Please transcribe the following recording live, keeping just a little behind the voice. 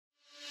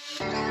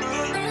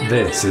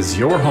This is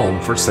your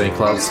home for St.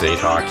 Cloud State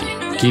hockey,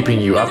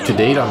 keeping you up to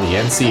date on the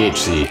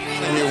NCHC.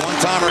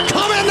 One-timer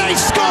coming, they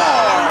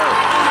score!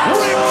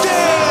 Ripped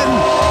in!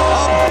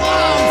 A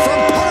bomb from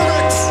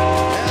Parvix!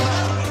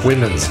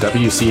 Women's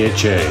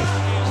WCHA.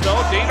 So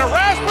Dana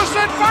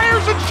Rasmussen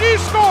fires and she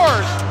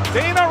scores!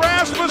 Dana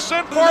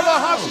Rasmussen for the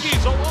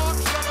Huskies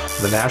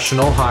alongside The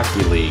National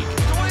Hockey League.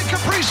 Dwayne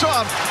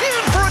Kaprizov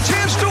in for a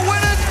chance to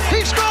win it!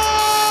 He scores!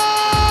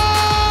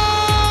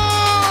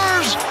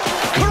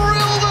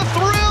 Kirill, the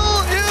thrill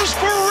is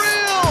for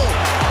real!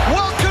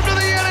 Welcome to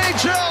the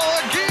NHL, a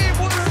game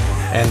winner!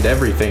 And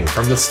everything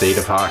from the state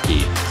of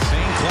hockey.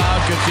 St.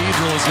 Cloud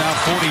Cathedral is now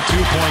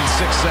 42.6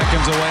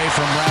 seconds away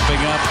from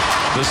wrapping up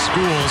the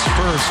school's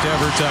first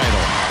ever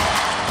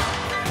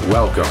title.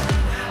 Welcome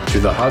to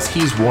the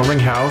Huskies Warming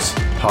House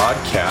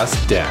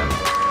Podcast Den.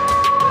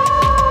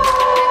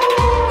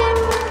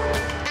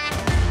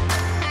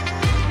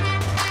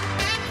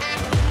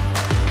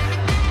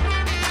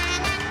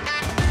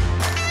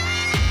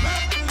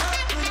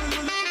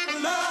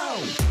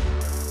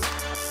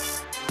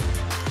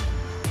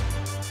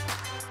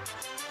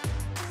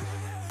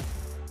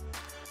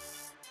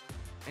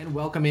 And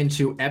welcome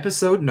into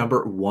episode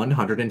number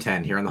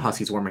 110 here on the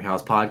Huskies Warming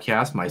House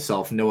podcast.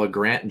 Myself, Noah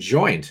Grant,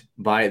 joined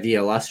by the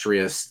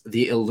illustrious,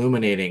 the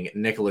illuminating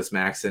Nicholas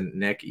Maxon.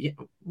 Nick,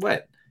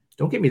 what?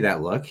 Don't give me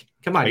that look.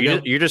 Come on.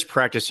 You're just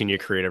practicing your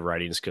creative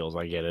writing skills.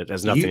 I get it. It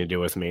has nothing to do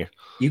with me.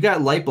 You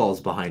got light bulbs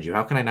behind you.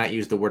 How can I not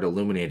use the word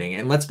illuminating?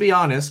 And let's be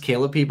honest,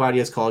 Caleb Peabody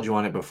has called you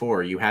on it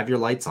before. You have your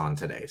lights on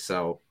today,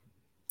 so...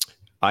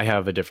 I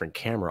have a different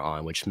camera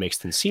on, which makes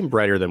them seem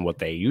brighter than what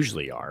they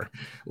usually are.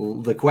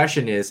 The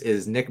question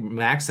is Nick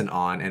Maxon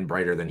on and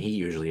brighter than he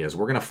usually is?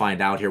 We're going to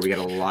find out here. We got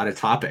a lot of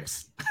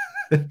topics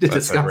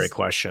That's a great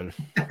question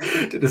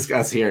to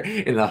discuss here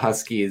in the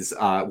Huskies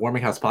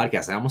Warming House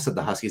podcast. I almost said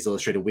the Huskies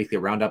Illustrated Weekly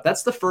Roundup.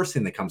 That's the first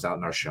thing that comes out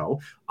in our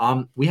show.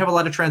 We have a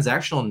lot of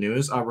transactional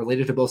news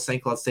related to both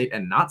St. Cloud State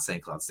and not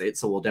St. Cloud State,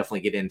 so we'll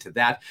definitely get into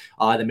that.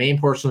 The main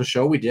portion of the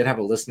show, we did have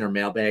a listener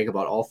mailbag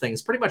about all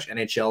things pretty much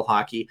NHL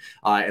hockey,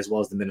 as well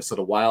as the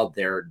Minnesota Wild.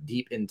 They're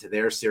deep into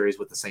their series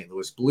with the St.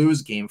 Louis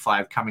Blues. Game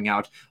 5 coming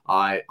out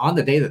on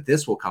the day that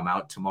this will come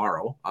out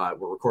tomorrow.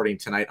 We're recording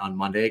tonight on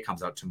Monday. It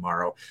comes out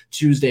tomorrow,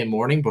 Tuesday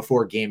morning,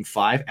 before Game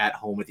 5 at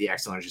home at the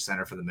Xcel Energy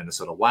Center for the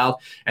Minnesota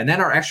Wild. And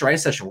then our extra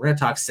ice session, we're going to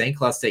talk St.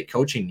 Cloud State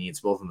coaching needs,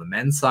 both on the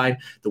men's side,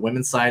 the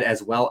women's side,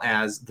 as well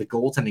as the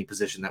goaltending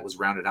position that was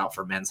rounded out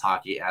for men's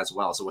hockey as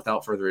well. So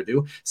without further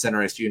ado,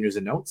 Center Ice View News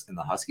and Notes in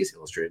the Huskies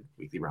Illustrated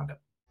Weekly Roundup.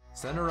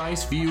 Center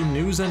Ice View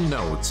News and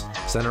Notes.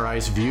 Center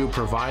Ice View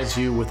provides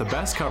you with the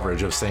best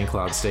coverage of St.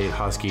 Cloud State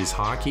Huskies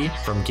hockey,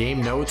 from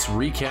game notes,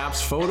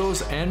 recaps,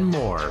 photos, and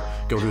more.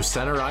 Go to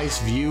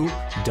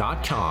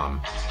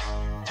centericeview.com.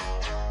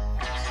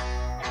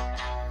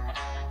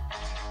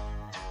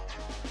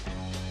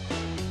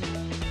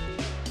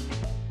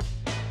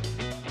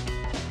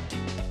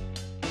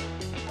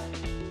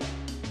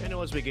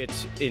 As we get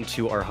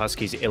into our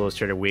Huskies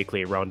Illustrated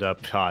Weekly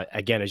Roundup,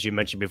 again, as you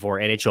mentioned before,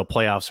 NHL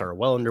playoffs are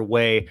well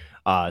underway.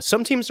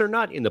 Some teams are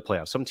not in the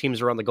playoffs. Some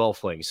teams are on the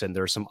golf links, and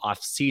there are some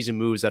off-season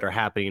moves that are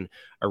happening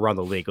around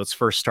the league. Let's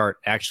first start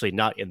actually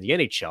not in the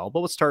NHL, but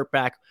let's start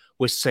back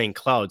with St.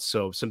 Cloud.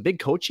 So some big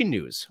coaching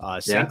news.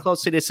 St. Cloud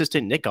State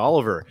assistant Nick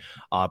Oliver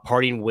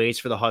parting ways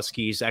for the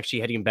Huskies, actually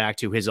heading back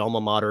to his alma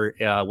mater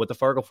with the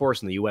Fargo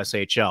Force in the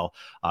USHL.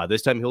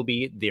 This time he'll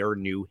be their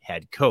new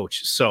head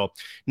coach. So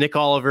Nick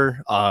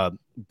Oliver,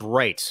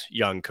 bright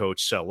young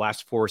coach. So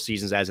last 4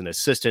 seasons as an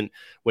assistant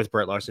with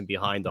Brett Larson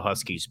behind the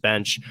Huskies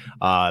bench.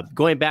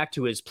 Going back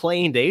to his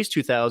playing days,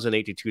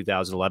 2008 to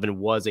 2011,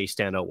 was a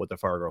standout with the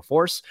Fargo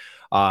Force.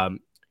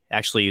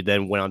 Actually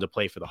then went on to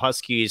play for the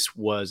Huskies,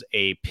 was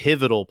a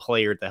pivotal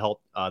player to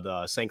help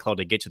the St. Cloud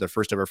to get to their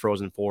first ever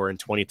Frozen Four in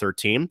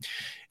 2013.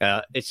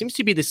 It seems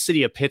to be the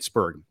city of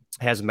Pittsburgh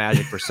has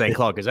magic for St.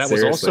 Cloud, because that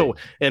was also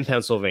in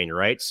Pennsylvania,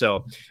 right?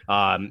 So,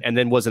 and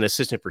then was an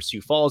assistant for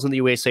Sioux Falls in the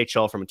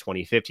USHL from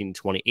 2015 to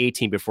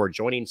 2018 before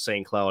joining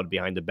St. Cloud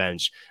behind the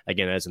bench,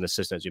 again, as an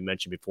assistant, as you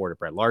mentioned before, to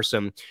Brett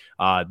Larson.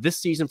 This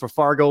season for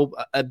Fargo,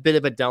 a bit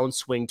of a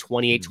downswing,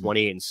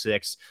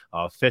 28-6,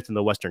 fifth in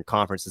the Western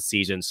Conference this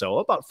season. So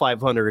about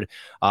 500,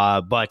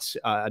 but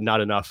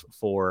not enough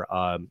for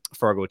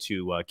Fargo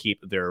to keep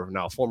their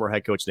now former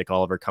head coach. Nick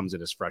Oliver comes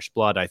in as fresh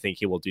blood. I think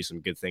he will do some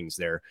good things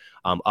there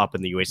up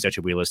in the USHL.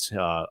 We list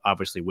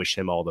obviously wish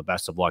him all the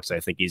best of luck. So I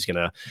think he's going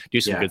to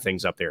do some good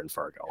things up there in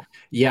Fargo.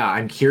 Yeah,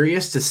 I'm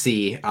curious to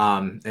see.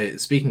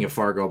 Speaking of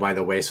Fargo, by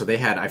the way, so they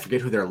had, I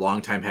forget who their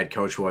longtime head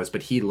coach was,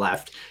 but he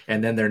left,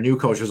 and then their new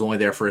coach was only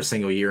there for a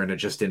single year, and it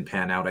just didn't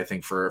pan out, I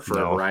think, for a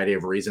variety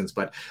of reasons.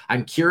 But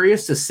I'm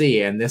curious to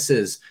see, and this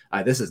is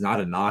not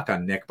a knock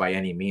on Nick by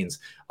any means.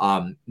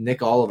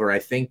 Nick Oliver, I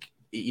think,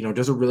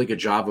 does a really good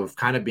job of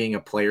kind of being a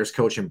player's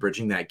coach and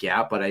bridging that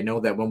gap. But I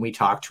know that when we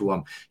talk to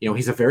him,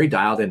 he's a very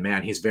dialed in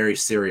man. He's very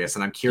serious.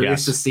 And I'm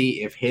curious to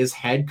see if his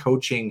head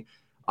coaching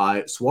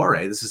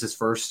Suarez, this is his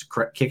first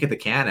kick at the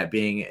can at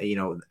being,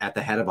 at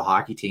the head of a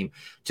hockey team,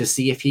 to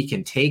see if he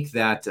can take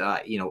that,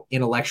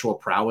 intellectual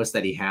prowess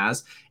that he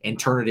has and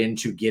turn it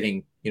into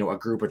getting a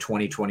group of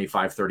 20,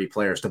 25, 30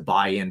 players to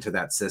buy into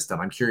that system.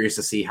 I'm curious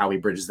to see how he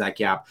bridges that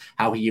gap,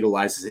 how he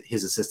utilizes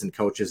his assistant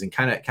coaches, and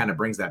kind of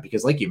brings that,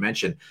 because like you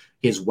mentioned,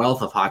 his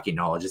wealth of hockey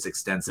knowledge is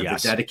extensive.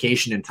 Yes. The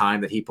dedication and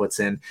time that he puts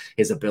in,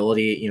 his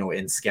ability,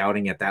 in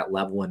scouting at that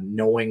level and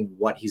knowing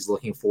what he's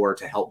looking for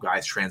to help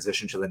guys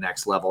transition to the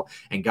next level,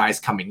 and guys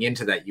coming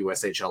into that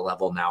USHL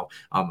level now.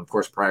 Of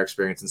course, prior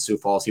experience in Sioux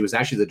Falls. He was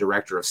actually the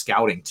director of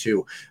scouting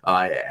too,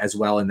 as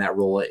well in that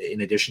role,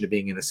 in addition to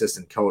being an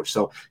assistant coach.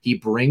 So he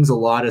brings a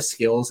lot of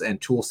skills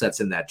and tool sets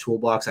in that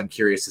toolbox. I'm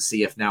curious to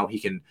see if now he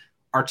can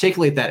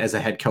articulate that as a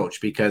head coach,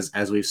 because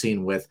as we've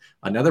seen with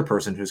another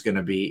person who's going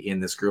to be in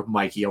this group,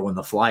 Mike Yeo and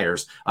the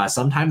Flyers,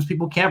 sometimes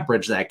people can't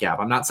bridge that gap.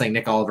 I'm not saying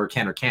Nick Oliver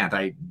can or can't.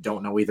 I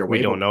don't know either way.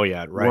 We don't know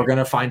yet, right? We're going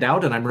to find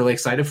out, and I'm really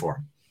excited for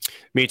him.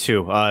 Me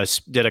too.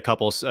 Did a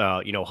couple,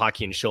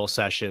 hockey and chill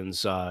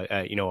sessions,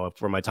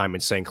 for my time in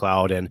St.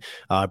 Cloud, and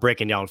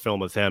breaking down film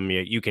with him.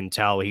 You can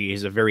tell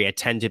he's a very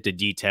attentive to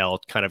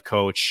detail kind of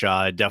coach.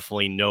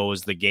 Definitely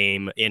knows the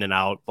game in and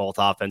out, both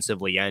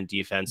offensively and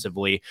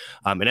defensively.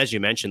 And as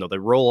you mentioned, though, the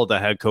role of the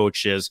head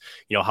coach is,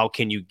 how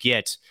can you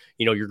get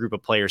your group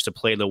of players to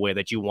play the way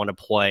that you want to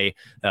play,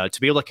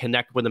 to be able to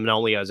connect with them not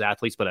only as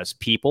athletes but as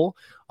people.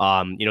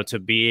 To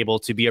be able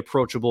to be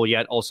approachable,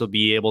 yet also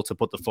be able to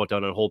put the foot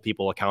down and hold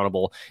people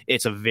accountable.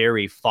 It's a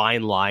very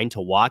fine line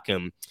to walk.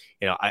 And,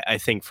 I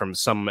think from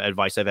some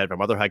advice I've had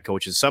from other head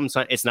coaches,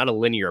 sometimes it's not a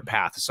linear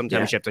path.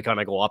 Sometimes you have to kind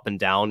of go up and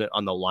down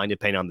on the line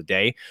depending on the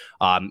day.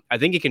 I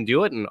think he can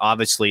do it. And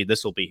obviously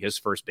this will be his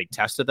first big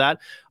test of that.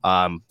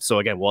 So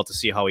again, we'll have to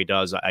see how he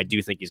does. I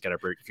do think he's got a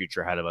great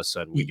future ahead of us,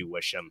 and we do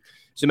wish him,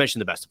 as you mentioned,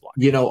 the best of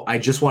luck. I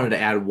just wanted to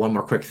add one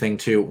more quick thing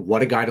too.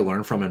 What a guy to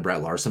learn from in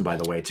Brett Larson, by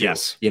the way, too.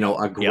 Yes.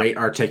 A great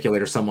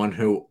articulator, someone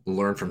who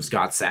learned from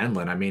Scott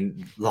Sandlin. I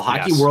mean, the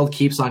hockey world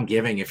keeps on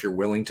giving if you're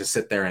willing to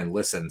sit there and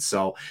listen.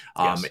 So,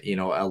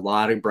 a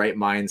lot of bright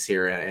minds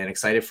here, and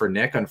excited for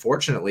Nick.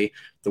 Unfortunately,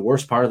 the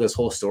worst part of this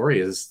whole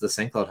story is the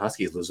St. Cloud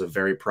Huskies lose a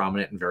very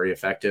prominent and very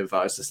effective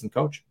assistant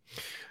coach.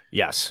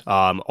 Yes.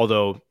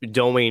 Although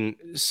knowing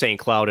St.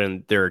 Cloud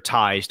and their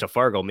ties to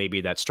Fargo, maybe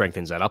that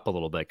strengthens that up a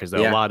little bit, because a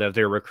lot of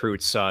their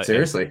recruits,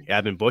 seriously,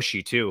 Evan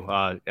Bushy too,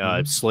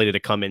 slated to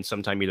come in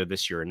sometime either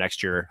this year or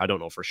next year. I don't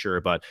know for sure,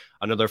 but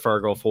another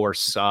Fargo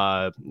Force,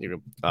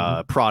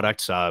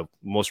 product.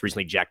 Most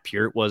recently, Jack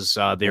Peart was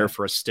there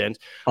for a stint.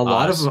 A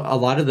lot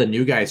of the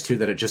new guys too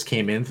that had just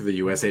came in through the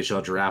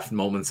USHL draft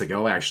moments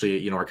ago,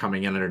 actually, are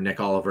coming in under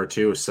Nick Oliver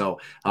too. So,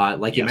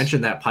 like you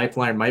mentioned, that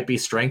pipeline might be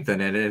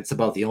strengthened, and it's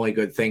about the only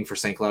good thing for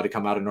St. Cloud to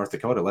come out of North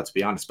Dakota, let's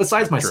be honest,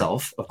 besides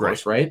myself, of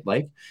course, right?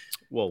 Like,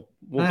 we'll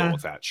go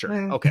with that. Sure.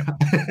 Okay.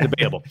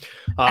 Debatable.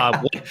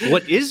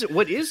 What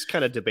is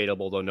kind of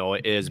debatable though,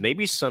 Noah, is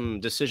maybe some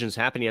decisions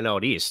happening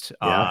out east.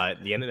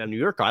 The New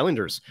York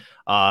Islanders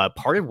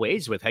parted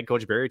ways with head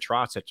coach Barry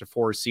Trotz after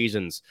 4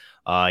 seasons.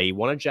 He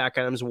won a Jack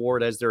Adams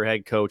Award as their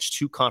head coach,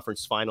 2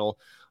 conference final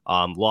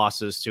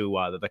losses to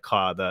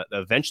the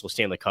eventual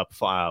Stanley Cup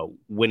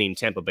winning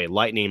Tampa Bay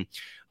Lightning.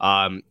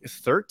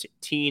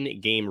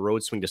 13-game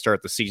road swing to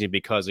start the season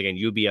because, again,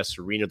 UBS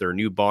Arena, their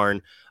new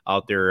barn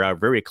out there,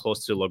 very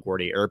close to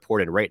LaGuardia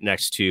Airport and right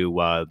next to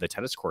the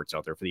tennis courts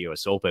out there for the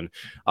U.S. Open.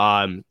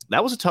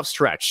 That was a tough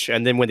stretch.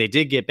 And then when they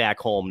did get back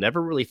home,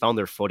 never really found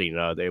their footing.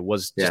 It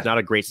was just not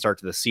a great start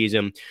to the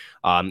season.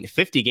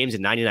 50 games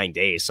in 99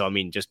 days. So, I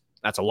mean,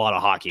 that's a lot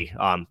of hockey.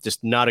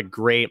 Just not a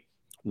great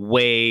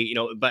way,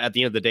 but at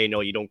the end of the day,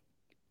 no, you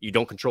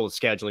don't control the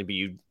scheduling, but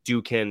you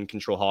can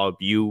control how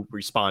you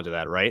respond to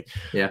that, right?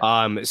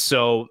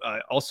 So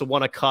also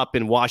won a cup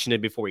in Washington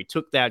before he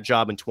took that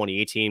job in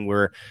 2018,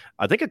 where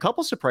I think a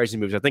couple surprising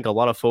moves. I think a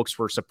lot of folks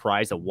were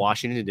surprised that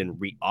Washington didn't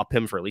re-up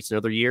him for at least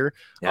another year.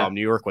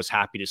 New York was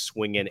happy to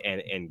swing in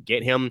and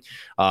get him.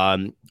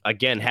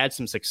 Again, had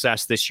some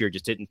success this year,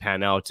 just didn't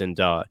pan out. And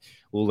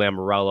Lou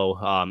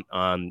Lamoriello,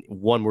 on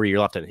 1 more year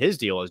left on his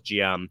deal as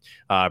GM,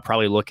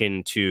 probably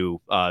looking to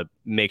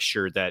make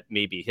sure that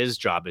maybe his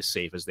job is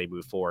safe as they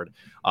move forward.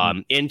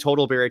 In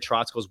total, Barry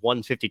Trotz goes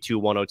 152,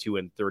 102,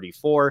 and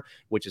 34,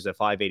 which is a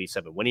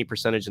 .587 winning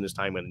percentage in this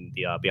time in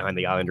the behind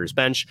the Islanders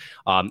bench.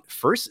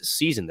 First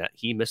season that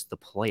he missed the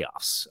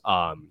playoffs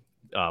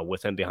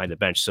with him behind the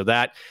bench. So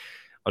that,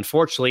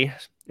 unfortunately,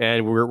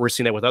 and we're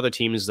seeing that with other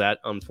teams, that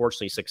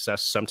unfortunately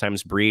success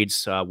sometimes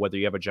breeds whether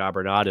you have a job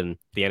or not. And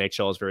the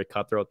NHL is very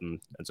cutthroat,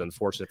 and it's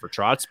unfortunate for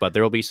Trotz, but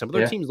there will be some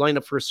other teams lined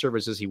up for his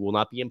services. He will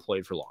not be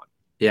employed for long.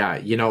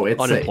 Yeah,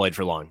 it's unemployed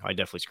for long. I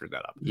definitely screwed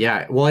that up.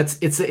 Yeah, well,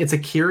 it's a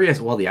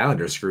curious. Well, the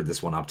Islanders screwed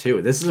this one up too.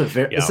 This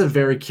is a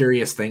very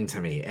curious thing to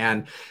me,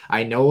 and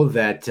I know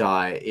that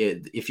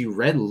if you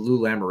read Lou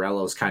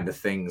Lamoriello's kind of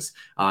things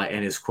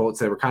and his quotes,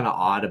 they were kind of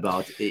odd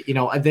about.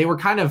 They were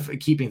kind of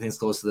keeping things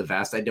close to the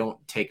vest. I don't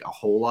take a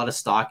whole lot of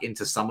stock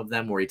into some of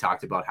them where he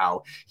talked about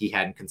how he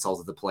hadn't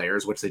consulted the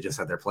players, which they just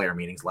had their player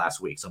meetings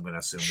last week. So I'm going to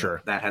assume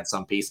that had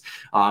some piece.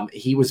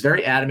 He was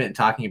very adamant in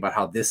talking about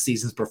how this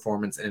season's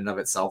performance in and of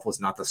itself was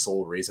not the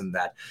sole reason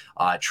that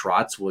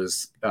Trotz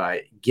was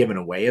given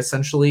away,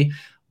 essentially.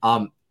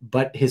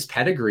 but his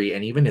pedigree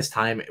and even his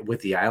time with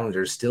the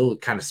Islanders still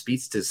kind of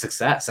speaks to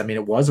success. I mean,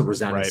 it was a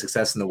resounding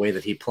success in the way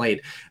that he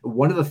played.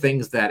 One of the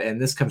things that, and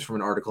this comes from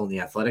an article in The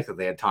Athletic that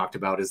they had talked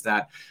about, is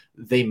that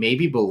they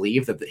maybe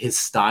believe that his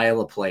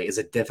style of play is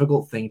a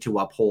difficult thing to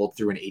uphold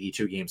through an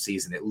 82-game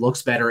season. It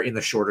looks better in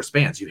the shorter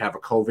spans. You have a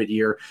COVID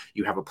year,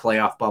 you have a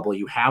playoff bubble,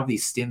 you have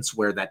these stints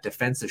where that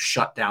defensive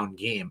shutdown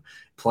game,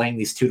 playing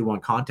these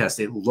 2-1 contests,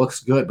 it looks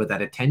good, but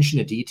that attention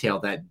to detail,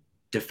 that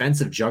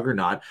defensive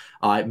juggernaut,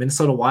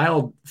 Minnesota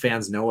Wild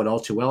fans know it all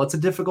too well. It's a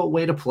difficult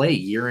way to play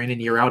year in and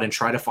year out and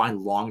try to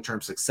find long-term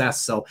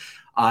success. So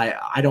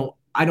I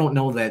don't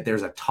know that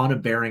there's a ton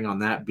of bearing on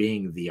that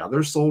being the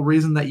other sole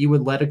reason that you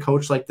would let a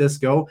coach like this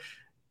go.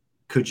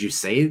 Could you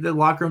say the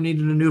locker room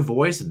needed a new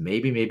voice?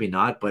 Maybe, maybe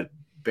not. But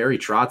Barry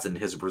Trotz and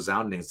his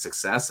resounding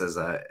success as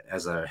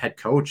a head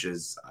coach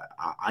is,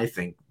 I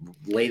think,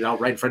 laid out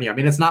right in front of you. I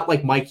mean, it's not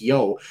like Mike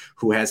Yeo,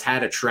 who has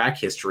had a track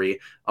history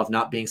of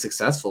not being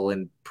successful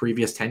in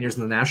previous tenures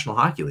in the National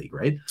Hockey League,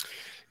 right?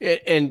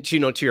 And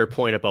to your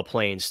point about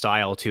playing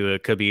style too,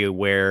 it could be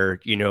where,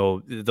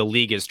 the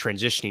league is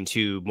transitioning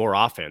to more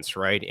offense,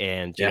 right?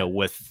 And,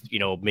 with,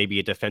 maybe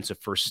a defensive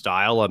first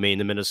style. I mean,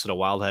 the Minnesota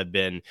Wild have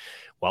been,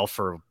 well,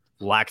 for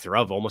lack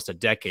thereof, almost a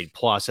decade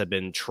plus, have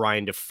been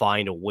trying to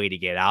find a way to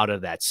get out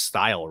of that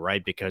style,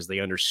 right? Because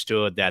they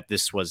understood that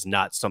this was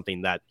not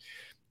something that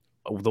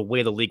the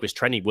way the league was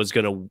trending was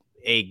going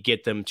to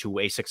get them to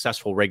a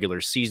successful regular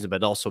season,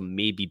 but also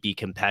maybe be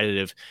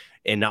competitive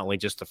in not only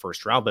just the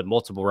first round, but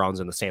multiple rounds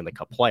in the Stanley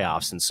Cup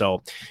playoffs. And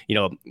so,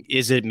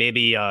 is it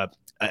maybe a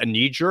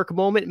knee-jerk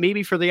moment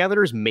maybe for the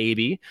Islanders?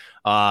 Maybe.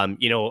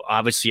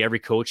 Obviously every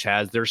coach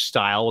has their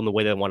style and the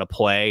way they want to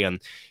play.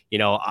 And,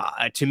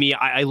 to me,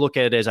 I look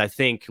at it as I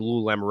think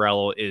Lou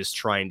Lamoriello is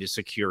trying to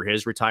secure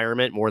his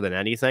retirement more than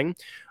anything.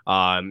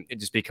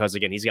 Just because,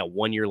 again, he's got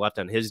 1 year left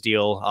on his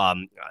deal.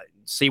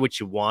 Say what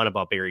you want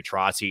about Barry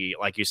Trotz.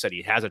 Like you said,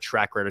 he has a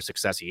track record of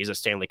success. He's a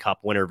Stanley Cup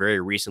winner very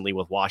recently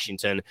with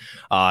Washington.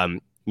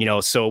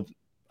 So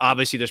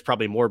obviously there's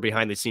probably more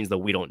behind the scenes that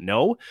we don't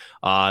know.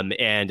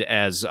 And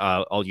as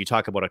you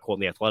talk about a quote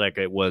in The Athletic,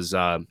 it was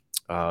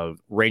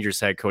Rangers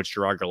head coach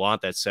Gerard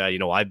Gallant that said,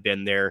 I've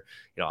been there,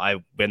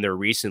 I've been there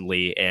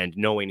recently, and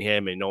knowing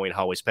him and knowing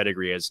how his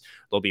pedigree is,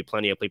 there'll be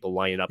plenty of people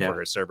lining up for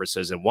his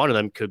services. And one of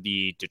them could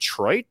be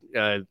Detroit.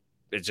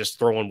 Just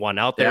throwing one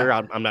out there.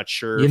 I'm not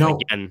sure.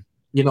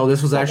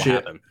 This was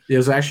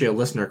actually a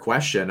listener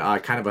question,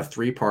 kind of a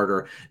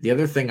 3-parter. The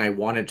other thing I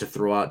wanted to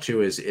throw out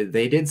too is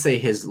they did say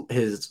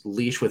his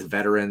leash with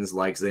veterans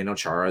like Zdeno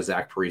Chara,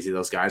 Zach Parise,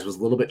 those guys was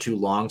a little bit too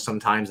long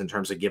sometimes in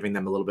terms of giving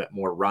them a little bit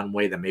more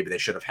runway than maybe they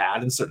should have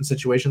had in certain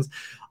situations.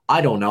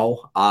 I don't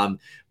know.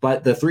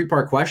 But the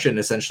 3-part question,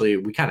 essentially,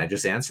 we kind of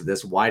just answered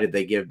this. Why did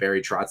they give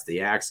Barry Trotz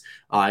the axe?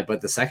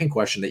 But the second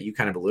question that you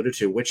kind of alluded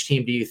to, which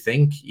team do you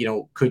think,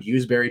 could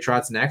use Barry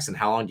Trotz next? And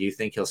how long do you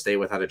think he'll stay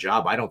without a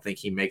job? I don't think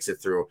he makes it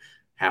through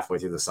halfway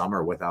through the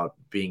summer without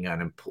being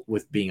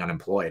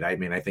unemployed. I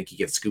mean, I think he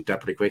gets scooped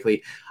up pretty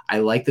quickly. I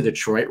like the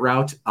Detroit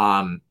route.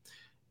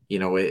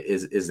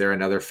 Is there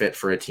another fit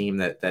for a team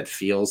that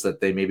feels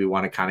that they maybe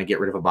want to kind of get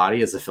rid of a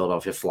body? Is the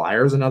Philadelphia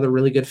Flyers another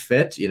really good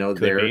fit?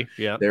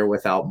 They're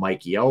without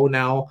Mike Yeo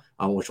now,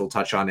 which we'll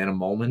touch on in a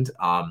moment.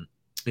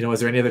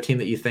 Is there any other team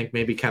that you think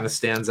maybe kind of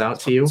stands out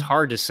to you? It's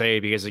hard to say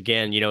because,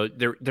 again,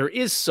 there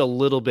is a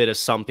little bit of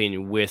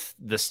something with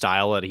the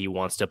style that he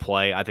wants to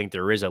play. I think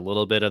there is a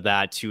little bit of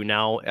that too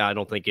now. I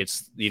don't think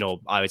it's,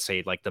 I would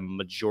say like the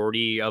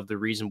majority of the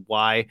reason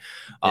why.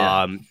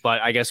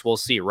 But I guess we'll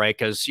see, right?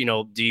 Because,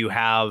 do you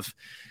have,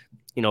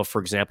 for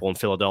example, in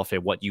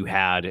Philadelphia, what you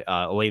had,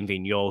 Alain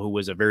Vigneault, who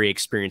was a very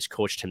experienced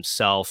coach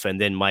himself,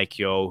 and then Mike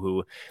Yeo,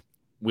 who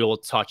we'll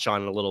touch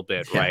on in a a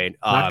bit, right?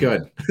 Not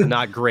good.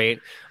 Not great.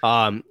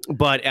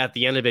 But at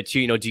the end of it,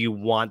 too, do you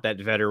want that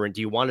veteran?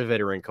 Do you want a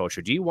veteran coach?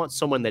 Or do you want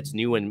someone that's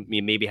new and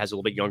maybe has a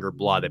little bit younger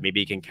blood that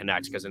maybe can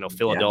connect? Because I know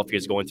Philadelphia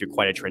is going through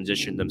quite a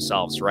transition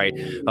themselves, right?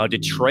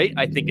 Detroit,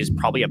 I think, is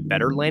probably a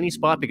better landing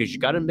spot because you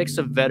got a mix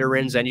of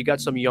veterans and you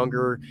got some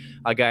younger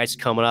guys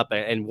coming up.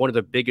 And one of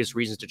the biggest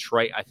reasons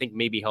Detroit, I think,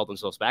 maybe held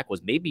themselves back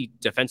was maybe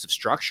defensive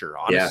structure,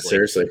 honestly. Yeah,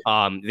 seriously.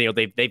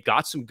 They've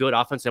got some good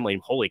offense. I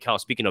mean, holy cow,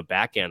 speaking of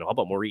back end, how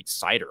about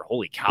Moritz Seider?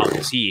 Holy cow,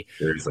 is he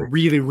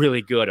really,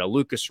 really good.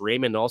 Lucas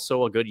Raymond,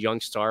 also a good young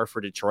star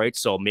for Detroit.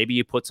 So maybe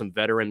you put some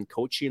veteran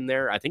coaching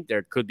there. I think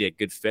there could be a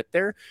good fit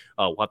there.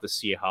 We'll have to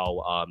see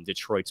how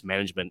Detroit's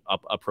management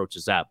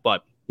approaches that.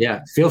 But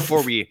feel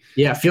free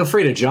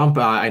to jump.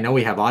 I know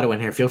we have Otto in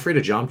here. Feel free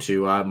to jump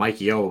to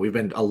Mike Yeo. We've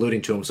been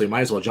alluding to him, so we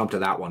might as well jump to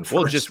that one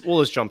first.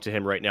 We'll just jump to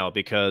him right now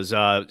because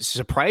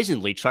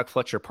surprisingly, Chuck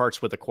Fletcher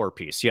parts with a core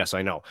piece. Yes,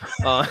 I know.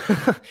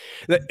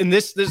 And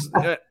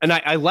and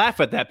I laugh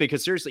at that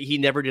because seriously, he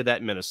never did that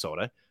in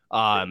Minnesota.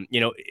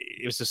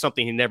 It was just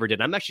something he never did.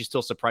 I'm actually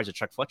still surprised that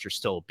Chuck Fletcher's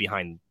still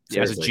behind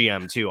as a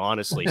GM too,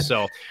 honestly.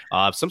 So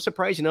some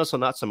surprise, so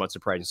not so much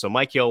surprising. So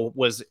Mike Yeo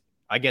was,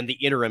 again, the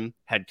interim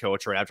head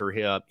coach right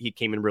after he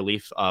came in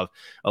relief of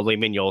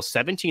Alain Vigneault,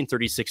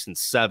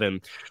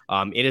 17-36-7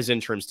 in his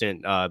interim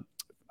stint.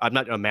 I'm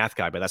not a math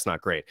guy, but that's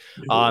not great.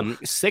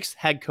 Sixth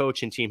head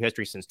coach in team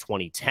history since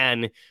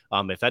 2010.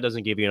 If that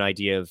doesn't give you an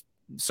idea of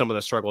some of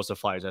the struggles the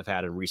Flyers have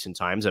had in recent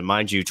times, and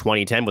mind you,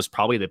 2010 was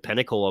probably the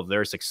pinnacle of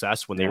their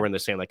success when they were in the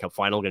Stanley Cup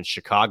final against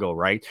Chicago,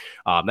 right?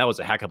 That was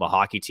a heck of a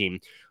hockey team.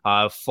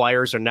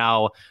 Flyers are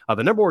now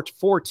the number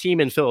 4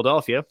 team in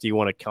Philadelphia. Do you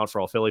want to count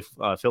for all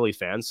Philly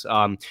fans?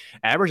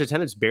 Average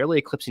attendance barely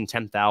eclipsing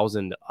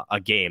 10,000 a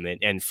game.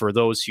 And for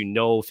those who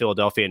know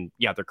Philadelphia, and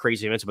yeah, they're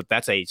crazy events, but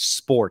that's a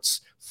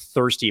sports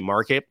thirsty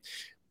market.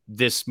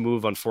 This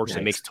move,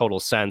 unfortunately, makes total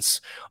sense.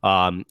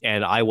 And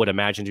I would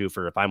imagine, too,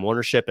 if I'm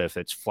ownership, if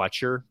it's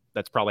Fletcher,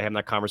 that's probably having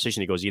that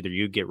conversation. He goes, either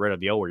you get rid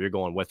of Yo or you're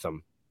going with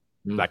them.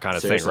 That kind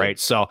of thing, right?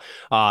 So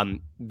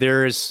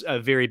there's a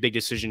very big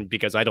decision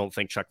because I don't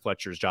think Chuck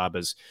Fletcher's job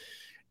is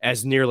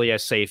as nearly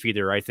as safe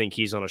either. I think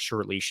he's on a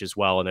short leash as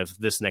well. And if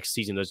this next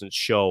season doesn't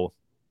show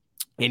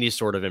any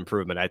sort of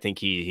improvement, I think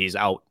he's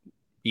out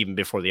even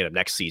before the end of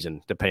next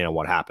season, depending on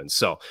what happens.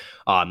 So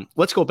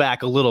let's go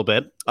back a little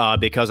bit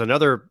because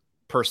another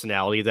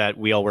personality that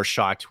we all were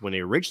shocked when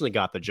he originally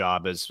got the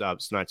job is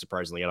not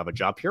surprisingly out of a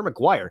job. Pierre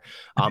McGuire,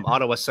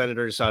 Ottawa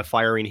Senators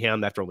firing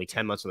him after only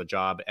 10 months on the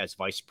job as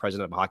vice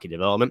president of hockey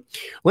development.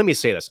 Let me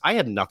say this. I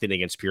have nothing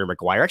against Pierre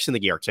McGuire. I actually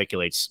think he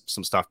articulates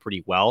some stuff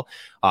pretty well.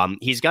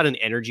 He's got an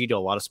energy to a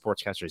lot of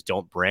sportscasters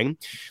don't bring.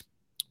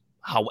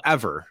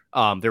 However,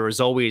 there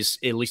was always,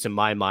 at least in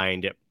my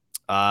mind,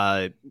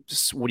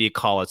 what do you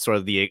call it? Sort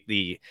of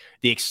the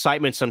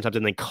excitement sometimes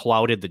and then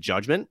clouded the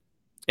judgment.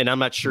 And I'm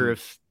not sure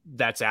if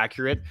that's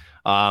accurate.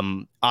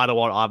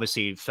 Ottawa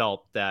obviously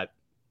felt that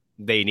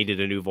they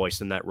needed a new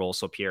voice in that role.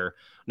 So Pierre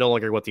no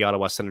longer with the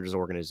Ottawa Senators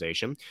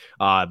organization.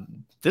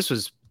 This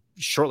was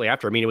shortly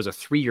after. I mean, it was a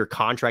 3-year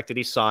contract that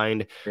he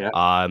signed.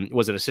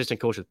 Was an assistant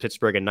coach with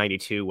Pittsburgh in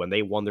 '92 when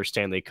they won their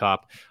Stanley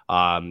Cup.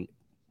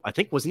 I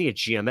think, wasn't he a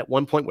GM at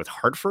one point with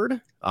Hartford?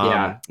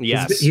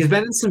 Yes. He's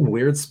been in some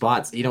weird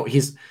spots. You know,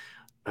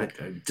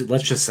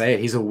 let's just say it.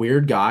 He's a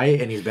weird guy,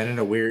 and he's been in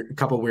a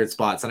couple weird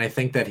spots. And I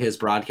think that his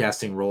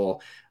broadcasting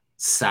role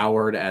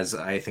soured as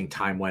I think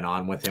time went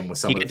on with him with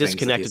some of the things. He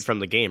disconnected from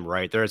the game,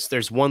 right?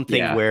 There's one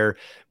thing where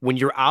when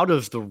you're out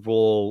of the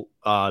role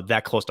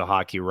that close to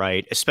hockey,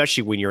 right?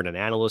 Especially when you're in an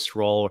analyst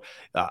role,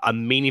 a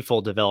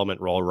meaningful development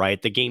role, right?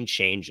 The game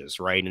changes,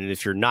 right? And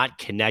if you're not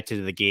connected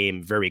to the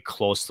game very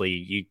closely,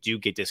 you do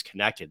get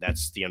disconnected.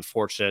 That's the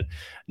unfortunate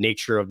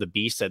nature of the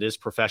beast that is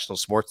professional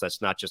sports.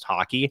 That's not just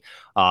hockey.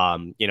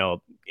 So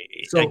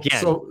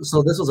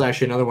this was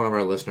actually another one of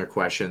our listener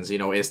questions. You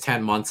know, is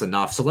 10 months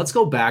enough? So let's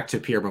go back to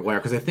Pierre McGuire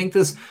because I think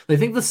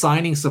the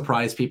signing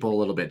surprised people a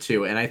little bit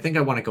too. And I think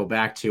I want to go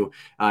back to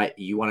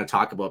you want to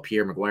talk about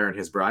Pierre McGuire and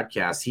his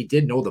broadcast. He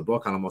did know the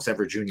book on almost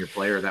every junior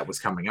player that was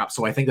coming up.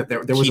 So I think that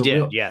there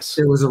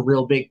was a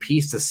real big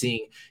piece to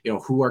seeing, you know,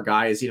 who are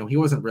guys, you know, he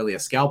wasn't really a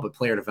scout, but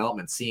player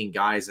development, seeing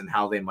guys and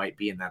how they might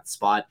be in that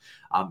spot.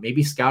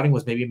 Maybe scouting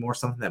was maybe more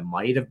something that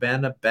might have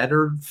been a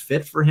better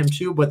fit for him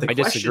too. But I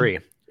disagree.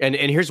 And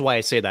here's why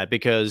I say that,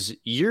 because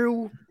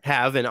you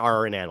have and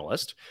are an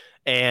analyst,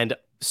 and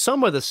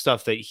some of the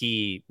stuff that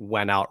he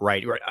went out,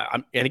 right?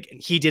 And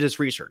he did his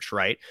research,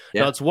 right?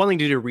 Yeah. Now, it's one thing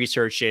to do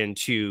research and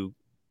to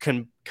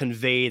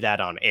convey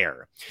that on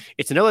air.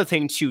 It's another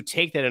thing to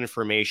take that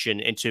information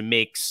and to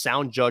make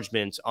sound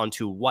judgments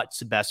onto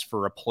what's best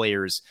for a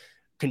player's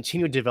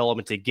continued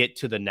development to get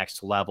to the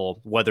next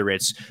level, whether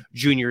it's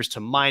juniors to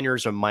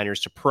minors or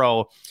minors to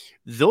pro.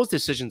 Those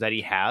decisions that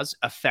he has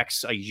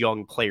affects a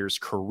young player's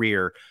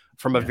career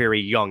from a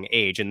very young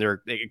age. And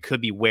it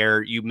could be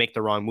where you make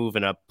the wrong move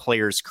and a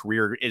player's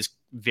career is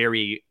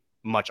very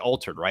much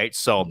altered, right?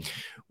 So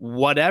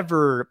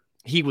whatever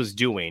he was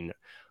doing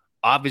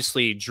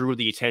obviously drew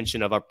the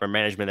attention of upper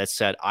management that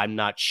said, I'm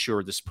not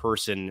sure this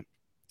person,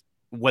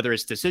 whether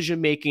it's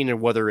decision-making or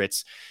whether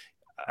it's,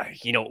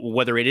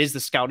 whether it is the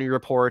scouting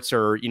reports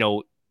or,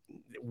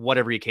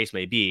 whatever the case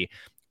may be,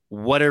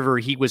 whatever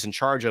he was in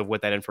charge of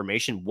with that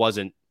information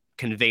wasn't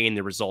conveying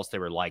the results they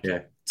were liking.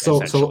 Yeah.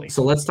 So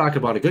let's talk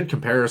about a good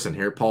comparison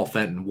here. Paul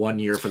Fenton, 1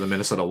 year for the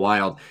Minnesota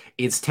Wild.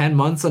 Is 10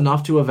 months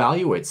enough to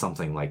evaluate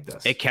something like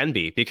this? It can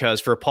be,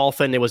 because for Paul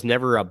Fenton, it was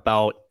never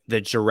about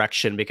the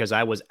direction, because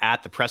I was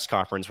at the press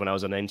conference when I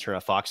was an intern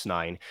at Fox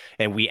 9,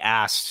 and we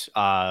asked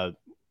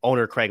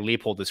owner Craig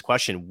Leopold this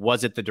question: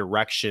 was it the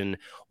direction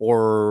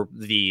or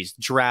the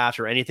draft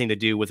or anything to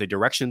do with the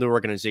direction of the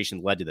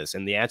organization led to this?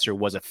 And the answer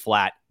was a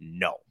flat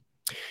no.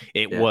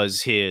 It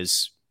was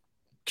his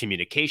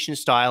communication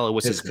style. It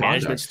was his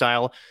management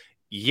style.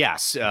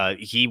 Yes,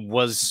 he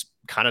was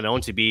kind of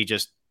known to be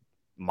just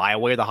my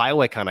way or the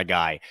highway kind of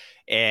guy.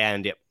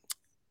 And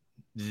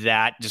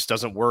that just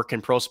doesn't work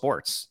in pro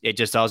sports. It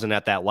just doesn't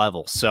at that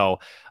level. So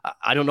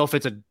I don't know if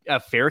it's a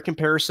fair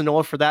comparison,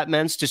 Noah, for that,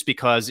 Men's, just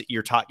because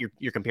you're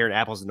comparing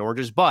apples and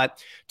oranges.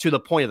 But to the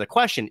point of the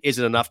question, is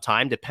it enough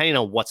time? Depending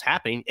on what's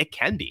happening, it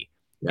can be.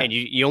 Yeah. And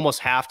you almost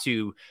have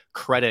to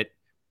credit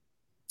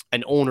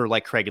an owner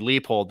like Craig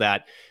Leopold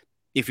that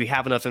if you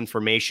have enough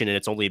information and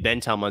it's only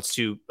been 10 months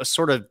to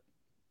sort of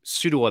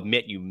pseudo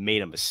admit you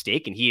made a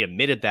mistake, and he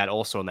admitted that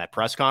also in that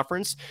press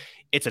conference,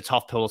 it's a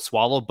tough pill to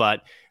swallow.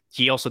 But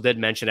he also did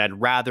mention I'd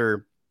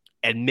rather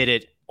admit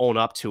it, own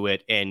up to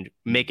it, and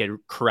make a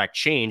correct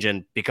change.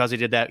 And because he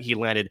did that, he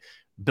landed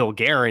Bill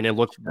Guerin, and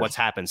look what's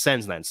happened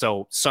since then.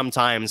 So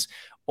sometimes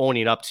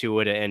owning up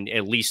to it and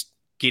at least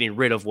getting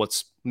rid of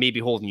what's maybe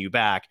holding you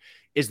back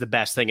is the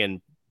best thing.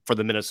 And for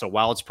the Minnesota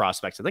Wild's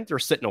prospects, I think they're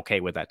sitting okay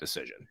with that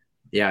decision.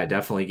 Yeah,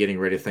 definitely getting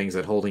rid of things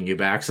that holding you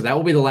back. So that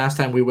will be the last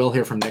time we will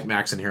hear from Nick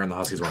Maxon here on the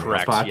Huskies Warming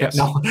House podcast. Yes.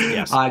 No,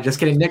 yes. Just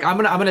kidding, Nick. I'm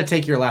gonna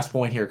take your last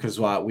point here because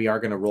we are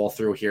gonna roll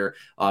through here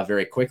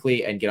very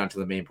quickly and get onto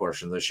the main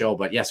portion of the show.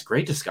 But yes,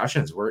 great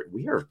discussions.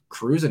 We are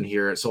cruising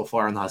here so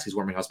far on the Huskies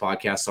Warming House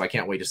podcast. So I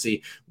can't wait to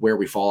see where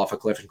we fall off a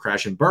cliff and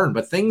crash and burn.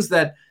 But things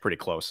that pretty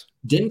close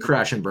didn't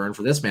crash and burn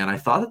for this man. I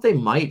thought that they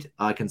might,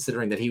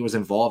 considering that he was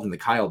involved in the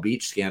Kyle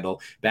Beach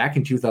scandal back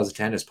in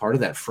 2010 as part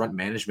of that front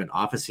management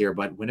office here.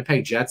 But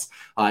Winnipeg Jets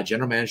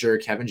general manager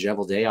Kevin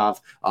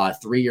Cheveldayoff,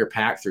 3-year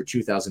pact through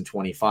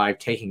 2025,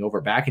 taking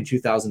over back in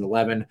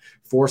 2011,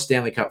 4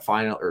 Stanley Cup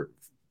final or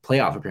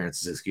playoff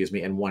appearances,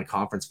 and 1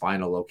 conference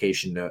final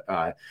location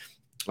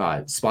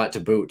spot to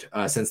boot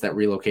since that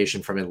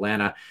relocation from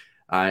Atlanta.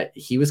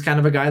 He was kind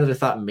of a guy that I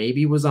thought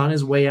maybe was on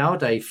his way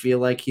out. I feel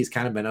like he's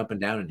kind of been up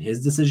and down in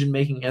his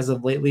decision-making as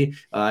of lately.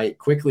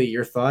 Quickly,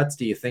 your thoughts?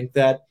 Do you think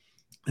that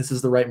this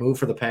is the right move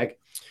for the Peg?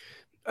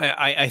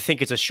 I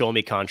think it's a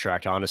show-me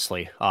contract,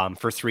 honestly,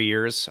 for 3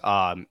 years.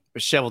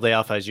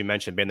 Cheveldayoff, as you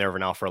mentioned, been there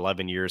now for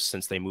 11 years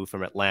since they moved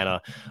from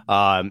Atlanta.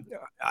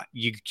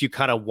 You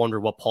kind of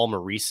wonder what Paul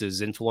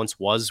Maurice's influence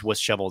was with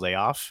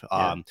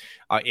Cheveldayoff.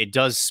 It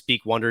does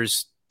speak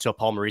wonders to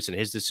Paul Maurice and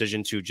his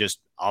decision to just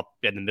up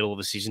in the middle of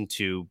the season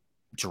to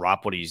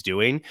drop what he's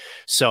doing.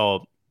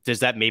 So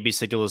does that maybe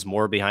signal is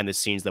more behind the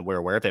scenes than we're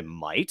aware of? It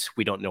might.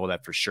 We don't know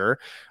that for sure.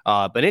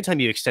 But anytime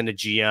you extend a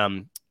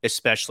GM,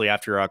 especially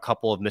after a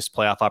couple of missed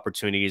playoff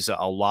opportunities,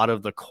 a lot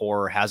of the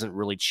core hasn't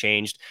really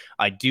changed.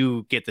 I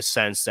do get the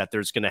sense that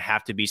there's going to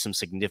have to be some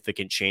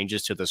significant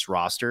changes to this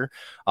roster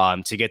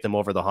to get them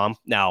over the hump.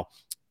 Now,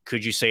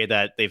 could you say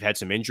that they've had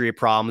some injury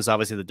problems?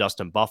 Obviously, the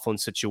Dustin Byfuglien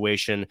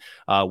situation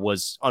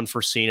was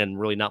unforeseen and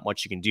really not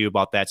much you can do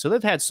about that. So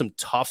they've had some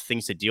tough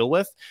things to deal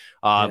with.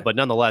 But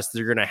nonetheless,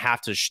 they're going to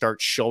have to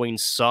start showing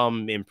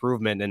some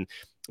improvement. And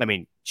I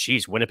mean,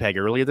 geez, Winnipeg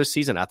earlier this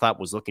season, I thought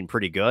was looking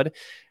pretty good,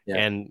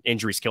 and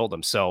injuries killed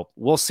them. So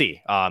we'll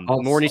see.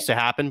 More needs to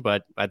happen,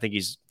 but I think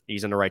he's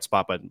in the right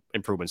spot, but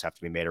improvements have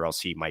to be made or else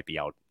he might be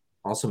out.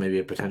 Also, maybe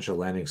a potential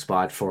landing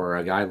spot for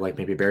a guy like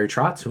maybe Barry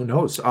Trotz. Who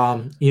knows?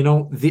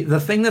 The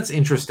thing that's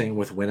interesting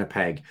with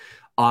Winnipeg,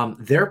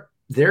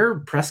 their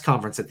press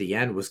conference at the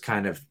end was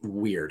kind of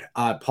weird.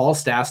 Paul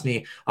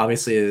Stastny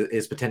obviously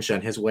is potentially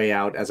on his way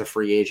out as a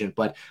free agent,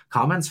 but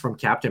comments from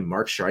Captain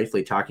Mark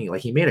Scheifele talking,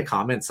 like he made a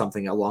comment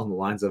something along the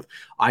lines of,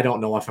 I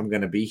don't know if I'm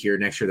going to be here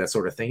next year, that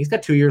sort of thing. He's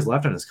got 2 years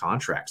left on his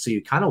contract. So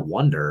you kind of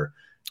wonder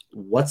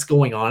what's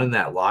going on in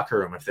that locker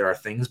room, if there are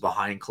things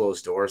behind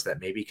closed doors that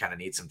maybe kind of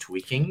need some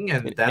tweaking.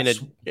 And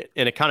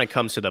it kind of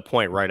comes to the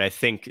point, right? I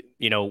think,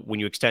 when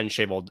you extend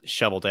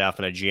Cheveldayoff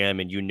and a GM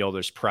and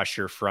there's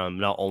pressure from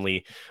not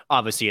only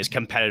obviously as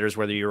competitors,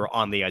 whether you're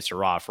on the ice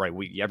or off, right?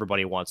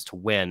 Everybody wants to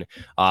win.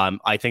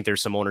 I think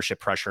there's some ownership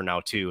pressure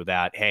now too,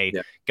 that, hey,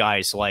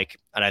 guys,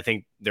 and I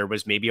think there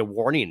was maybe a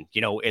warning,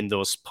 in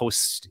those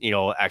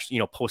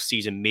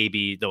postseason,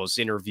 maybe those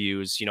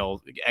interviews,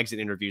 exit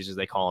interviews as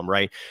they call them,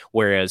 right?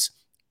 Whereas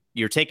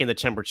you're taking the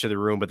temperature of the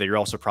room, but then you're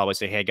also probably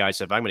saying, hey guys,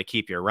 if I'm going to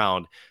keep you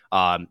around,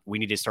 we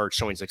need to start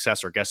showing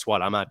success, or guess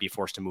what? I might be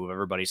forced to move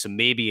everybody. So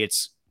maybe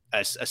it's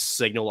a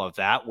signal of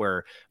that,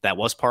 where that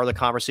was part of the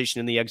conversation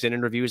in the exit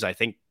interviews. I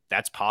think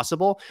that's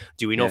possible.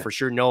 Do we know for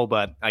sure? No.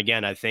 But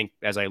again, I think,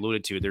 as I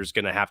alluded to, there's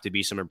going to have to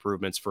be some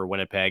improvements for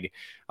Winnipeg,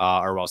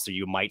 or else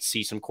you might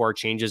see some core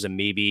changes and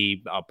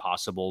maybe a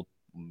possible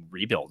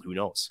rebuild. Who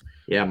knows?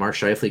 Yeah, Mark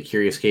Scheifele,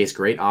 curious case,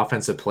 great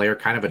offensive player,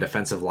 kind of a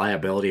defensive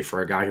liability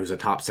for a guy who's a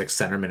top 6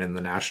 centerman in the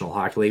National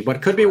Hockey League,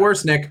 but could be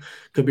worse, Nick.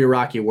 Could be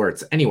Rocky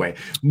Wirtz. Anyway,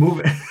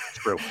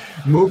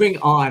 moving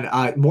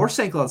on. More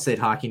St. Cloud State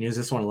hockey news.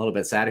 This one a little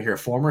bit sadder here.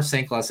 Former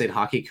St. Cloud State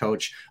hockey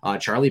coach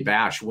Charlie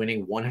Bash,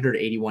 winning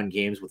 181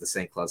 games with the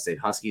St. Cloud State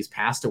Huskies,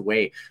 passed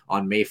away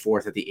on May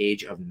 4th at the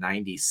age of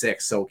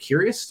 96. So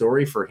curious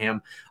story for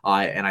him.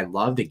 And I'd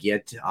love to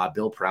get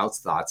Bill Prout's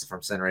thoughts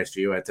from Center Ice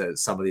View at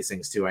some of these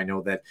things too. I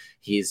know that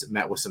he's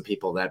met with some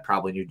people that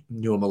probably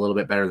knew him a little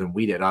bit better than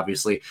we did.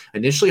 Obviously,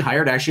 initially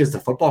hired actually as the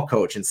football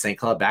coach in St.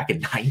 Cloud back in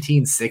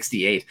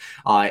 1968,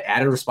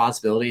 added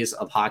responsibilities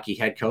of hockey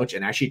head coach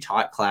and actually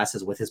taught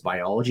classes with his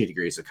biology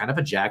degree. So kind of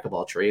a jack of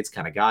all trades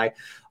kind of guy.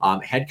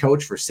 Head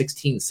coach for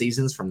 16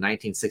 seasons from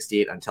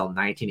 1968 until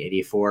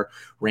 1984,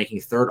 ranking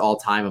 3rd all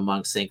time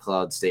among St.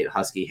 Cloud State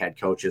Husky head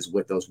coaches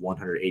with those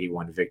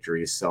 181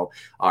 victories. So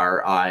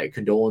our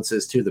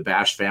condolences to the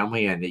Bash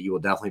family, and you will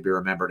definitely be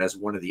remembered as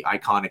one of the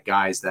iconic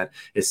guys that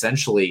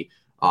essentially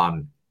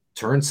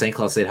turned St.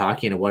 Cloud State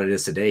hockey into what it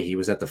is today. He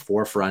was at the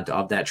forefront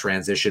of that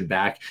transition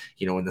back,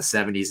 in the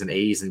 70s and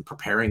 80s and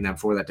preparing them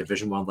for that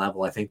Division I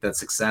level. I think that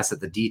success at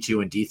the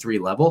D2 and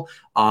D3 level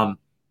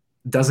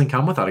doesn't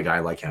come without a guy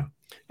like him.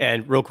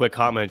 And real quick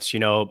comments,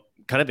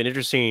 kind of an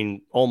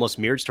interesting, almost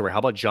mirrored story. How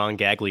about John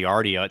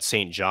Gagliardi at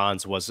St.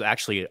 John's was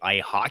actually a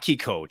hockey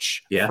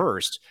coach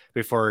first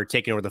before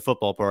taking over the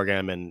football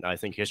program, and I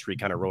think history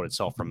kind of wrote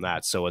itself from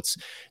that. So it's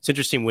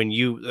interesting when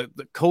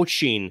the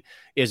coaching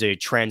is a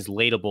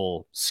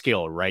translatable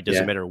skill, right?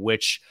 Doesn't matter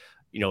which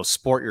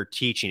sport you're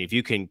teaching. If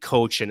you can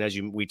coach, and as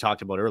we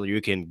talked about earlier,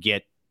 you can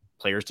get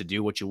players to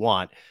do what you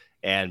want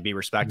and be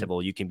respectable,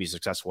 you can be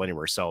successful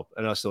anywhere. So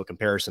another little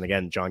comparison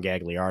again, John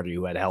Gagliardi,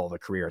 who had a hell of a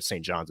career at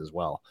St. John's as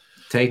well.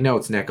 Take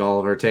notes, Nick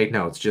Oliver. Take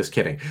notes. Just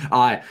kidding.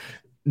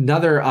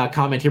 Another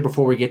comment here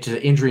before we get to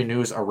injury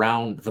news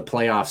around the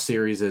playoff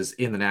series is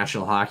in the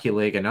National Hockey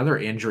League. Another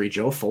injury,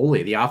 Joe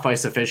Foley, the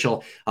off-ice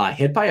official,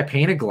 hit by a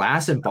pane of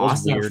glass in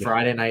Boston on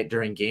Friday night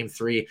during Game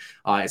 3.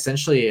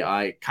 Essentially,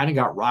 kind of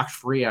got rocked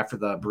free after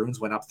the Bruins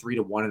went up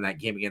 3-1 in that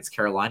game against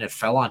Carolina. It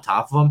fell on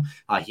top of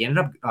him. He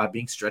ended up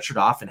being stretchered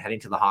off and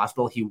heading to the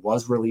hospital. He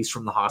was released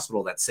from the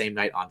hospital that same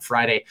night on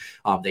Friday.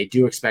 They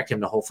do expect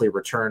him to hopefully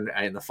return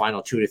in the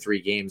final 2 to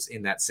 3 games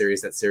in that series.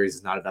 That series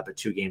is knotted up at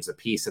 2 games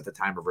apiece at the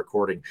time of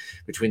recording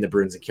between the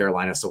Bruins and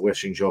Carolina. So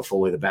wishing Joe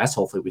Foley the best.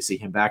 Hopefully we see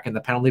him back in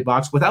the penalty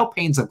box without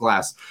panes of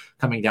glass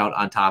coming down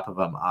on top of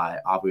him.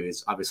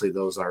 Obviously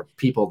those are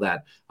people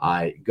that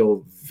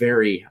go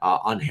very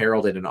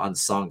unheralded and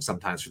unsung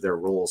sometimes for their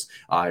roles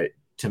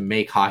to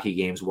make hockey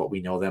games what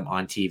we know them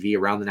on TV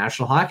around the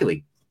National Hockey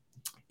League.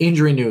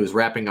 Injury news,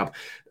 wrapping up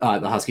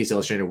the Huskies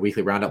Illustrated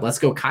Weekly Roundup. Let's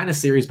go kind of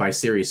series by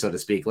series, so to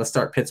speak. Let's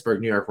start Pittsburgh,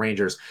 New York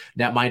Rangers.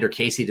 Netminder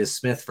Casey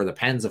DeSmith for the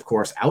Pens, of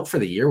course, out for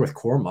the year with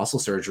core muscle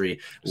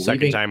surgery.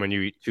 Second time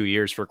in 2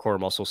 years for core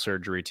muscle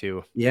surgery,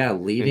 too. Yeah,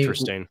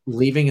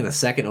 leaving in the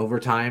second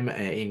overtime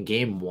in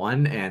Game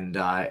 1, and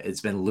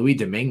it's been Louis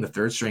Domingue, the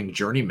third-string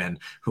journeyman,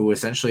 who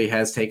essentially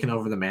has taken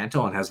over the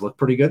mantle and has looked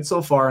pretty good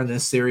so far in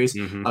this series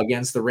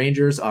against the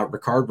Rangers.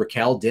 Ricard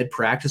Raquel did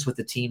practice with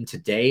the team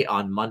today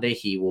on Monday.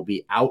 He will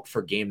be out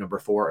for game number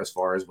 4 as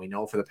far as we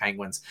know for the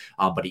Penguins,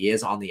 but he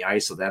is on the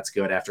ice, so that's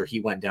good after he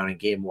went down in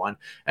Game 1,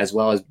 as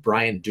well as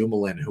Brian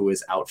Dumoulin, who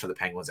is out for the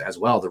Penguins as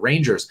well. The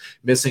Rangers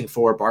missing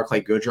for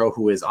Barclay Goodrow,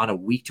 who is on a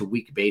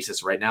week-to-week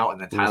basis right now, and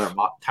then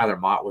Tyler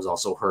Mott was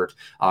also hurt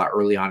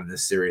early on in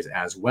this series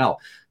as well.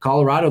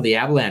 Colorado, the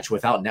Avalanche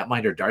without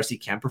netminder Darcy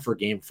Kemper for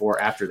Game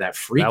 4 after that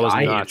freak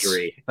eye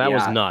injury. That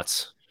was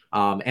nuts.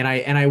 And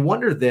I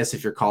wonder this,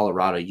 if you're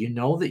Colorado, you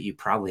know that you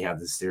probably have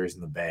this series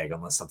in the bag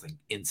unless something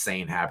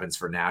insane happens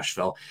for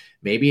Nashville.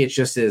 Maybe it's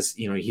just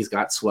he's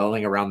got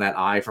swelling around that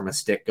eye from a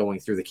stick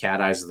going through the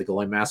cat eyes of the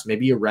goalie mask.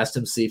 Maybe you rest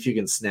him, see if you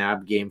can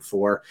snap Game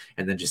 4,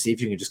 and then just see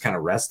if you can just kind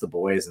of rest the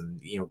boys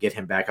and, get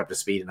him back up to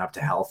speed and up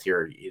to health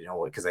here,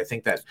 because I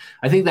think the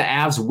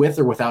Avs with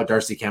or without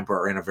Darcy Kemper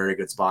are in a very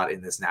good spot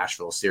in this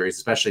Nashville series,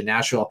 especially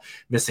Nashville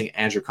missing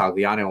Andrew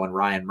Cogliano and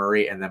Ryan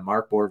Murray, and then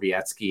Mark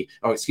Borowiecki.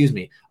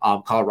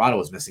 Colorado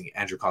was missing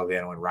Andrew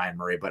Cogliano and Ryan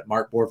Murray, but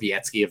Mark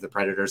Borowiecki of the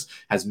Predators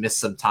has missed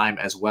some time,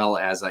 as well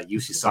as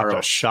UC Saros.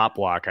 A shot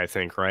block, I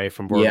think, right,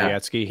 from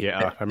Borowiecki.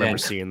 Yeah, I remember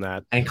seeing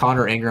that. And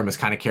Connor Ingram has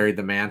kind of carried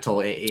the mantle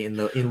in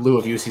lieu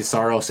of UC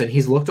Saros, and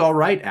he's looked all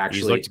right, actually.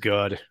 He's looked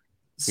good.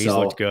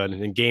 Looked good.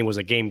 And game was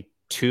a Game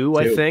 2,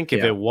 I think.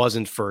 If it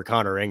wasn't for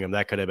Connor Ingram,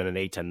 that could have been an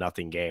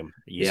 8-0 game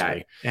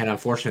easily. Yeah, and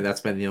unfortunately, that's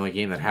been the only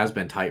game that has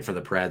been tight for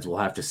the Preds. We'll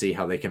have to see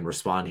how they can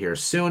respond here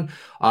soon.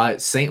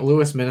 St.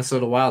 Louis,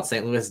 Minnesota Wild.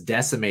 St. Louis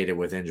decimated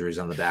with injuries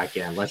on the back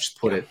end. Let's just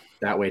put it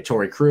that way.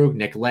 Torrey Krug,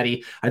 Nick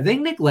Leddy. I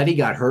think Nick Leddy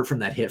got hurt from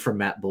that hit from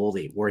Matt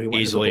Boldy, where he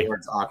went easily to the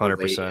boards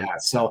awkwardly. 100%. Yeah.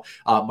 So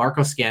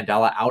Marco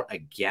Scandella out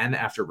again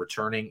after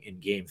returning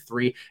in Game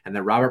 3, and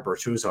then Robert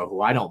Bertuzzo,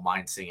 who I don't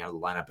mind seeing out of the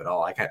lineup at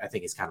all. I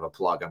think he's kind of a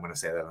plug. I'm going to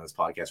say that on this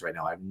podcast right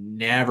now. I've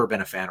never been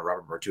a fan of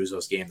Robert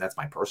Bertuzzo's game. That's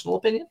my personal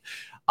opinion.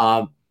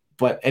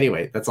 But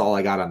anyway, that's all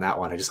I got on that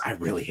one. I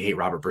really hate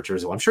Robert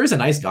Bertuzzo. I'm sure he's a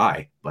nice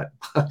guy, but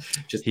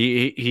just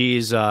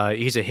he's a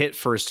hit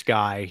first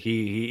guy.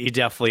 He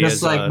definitely just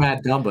is like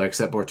Matt Dumba,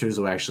 except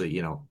Bertuzzo actually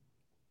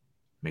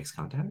makes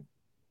contact.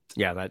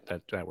 Yeah,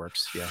 that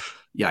works. Yeah.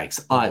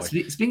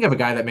 Yikes. Speaking of a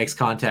guy that makes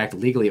contact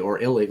legally or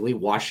illegally,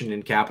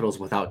 Washington Capitals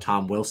without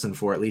Tom Wilson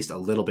for at least a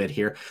little bit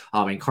here.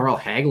 And Carl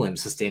Hagelin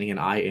sustaining an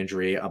eye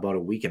injury about a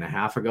week and a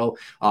half ago.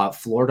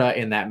 Florida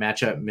in that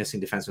matchup missing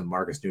defenseman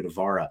Marcus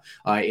Nudavara.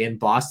 In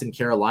Boston,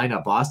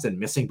 Carolina, Boston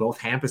missing both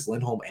Hampus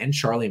Lindholm and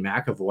Charlie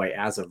McAvoy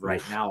as of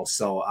right now.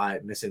 So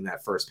missing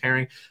that first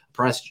pairing.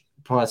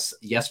 Plus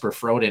Jesper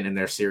Froden in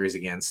their series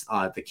against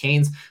the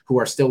Canes, who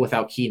are still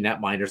without key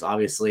netminders,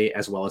 obviously,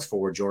 as well as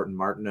forward Jordan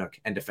Martinook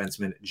and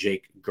defenseman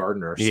Jake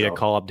Gardner. You need to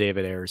call up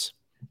David Ayers.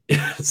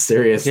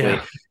 Seriously.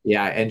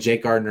 Yeah. And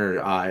Jake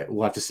Gardner,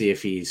 we'll have to see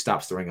if he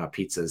stops throwing up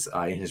pizzas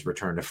in his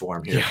return to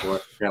form here for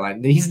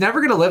Carolina. He's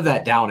never going to live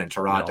that down in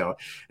Toronto.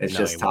 It's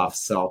just tough.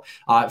 So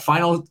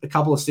final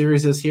couple of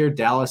series here.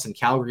 Dallas and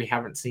Calgary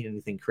haven't seen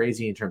anything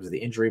crazy in terms of the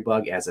injury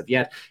bug as of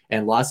yet.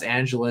 And Los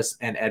Angeles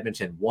and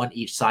Edmonton, one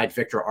each side.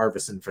 Victor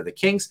Arvidsson for the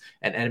Kings,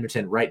 and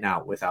Edmonton right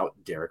now without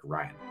Derek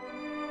Ryan.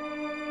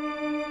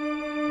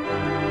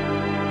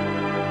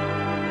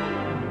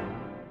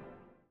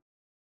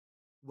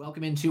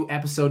 Welcome into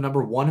episode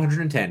number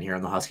 110 here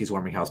on the Huskies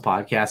Warming House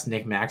podcast.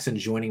 Nick Maxon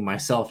joining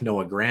myself,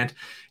 Noah Grant.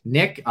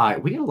 Nick,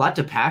 we got a lot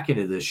to pack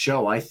into this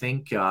show. I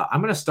think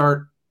I'm just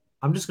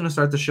going to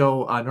start the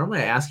show. Normally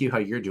I ask you how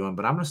you're doing,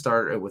 but I'm going to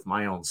start with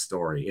my own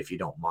story, if you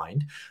don't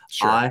mind.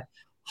 Sure.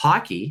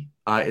 Hockey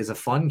is a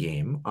fun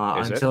game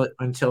until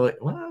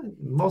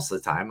most of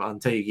the time,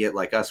 until you get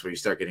like us, where you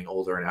start getting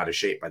older and out of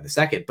shape by the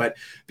second. But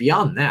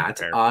beyond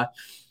that,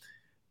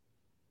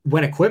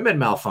 when equipment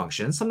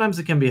malfunctions, sometimes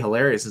it can be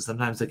hilarious and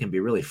sometimes it can be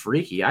really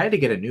freaky. I had to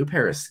get a new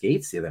pair of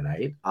skates the other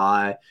night.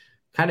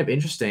 Kind of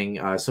interesting.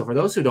 So for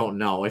those who don't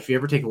know, if you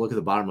ever take a look at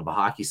the bottom of a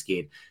hockey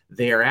skate,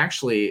 they are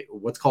actually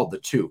what's called the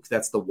toque.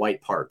 That's the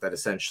white part that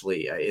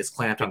essentially is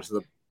clamped onto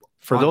the.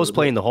 For those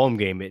playing the home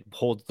game, it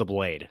holds the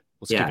blade.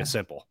 Let's keep it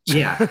simple.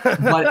 Yeah,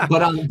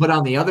 but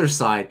on the other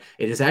side,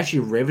 it is actually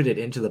riveted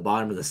into the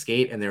bottom of the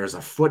skate, and there is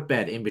a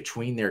footbed in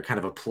between there, kind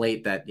of a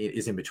plate that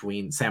is in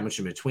between, sandwiched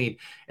in between,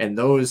 and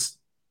those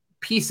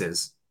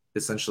pieces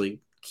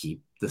essentially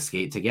keep the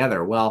skate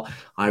together. Well,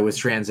 I was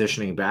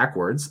transitioning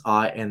backwards,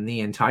 and the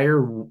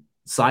entire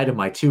side of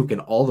my toque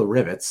and all the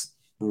rivets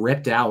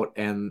ripped out,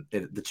 and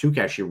the toque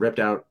actually ripped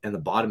out, and the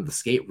bottom of the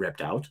skate ripped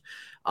out.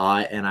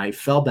 And I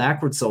fell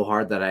backwards so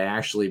hard that I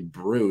actually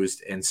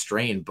bruised and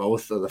strained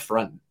both of the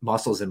front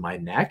muscles in my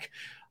neck.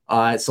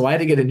 So I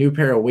had to get a new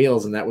pair of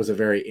wheels, and that was a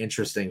very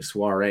interesting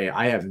soiree.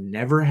 I have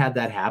never had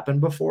that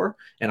happen before,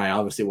 and I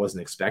obviously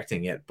wasn't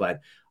expecting it.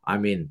 But I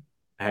mean,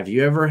 have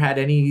you ever had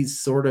any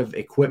sort of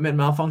equipment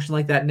malfunction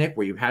like that, Nick,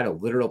 where you had a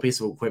literal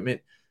piece of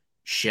equipment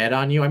shed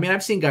on you? I mean,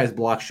 I've seen guys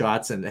block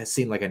shots and have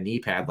seen like a knee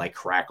pad like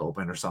crack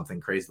open or something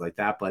crazy like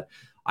that. But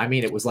I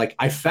mean, it was like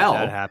I fell.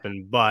 That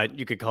happened, but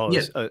you could call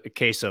it a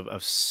case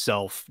of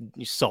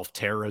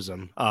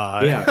self-terrorism.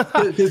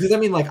 Because I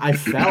mean, like I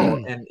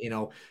fell, and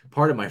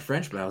part of my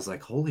French, but I was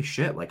like, holy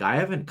shit, like I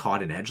haven't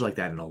caught an edge like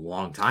that in a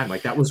long time.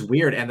 Like that was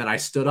weird. And then I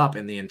stood up,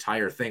 and the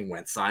entire thing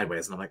went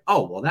sideways, and I'm like,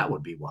 oh well, that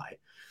would be why.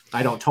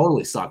 I don't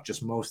totally suck,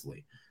 just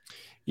mostly.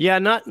 Yeah,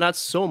 not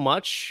so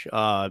much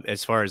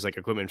as far as like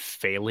equipment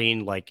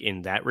failing, like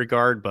in that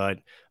regard, but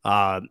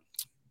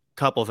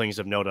couple of things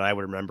of note that I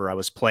would remember. I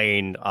was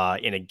playing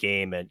in a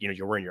game, and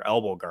you're wearing your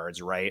elbow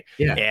guards, right?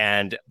 Yeah.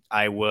 And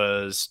I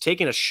was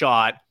taking a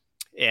shot,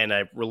 and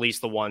I released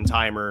the one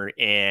timer,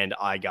 and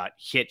I got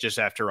hit just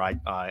after I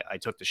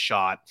took the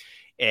shot.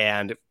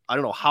 And I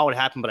don't know how it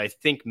happened, but I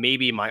think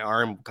maybe my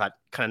arm got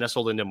kind of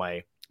nestled into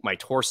my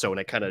torso, and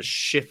I kind of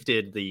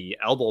shifted the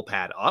elbow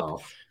pad up.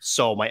 Oh.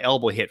 So my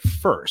elbow hit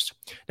first.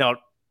 Now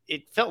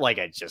it felt like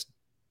I just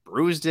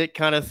bruised it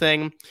kind of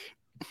thing.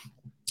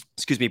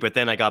 Excuse me. But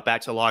then I got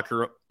back to the locker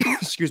room.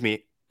 Excuse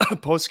me.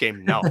 Post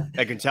game. No,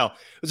 I can tell.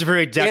 It was a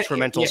very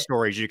detrimental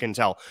story, as you can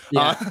tell.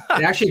 Yeah,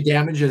 it actually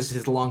damages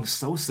his lungs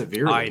so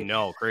severely. I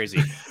know.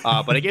 Crazy.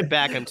 But I get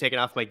back, I'm taking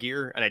off my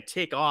gear, and I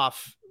take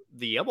off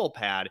the elbow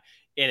pad,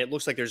 and it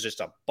looks like there's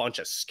just a bunch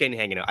of skin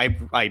hanging out.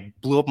 I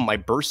blew up my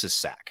bursa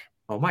sac.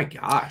 Oh my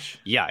gosh.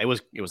 Yeah, it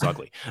was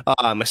ugly.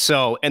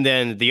 So, and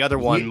then the other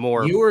one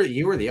you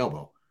were the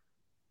elbow.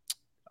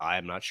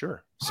 I'm not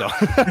sure. So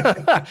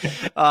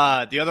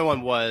the other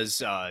one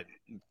was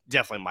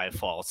definitely my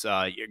fault.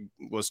 It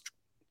was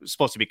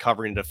supposed to be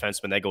covering the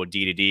defenseman. They go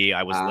D to D.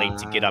 I was late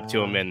to get up to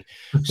him and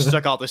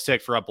stuck out the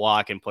stick for a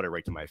block and put it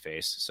right to my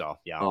face. So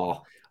yeah.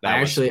 Oh,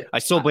 I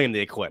still blame the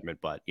equipment,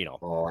 but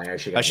I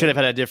should have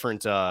had a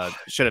different.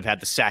 Should have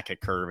had the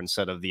Sackett curve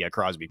instead of the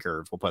Crosby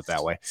curve. We'll put it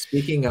that way.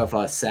 Speaking of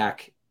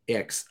Sack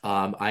X,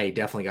 I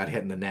definitely got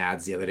hit in the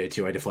nads the other day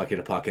too. I deflected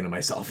a puck into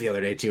myself the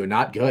other day too.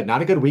 Not good.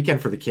 Not a good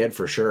weekend for the kid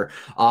for sure.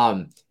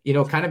 Kind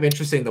of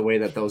interesting the way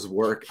that those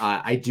work.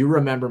 I do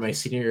remember my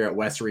senior year at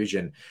West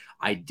Region.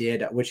 I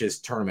did, which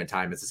is tournament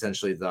time. It's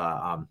essentially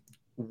the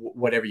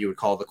whatever you would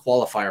call the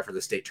qualifier for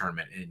the state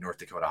tournament in North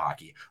Dakota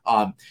hockey.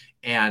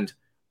 And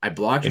I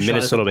blocked in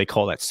Minnesota. They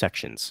call that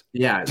sections.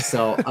 Yeah.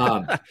 So,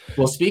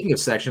 well, speaking of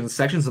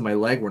sections of my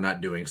leg were not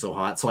doing so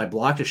hot. So I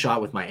blocked a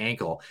shot with my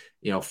ankle.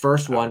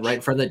 First one right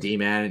in front of the D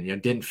man,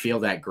 and didn't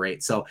feel that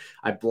great. So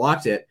I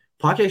blocked it.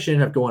 Puck actually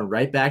ended up going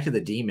right back to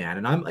the D man,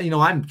 and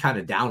I'm kind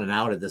of down and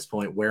out at this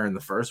point. Wearing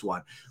the first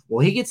one.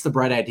 Well, he gets the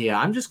bright idea.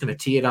 I'm just going to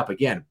tee it up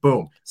again.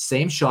 Boom.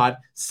 Same shot,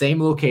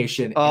 same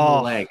location in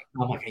the leg.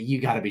 I'm like, you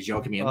got to be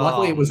joking me. And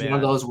luckily, it was one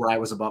of those where I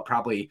was about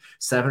probably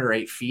 7 or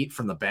 8 feet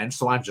from the bench.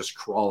 So I'm just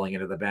crawling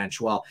into the bench.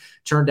 Well,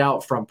 turned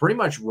out from pretty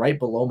much right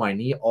below my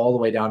knee all the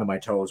way down to my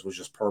toes was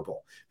just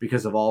purple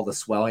because of all the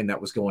swelling that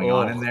was going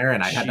on in there.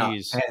 And I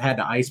had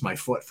to ice my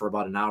foot for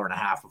about an hour and a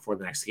half before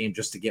the next game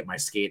just to get my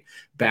skate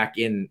back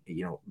in,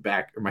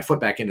 my foot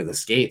back into the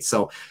skate.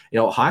 So,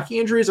 hockey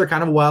injuries are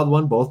kind of a wild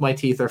one. Both my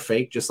teeth are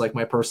fake, just like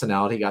my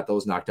personality. Got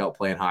those knocked out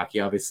playing hockey,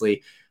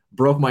 obviously.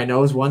 Broke my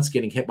nose once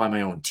getting hit by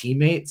my own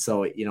teammate.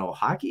 So,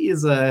 hockey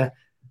is a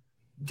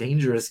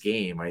dangerous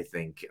game, I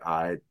think,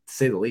 to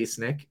say the least,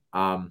 Nick.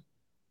 Yeah.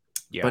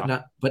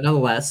 But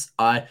nonetheless,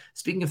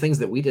 speaking of things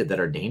that we did that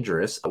are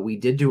dangerous, we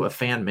did do a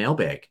fan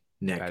mailbag,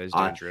 Nick. That is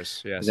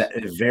dangerous. Yes.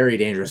 That is very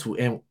dangerous.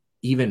 And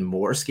even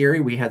more scary,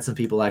 we had some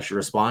people actually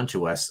respond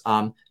to us.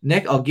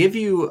 Nick, I'll give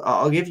you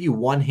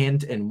one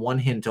hint and one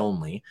hint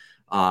only.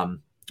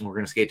 We're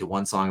going to skate to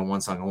one song and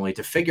one song only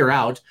to figure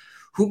out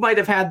who might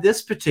have had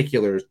this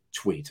particular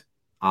tweet.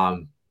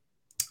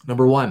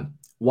 Number one,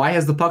 why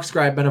has the puck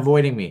scribe been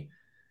avoiding me?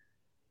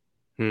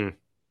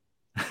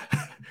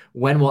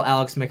 When will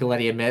Alex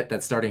Micheletti admit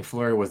that starting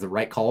Fleury was the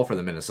right call for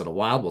the Minnesota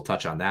Wild? We'll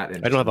touch on that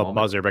in I don't have a a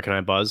buzzer, but can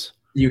I buzz?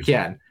 You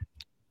can.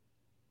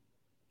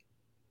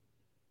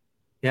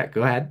 Yeah,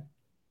 go ahead.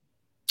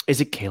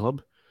 Is it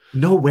Caleb?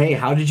 No way.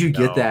 How did you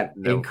get that?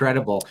 No.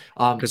 Incredible.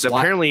 Because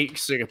apparently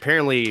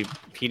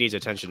he needs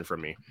attention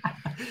from me.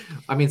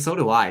 I mean, so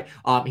do I.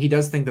 He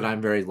does think that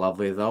I'm very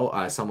lovely,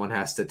 though. Someone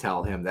has to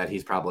tell him that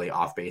he's probably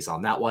off base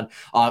on that one.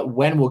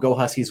 When will Go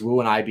Huskies Woo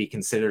and I be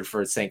considered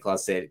for St. Cloud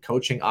State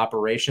coaching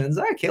operations?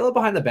 Caleb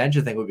behind the bench,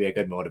 I think, would be a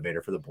good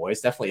motivator for the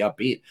boys. Definitely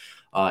upbeat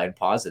and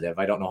positive.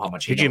 I don't know how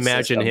much. Could you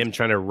imagine him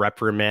trying to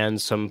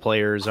reprimand some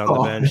players on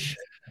the bench?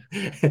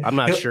 I'm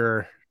not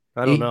sure.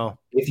 I don't know.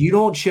 If you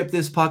don't chip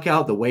this puck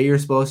out the way you're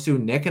supposed to,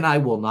 Nick and I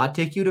will not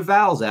take you to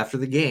Val's after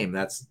the game.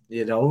 That's,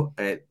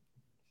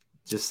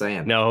 just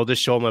saying. No, he'll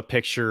just show him a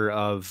picture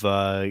of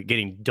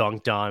getting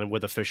dunked on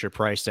with a Fisher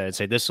Price and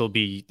say, this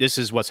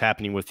is what's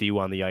happening with you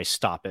on the ice.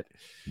 Stop it.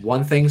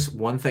 One thing's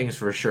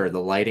for sure. The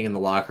lighting in the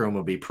locker room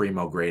will be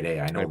primo grade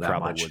A. I know that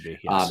much. Would be,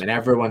 yes. And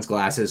everyone's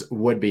glasses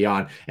would be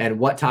on. And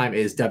what time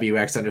is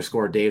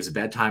WX_Dave's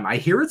bedtime? I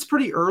hear it's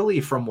pretty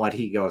early from what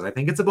he goes. I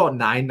think it's about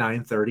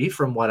 9:30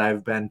 from what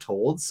I've been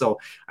told. So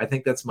I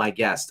think that's my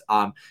guess.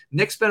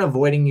 Nick's been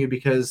avoiding you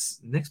because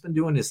Nick's been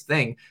doing his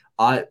thing.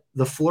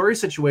 The Fleury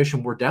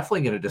situation we're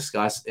definitely going to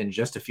discuss in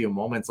just a few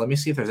moments. Let me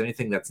see if there's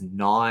anything that's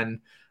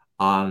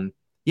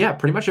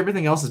pretty much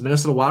everything else is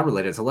Minnesota Wild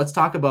related. So let's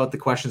talk about the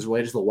questions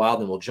related to the Wild,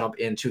 and we'll jump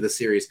into the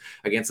series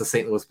against the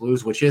St. Louis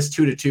Blues, which is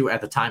 2-2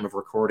 at the time of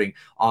recording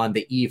on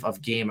the eve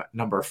of game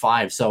number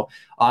 5. So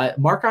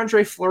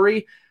Marc-Andre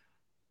Fleury,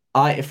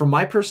 from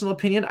my personal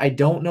opinion, I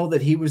don't know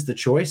that he was the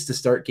choice to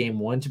start game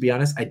 1, to be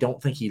honest. I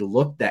don't think he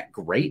looked that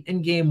great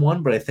in game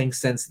 1, but I think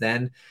since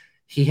then,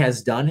 he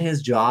has done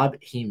his job.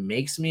 He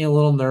makes me a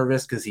little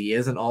nervous because he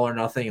is an all or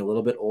nothing, a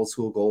little bit old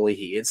school goalie.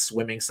 He is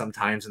swimming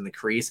sometimes in the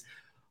crease.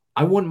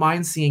 I wouldn't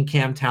mind seeing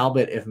Cam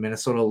Talbot if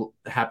Minnesota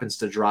happens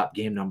to drop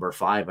game number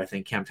 5. I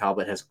think Cam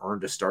Talbot has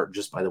earned a start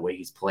just by the way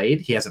he's played.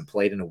 He hasn't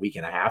played in a week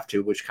and a half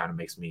too, which kind of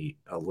makes me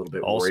a little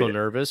bit also worried.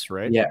 Nervous,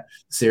 right? Yeah,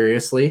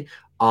 seriously.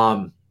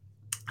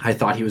 I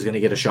thought he was going to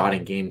get a shot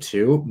in game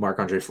 2.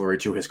 Marc-Andre Fleury,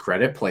 to his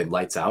credit, played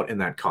lights out in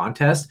that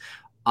contest.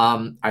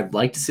 I'd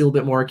like to see a little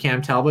bit more of Cam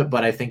Talbot,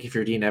 but I think if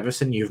you're Dean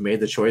Evason, you've made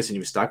the choice and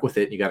you've stuck with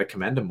it. And you got to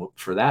commend him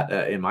for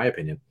that, in my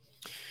opinion.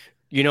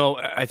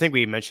 I think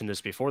we mentioned this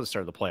before the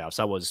start of the playoffs.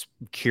 I was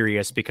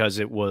curious because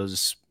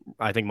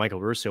I think Michael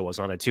Russo was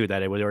on it too,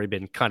 that it had already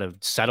been kind of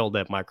settled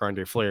that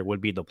Marc-Andre Fleury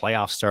would be the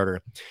playoff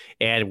starter.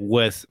 And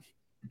with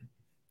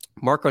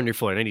Marc-Andre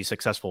Fleury, any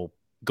successful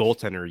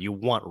goaltender, you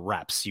want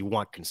reps, you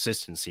want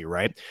consistency,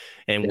 right?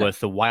 And with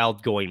the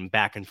Wild going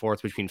back and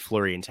forth between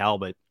Fleury and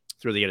Talbot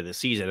through the end of the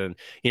season,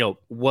 and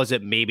was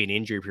it maybe an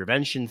injury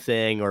prevention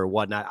thing or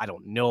whatnot? I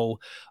don't know.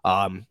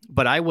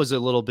 But I was a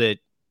little bit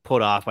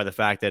put off by the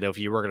fact that if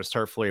you were going to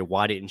start Fleury,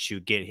 why didn't you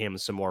get him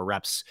some more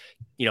reps,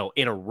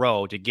 in a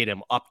row to get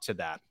him up to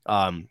that?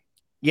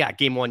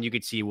 Game 1, you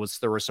could see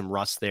there was some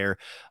rust there,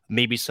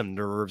 maybe some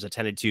nerves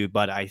attended to,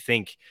 but I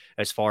think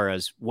as far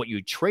as what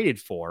you traded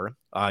for,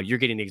 you're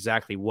getting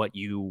exactly what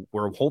you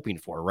were hoping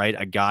for, right?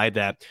 A guy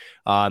that,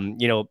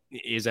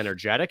 is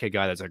energetic, a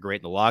guy that's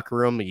great in the locker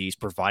room. He's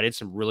provided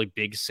some really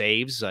big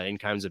saves in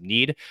times of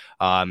need.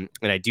 And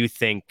I do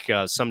think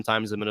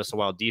sometimes the Minnesota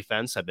Wild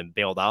defense have been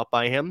bailed out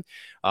by him,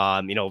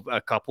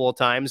 a couple of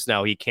times.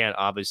 Now, he can't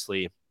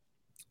obviously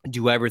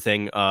do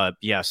everything.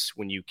 Yes,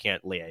 when you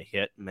can't lay a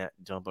hit, Matt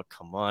Dumba,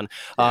 come on.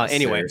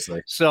 Anyway,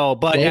 seriously. So,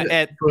 but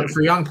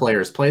for young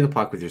players, play the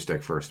puck with your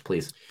stick first,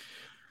 please.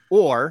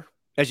 Or,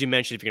 as you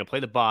mentioned, if you're going to play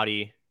the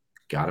body,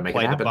 gotta make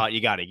it happen.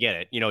 You got to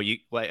get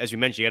it. As you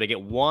mentioned, you got to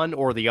get one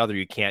or the other.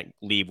 You can't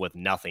leave with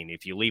nothing.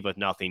 If you leave with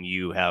nothing,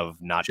 you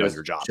have not done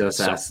your job. Just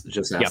ask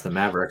the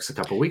Mavericks a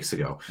couple weeks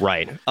ago,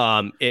 right?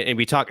 And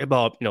we talked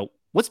about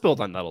let's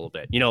build on that a little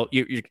bit.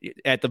 You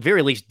at the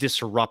very least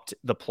disrupt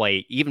the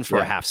play, even for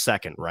a half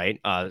second, right?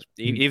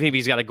 Even if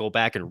he's got to go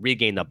back and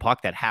regain the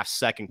puck, that half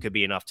second could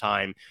be enough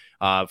time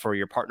for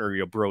your partner,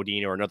 your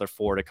Brodeen or another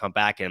forward to come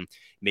back and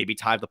maybe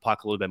tie the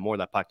puck a little bit more.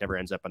 That puck never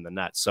ends up in the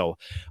net. So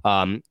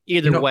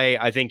either way,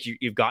 I think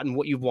you've gotten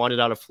what you've wanted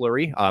out of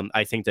Fleury.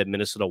 I think that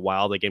Minnesota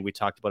Wild, again, we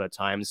talked about at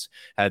times,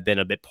 have been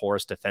a bit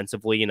porous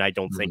defensively, and I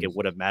don't think it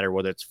would have mattered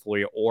whether it's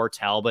Fleury or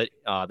Talbot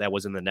that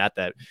was in the net.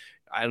 That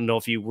I don't know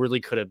if you really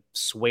could have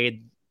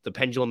swayed the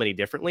pendulum any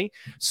differently.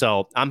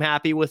 So I'm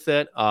happy with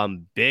it.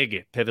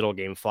 Big pivotal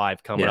game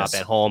 5 coming up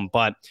at home.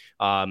 But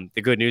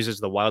the good news is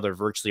the Wild are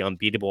virtually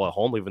unbeatable at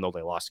home, even though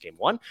they lost game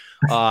 1.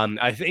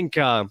 I think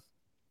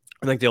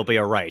they'll be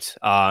all right.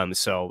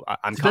 So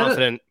I'm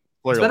confident.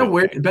 It's been a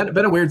weird,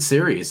 been a weird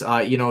series.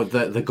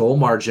 The goal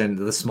margin,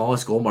 the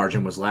smallest goal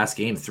margin was last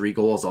game, 3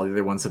 goals. All the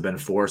other ones have been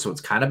 4, so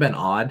it's kind of been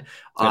odd.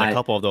 And a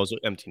couple of those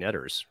empty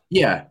netters.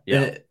 Yeah.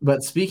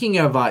 But speaking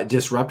of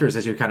disruptors,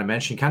 as you kind of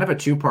mentioned, kind of a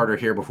two-parter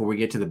here before we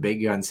get to the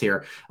big guns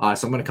here. So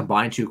I'm going to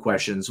combine 2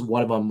 questions.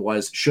 One of them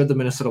was, should the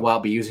Minnesota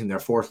Wild be using their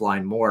 4th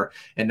line more?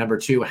 And number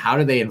 2, how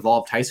do they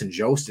involve Tyson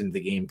Jost into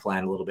the game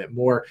plan a little bit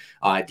more?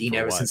 Dean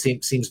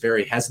Evason seems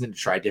very hesitant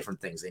to try different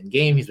things in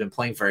game. He's been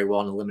playing very well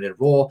in a limited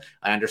role.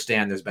 I understand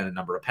there's been a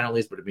number of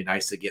penalties, but it'd be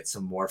nice to get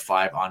some more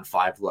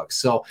 5-on-5 looks.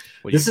 So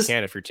this is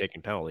if you're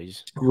taking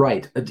penalties,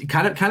 right?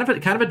 Kind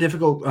of a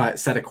difficult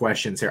set of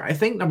questions here. I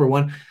think number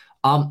 1.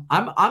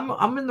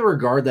 I'm in the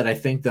regard that I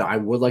think that I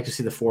would like to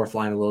see the 4th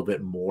line a little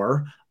bit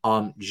more,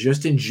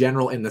 just in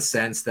general, in the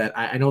sense that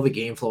I know the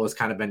game flow has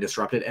kind of been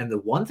disrupted. And the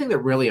one thing that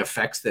really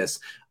affects this,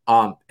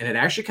 and it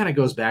actually kind of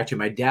goes back to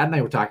my dad and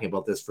I were talking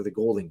about this for the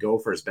Golden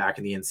Gophers back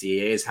in the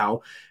NCAA, is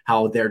how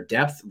their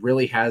depth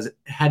really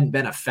hadn't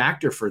been a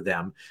factor for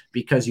them,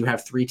 because you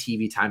have 3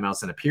 TV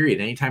timeouts in a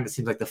period. Anytime it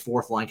seems like the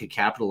 4th line could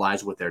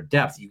capitalize with their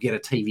depth, you get a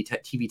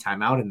TV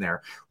timeout in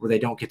there where they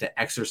don't get to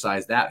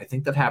exercise that. I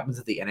think that happens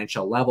at the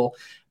NHL level.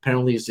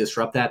 Penalties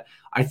disrupt that.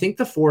 I think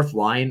the 4th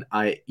line,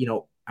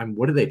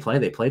 what did they play?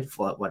 They played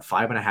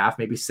 5.5,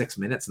 maybe 6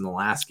 minutes in the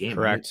last game.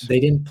 Correct.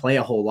 They didn't play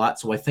a whole lot,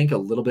 so I think a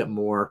little bit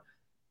more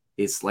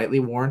is slightly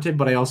warranted.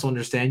 But I also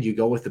understand you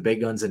go with the big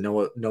guns and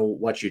know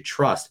what you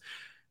trust.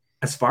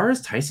 As far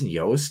as Tyson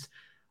Jost,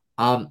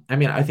 I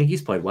think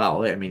he's played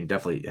well. He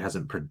definitely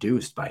hasn't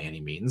produced by any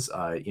means,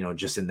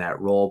 just in that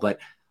role. But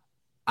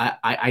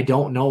I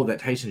don't know that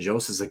Tyson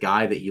Jost is a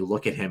guy that you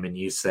look at him and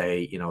you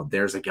say,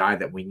 there's a guy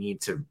that we need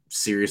to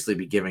seriously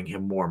be giving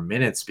him more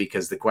minutes,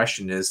 because the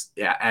question is,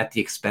 at the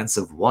expense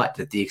of what?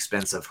 At the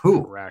expense of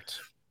who? Correct.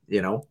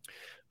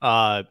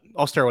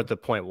 I'll start with the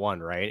point 1,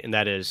 right? And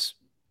that is,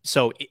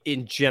 so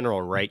in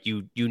general, right,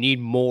 you need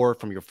more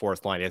from your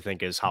 4th line, I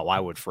think, is how I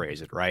would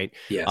phrase it, right?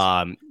 Yes.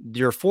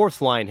 Your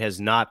 4th line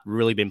has not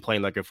really been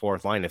playing like a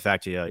 4th line. In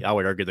fact, I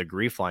would argue the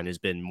Grief line has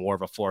been more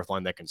of a 4th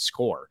line that can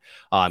score,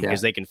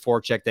 because they can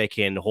forecheck, they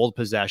can hold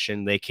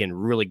possession, they can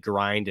really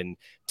grind and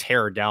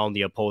tear down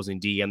the opposing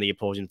D, and the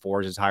opposing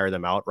forwards and tire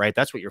them out, right?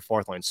 That's what your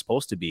 4th line is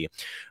supposed to be.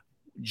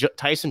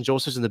 Tyson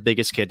Jost isn't the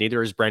biggest kid.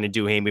 Neither is Brandon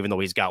Duhaime, even though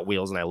he's got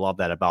wheels, and I love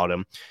that about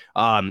him.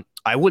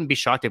 I wouldn't be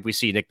shocked if we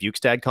see Nick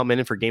Bukestad come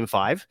in for Game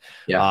 5,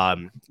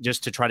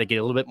 just to try to get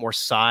a little bit more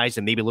size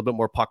and maybe a little bit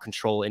more puck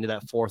control into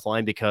that 4th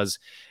line, because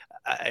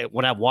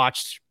when I've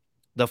watched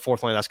the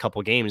 4th line last couple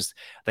of games,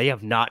 they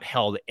have not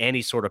held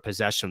any sort of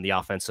possession in the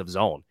offensive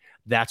zone.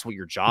 That's what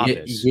your job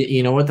is.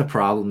 You know what the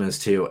problem is,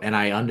 too, and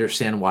I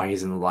understand why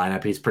he's in the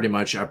lineup. He's pretty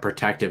much a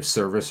protective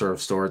servicer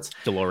of sorts.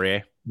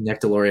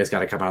 Nick Delorier's got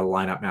to come out of the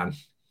lineup, man.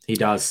 He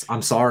does.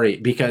 I'm sorry,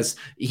 because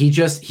he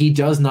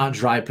does not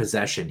drive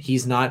possession.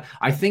 He's not.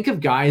 I think of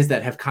guys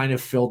that have kind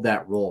of filled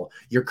that role.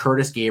 Your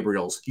Curtis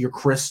Gabriels, your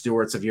Chris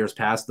Stewarts of years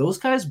past. Those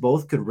guys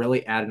both could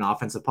really add an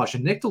offensive push.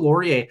 And Nick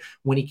Delorier,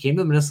 when he came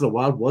to the Minnesota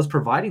Wild, was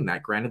providing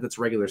that. Granted, that's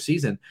regular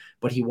season,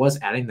 but he was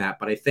adding that.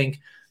 But I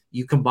think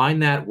you combine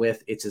that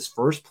with, it's his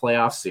first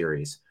playoff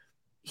series.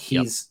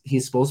 He's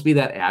supposed to be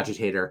that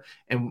agitator.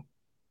 And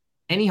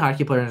any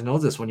hockey player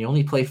knows this. When you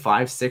only play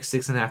 5, 6,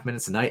 6.5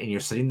 minutes a night, and you're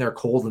sitting there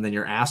cold, and then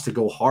you're asked to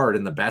go hard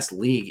in the best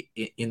league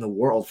in the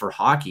world for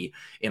hockey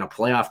in a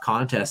playoff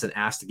contest, and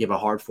asked to give a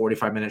hard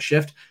 45-minute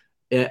shift,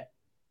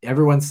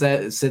 everyone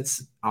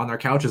sits on their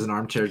couch as an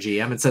armchair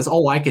GM and says,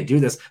 "Oh, I could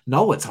do this."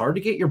 No, it's hard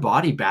to get your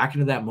body back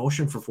into that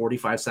motion for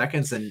 45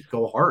 seconds and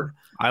go hard.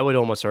 I would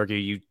almost argue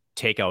you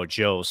take out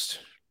Jost,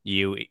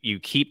 you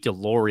keep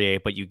Delorier,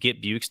 but you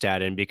get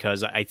Bukestad in,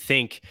 because I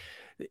think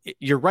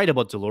you're right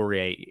about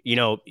Delorier.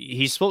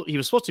 He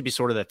was supposed to be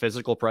sort of that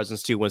physical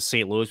presence too. When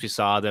St. Louis, we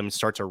saw them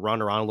start to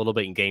run around a little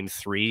bit in Game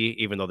 3,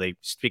 even though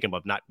speaking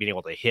of not being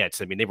able to hit,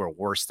 they were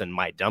worse than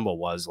Mike Dumbo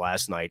was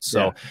last night.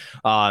 So,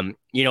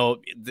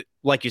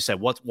 like you said,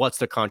 what's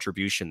the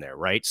contribution there,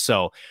 right?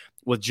 So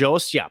with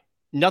Jost,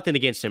 nothing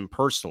against him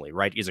personally,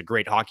 right? He's a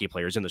great hockey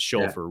player. He's in the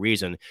show for a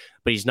reason,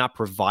 but he's not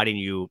providing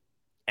you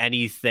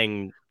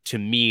anything to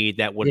me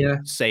that would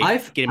say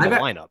get him in the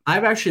lineup.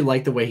 I've actually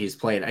liked the way he's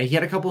played. He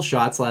had a couple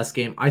shots last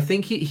game. I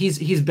think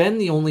he's been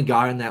the only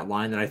guy in that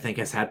line that I think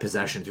has had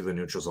possession through the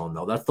neutral zone,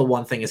 though. That's the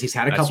one thing, is he's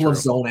had a couple of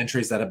zone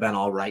entries that have been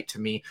all right to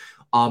me.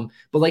 But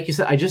like you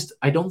said,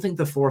 I don't think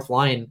the 4th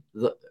line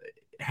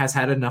has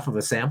had enough of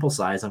a sample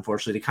size,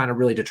 unfortunately, to kind of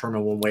really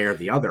determine one way or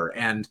the other.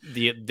 And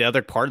the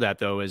other part of that,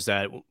 though, is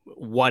that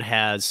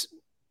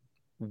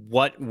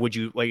what would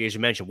you, like, as you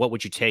mentioned, what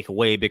would you take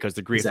away? Because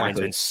the Grief line's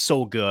been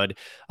so good.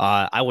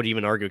 I would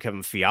even argue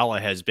Kevin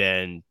Fiala has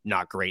been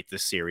not great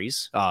this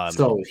series.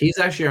 So he's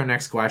actually our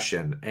next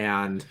question.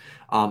 And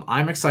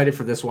I'm excited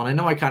for this one. I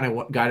know I kind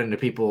of got into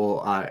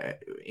people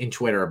in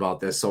Twitter about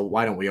this. So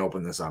why don't we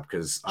open this up?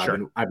 Because I've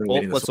been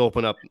waiting this.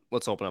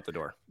 Let's open up the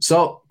door.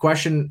 So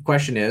question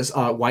is,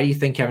 why do you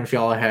think Kevin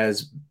Fiala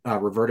has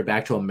reverted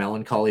back to a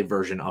melancholy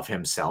version of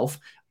himself?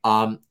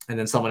 And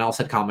then someone else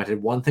had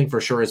commented, one thing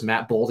for sure is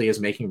Matt Boldy is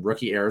making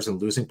rookie errors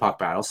and losing puck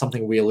battles,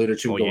 something we alluded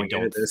to going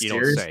into this you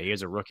series. don't say. He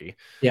is a rookie.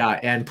 Yeah,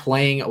 and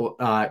playing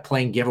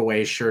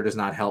giveaways sure does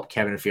not help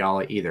Kevin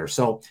Fiala either.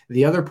 So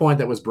the other point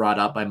that was brought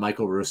up by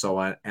Michael Russo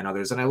and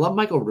others, and I love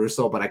Michael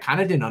Russo, but I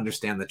kind of didn't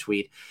understand the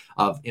tweet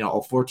of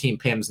 14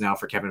 PIMs now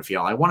for Kevin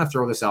Fiala. I want to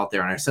throw this out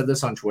there, and I said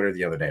this on Twitter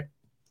the other day.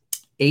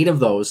 8 of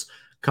those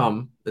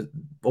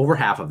over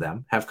half of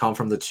them have come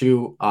from the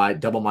 2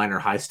 double minor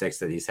high sticks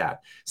that he's had.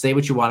 Say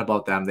what you want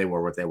about them, they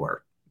were what they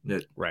were.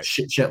 Right.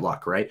 Shit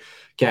luck, right?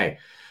 Okay.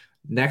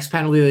 Next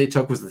penalty they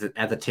took was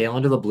at the tail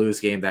end of the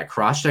Blues game, that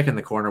cross check in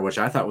the corner, which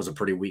I thought was a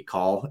pretty weak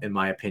call, in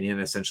my opinion,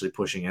 essentially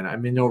pushing in. I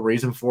mean, no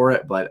reason for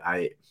it, but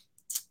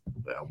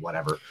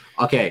whatever.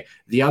 Okay,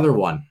 the other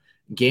one,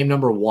 game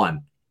number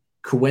 1,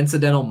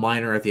 coincidental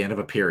minor at the end of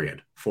a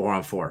period,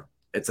 4-on-4.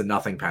 It's a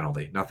nothing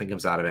penalty. Nothing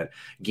comes out of it.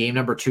 Game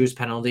number 2's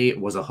penalty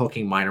was a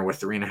hooking minor with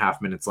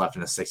 3.5 minutes left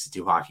in a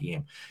 62 hockey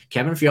game.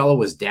 Kevin Fiala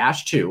was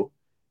 -2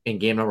 in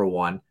game number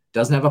 1.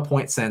 Doesn't have a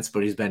point since,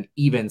 but he's been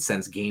even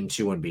since game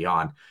 2 and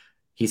beyond.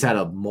 He's had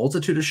a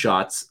multitude of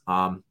shots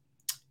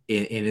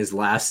in his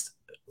last,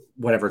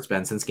 whatever it's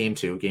been, since game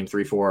 2, game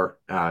 3, 4,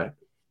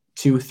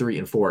 2, 3,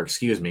 and 4,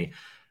 excuse me.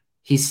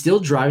 He's still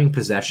driving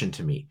possession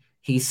to me.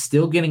 He's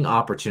still getting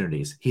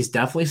opportunities. He's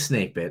definitely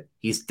snake bit.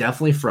 He's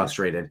definitely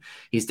frustrated.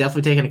 He's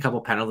definitely taken a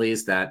couple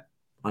penalties that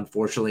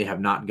unfortunately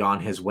have not gone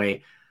his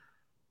way.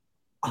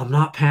 I'm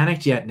not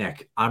panicked yet,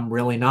 Nick. I'm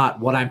really not.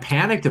 What I'm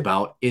panicked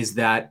about is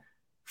that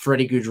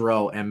Freddie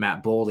Gaudreau and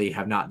Matt Boldy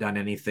have not done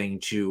anything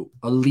to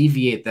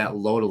alleviate that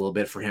load a little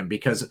bit for him,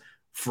 because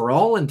for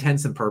all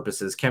intents and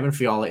purposes, Kevin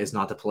Fiala is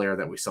not the player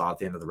that we saw at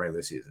the end of the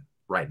regular season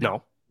right now.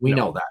 No. We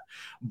know that.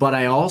 But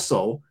I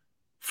also,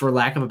 for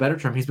lack of a better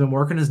term, he's been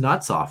working his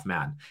nuts off,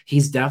 man.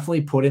 He's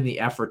definitely put in the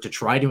effort to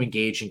try to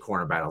engage in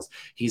corner battles.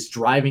 He's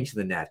driving to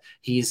the net.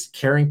 He's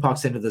carrying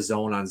pucks into the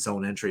zone on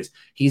zone entries.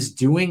 He's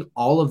doing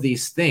all of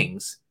these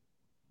things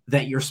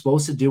that you're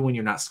supposed to do when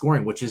you're not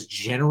scoring, which is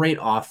generate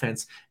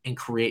offense and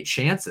create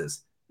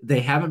chances.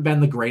 They haven't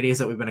been the great A's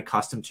that we've been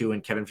accustomed to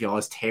in Kevin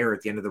Fiala's tear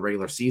at the end of the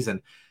regular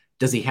season.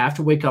 Does he have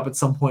to wake up at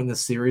some point in the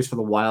series for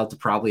the Wild to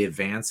probably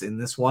advance in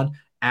this one?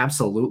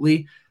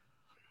 Absolutely.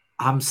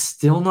 I'm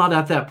still not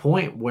at that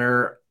point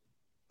where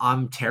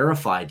I'm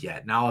terrified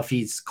yet. Now, if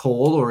he's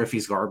cold or if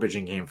he's garbage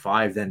in game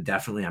 5, then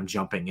definitely I'm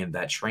jumping in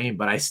that train.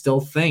 But I still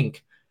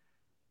think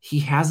he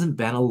hasn't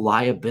been a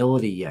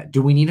liability yet.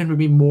 Do we need him to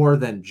be more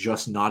than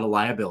just not a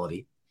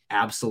liability?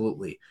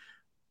 Absolutely.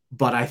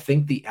 But I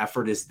think the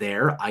effort is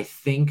there. I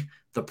think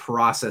the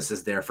process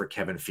is there for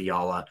Kevin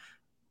Fiala.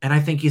 And I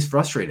think he's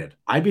frustrated.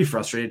 I'd be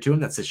frustrated too in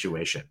that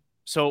situation.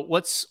 So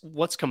let's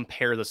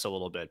compare this a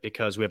little bit,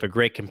 because we have a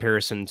great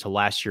comparison to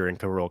last year in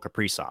Kirill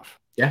Kaprizov.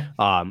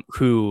 Yeah.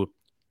 Who,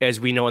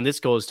 as we know, and this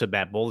goes to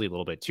Matt Boldy a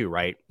little bit too,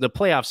 right? The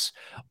playoffs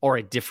are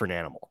a different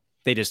animal.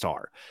 They just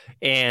are.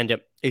 And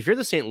if you're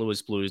the St.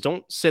 Louis Blues,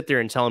 don't sit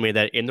there and tell me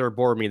that in their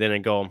board meeting then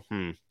and go,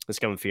 this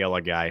Kevin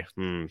Fiala guy,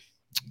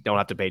 don't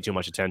have to pay too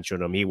much attention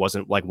to him. He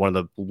wasn't like one of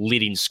the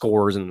leading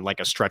scorers in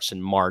like a stretch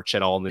in March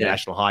at all in the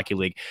National Hockey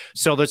League.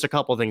 So there's a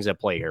couple of things at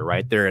play here,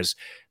 right? There's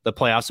the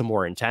playoffs are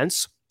more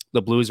intense.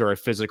 The Blues are a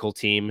physical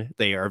team.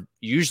 They are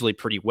usually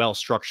pretty well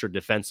structured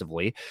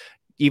defensively,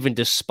 even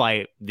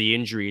despite the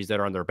injuries that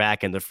are on their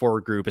back in the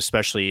forward group,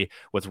 especially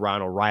with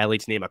Ron O'Reilly,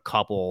 to name a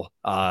couple.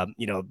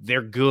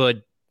 They're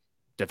good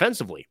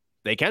defensively.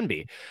 They can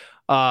be.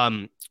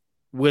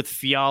 With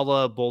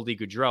Fiala, Boldy,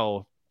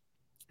 Gaudreau,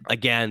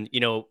 again,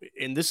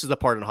 and this is the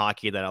part in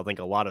hockey that I think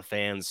a lot of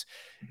fans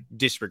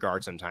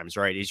disregard sometimes,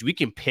 right? Is we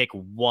can pick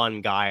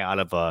one guy out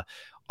of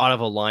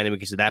a line and we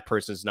can say that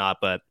person's not,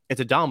 but it's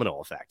a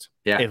domino effect.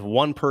 Yeah. If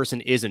one person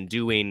isn't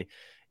doing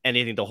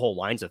anything, the whole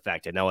line's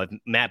affected. Now, with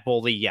Matt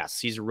Boldy, yes,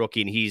 he's a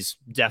rookie and he's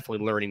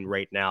definitely learning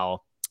right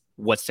now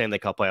what Stanley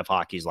Cup playoff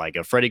hockey is like.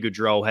 Freddie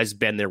Gaudreau has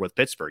been there with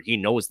Pittsburgh. He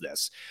knows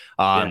this.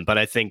 But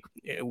I think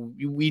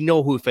we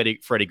know who Freddie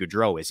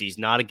Gaudreau is. He's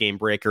not a game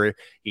breaker.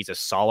 He's a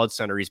solid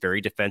center. He's very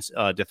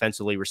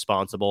defensively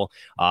responsible.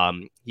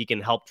 He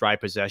can help drive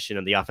possession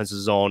in the offensive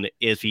zone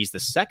if he's the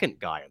second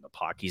guy on the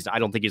puck. I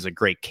don't think he's a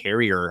great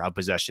carrier of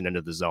possession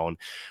into the zone.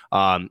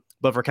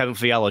 But for Kevin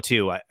Fiala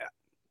too,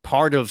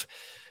 part of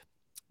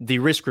the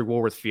risk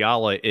reward with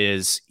Fiala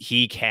is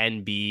he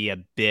can be a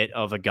bit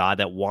of a guy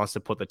that wants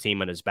to put the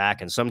team on his back.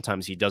 And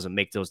sometimes he doesn't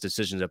make those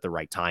decisions at the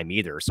right time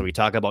either. So we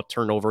talk about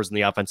turnovers in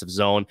the offensive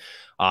zone.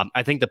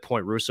 I think the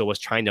point Russo was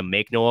trying to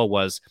make, Noah,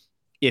 was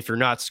if you're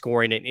not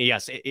scoring it,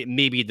 yes,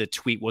 maybe the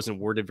tweet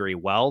wasn't worded very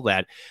well,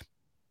 that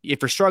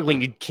if you're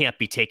struggling, you can't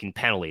be taking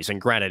penalties.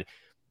 And granted,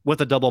 with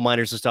the double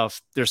minors and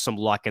stuff, there's some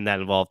luck in that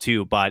involved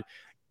too, but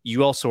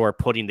you also are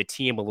putting the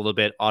team a little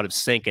bit out of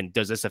sync. And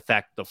does this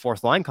affect the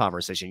fourth line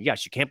conversation?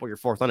 Yes, you can't put your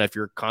fourth line if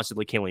you're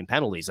constantly killing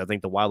penalties. I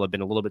think the Wild have been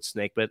a little bit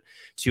snake bit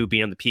to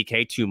being on the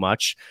PK too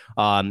much.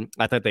 I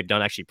think they've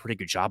done actually a pretty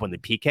good job on the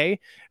PK,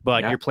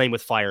 but you're playing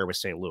with fire with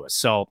St. Louis.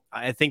 So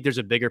I think there's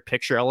a bigger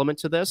picture element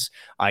to this.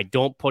 I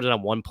don't put it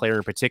on one player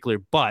in particular,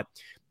 but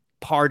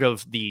part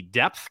of the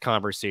depth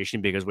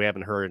conversation, because we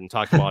haven't heard and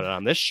talked about it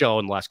on this show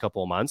in the last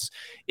couple of months,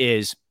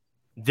 is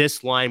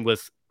this line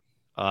with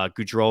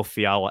Gaudreau,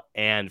 Fiala,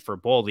 and for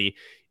Boldy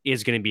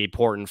is going to be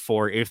important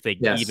for if they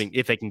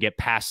can get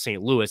past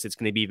St. Louis. It's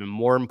going to be even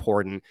more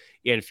important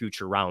in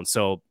future rounds.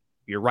 So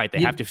you're right;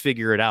 they have to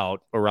figure it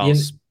out, or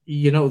else.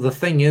 The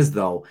thing is,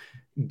 though,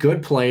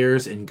 good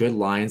players and good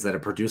lines that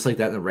have produced like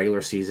that in the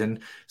regular season,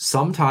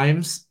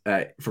 sometimes,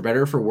 for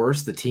better or for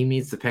worse, the team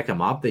needs to pick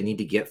them up. They need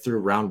to get through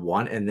round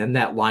one, and then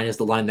that line is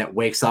the line that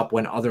wakes up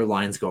when other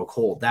lines go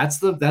cold. That's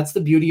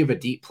the beauty of a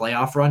deep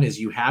playoff run, is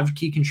you have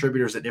key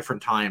contributors at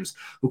different times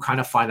who kind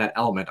of find that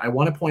element. I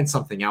want to point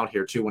something out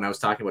here, too, when I was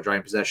talking about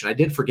driving possession. I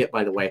did forget,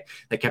 by the way,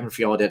 that Kevin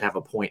Fiala did have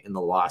a point in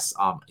the loss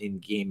in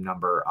game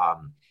number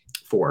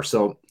 4,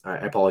 so I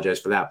apologize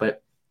for that.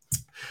 But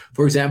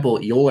for example,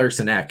 Joel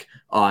Eriksson Ek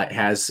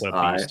has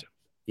an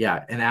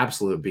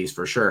absolute beast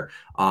for sure.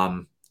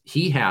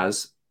 He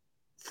has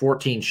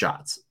 14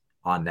 shots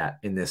on net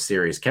in this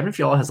series. Kevin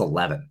Fiala has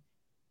 11.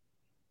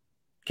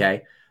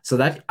 Okay, so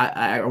that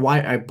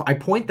I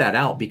point that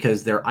out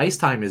because their ice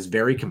time is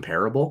very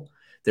comparable.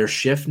 Their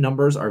shift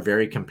numbers are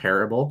very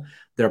comparable.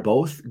 They're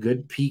both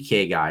good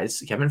PK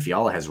guys. Kevin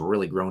Fiala has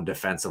really grown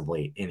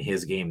defensively in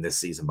his game this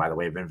season, by the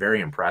way. I've been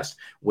very impressed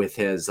with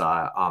his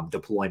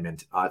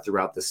deployment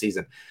throughout the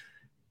season.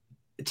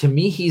 To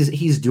me,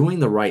 he's doing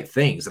the right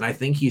things, and I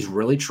think he's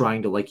really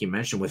trying to, like you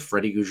mentioned, with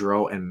Freddie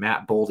Gaudreau and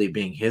Matt Boldy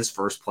being his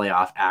first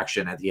playoff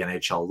action at the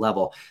NHL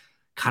level,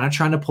 kind of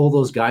trying to pull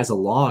those guys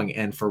along.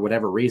 And for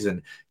whatever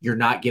reason, you're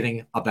not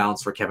getting a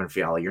bounce for Kevin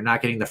Fiala. You're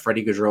not getting the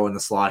Freddie Gaudreau in the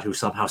slot who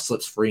somehow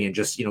slips free and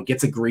just,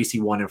 gets a greasy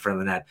one in front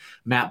of the net.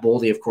 Matt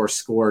Boldy, of course,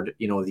 scored,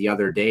 the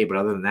other day, but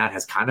other than that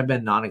has kind of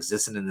been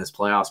non-existent in this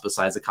playoffs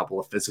besides a couple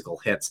of physical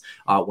hits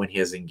when he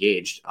is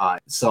engaged.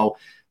 So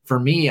for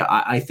me,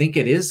 I think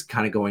it is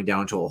kind of going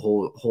down to a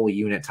whole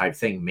unit type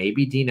thing.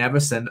 Maybe Dean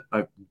Evison,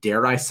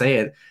 dare I say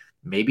it,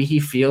 maybe he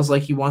feels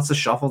like he wants to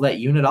shuffle that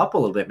unit up a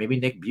little bit. Maybe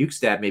Nick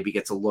Bukestad maybe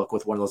gets a look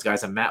with one of those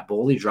guys, and Matt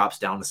Boldy drops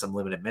down to some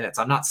limited minutes.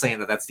 I'm not saying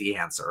that that's the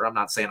answer. I'm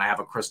not saying I have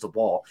a crystal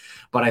ball,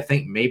 but I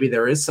think maybe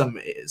there is some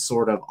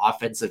sort of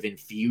offensive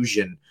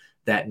infusion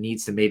that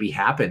needs to maybe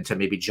happen to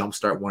maybe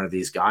jumpstart one of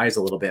these guys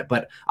a little bit.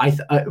 But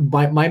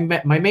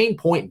my main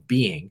point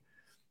being,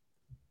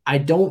 I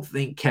don't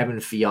think Kevin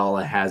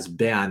Fiala has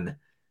been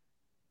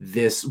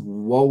this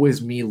woe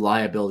is me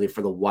liability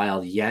for the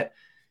Wild yet.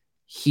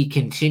 He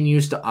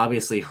continues to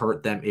obviously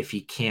hurt them if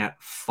he can't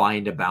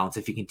find a bounce,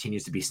 if he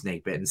continues to be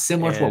snake bitten.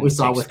 Similar to what we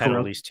saw with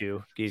penalties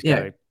too.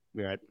 Similar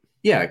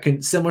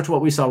to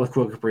what we saw with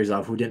Kirill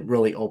Kaprizov, who didn't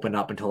really open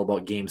up until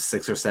about game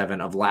 6 or 7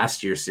 of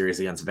last year's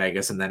series against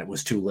Vegas, and then it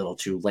was too little,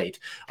 too late.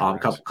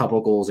 Couple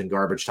goals in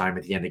garbage time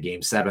at the end of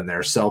game 7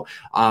 there. So,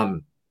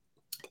 am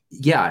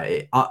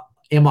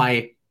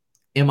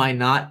I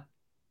not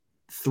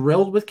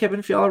thrilled with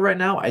Kevin Fiala right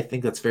now? I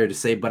think that's fair to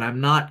say, but I'm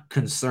not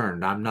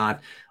concerned. I'm not,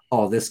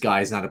 oh, this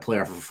guy's not a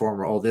playoff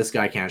performer. Oh, this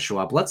guy can't show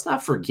up. Let's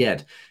not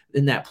forget,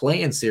 in that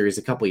play-in series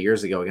a couple of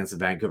years ago against the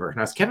Vancouver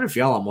Canucks, Kevin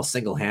Fiala almost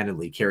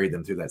single-handedly carried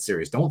them through that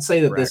series. Don't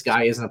say that this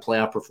guy isn't a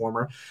playoff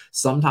performer.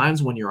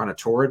 Sometimes when you're on a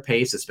torrid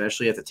pace,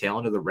 especially at the tail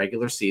end of the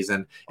regular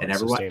season, and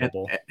everyone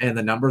and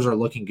the numbers are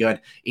looking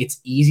good, it's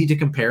easy to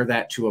compare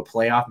that to a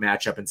playoff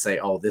matchup and say,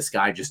 oh, this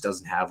guy just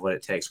doesn't have what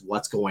it takes.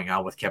 What's going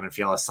on with Kevin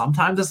Fiala?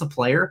 Sometimes as a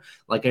player,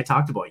 like I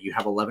talked about, you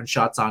have 11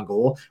 shots on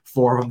goal,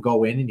 4 of them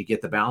go in and you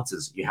get the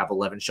bounces. You have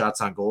 11 shots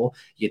on goal,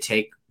 you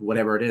take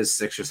whatever it is,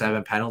 6 or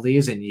 7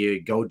 penalties, and you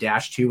go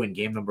 -2 in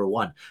game number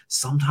 1.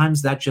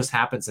 Sometimes that just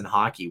happens in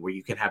hockey, where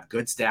you can have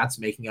good stats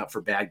making up for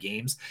bad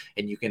games,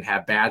 and you can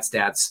have bad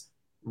stats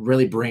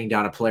really bringing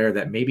down a player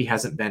that maybe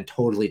hasn't been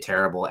totally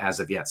terrible as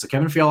of yet. So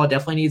Kevin Fiala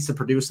definitely needs to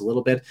produce a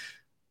little bit.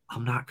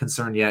 I'm not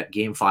concerned yet.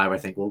 Game 5, I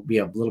think, will be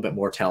a little bit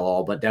more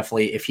tell-all, but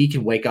definitely if he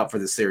can wake up for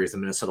the series, the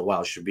Minnesota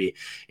Wild should be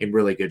in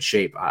really good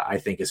shape, I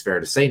think is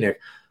fair to say,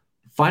 Nick.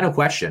 Final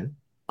question.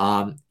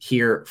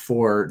 Here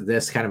for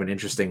this kind of an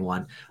interesting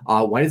one.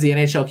 Why does the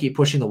NHL keep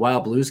pushing the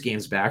Wild Blues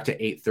games back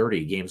to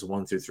 8:30? Games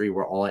 1 through 3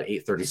 were all at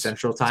 8:30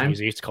 Central Time.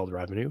 It's called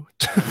revenue.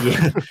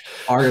 Yeah.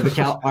 Are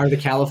the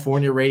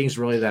California ratings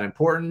really that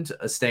important?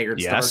 A staggered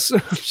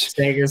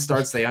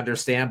starts, they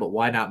understand, but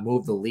why not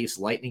move the Leafs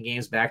Lightning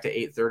games back to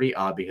 8:30?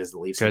 Because the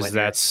Leafs are in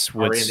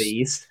the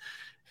East.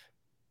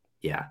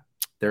 Yeah.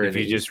 If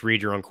you just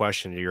read your own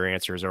question, your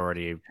answer is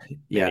already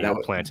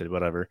planted,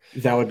 whatever.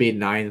 That would be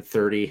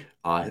 9:30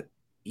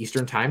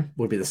 Eastern time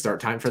would be the start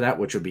time for that,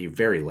 which would be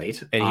very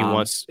late. And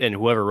and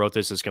whoever wrote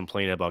this is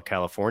complaining about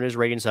California's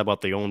ratings. How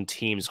about the own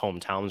team's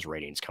hometowns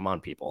ratings? Come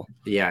on, people.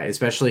 Yeah,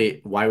 especially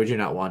why would you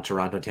not want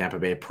Toronto, Tampa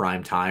Bay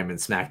prime time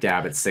and smack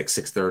dab at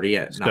 6:30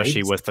 at night?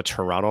 Especially with the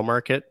Toronto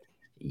market.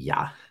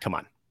 Yeah. Come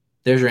on.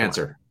 There's your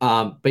answer.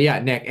 But yeah,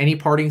 Nick, any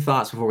parting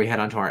thoughts before we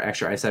head on to our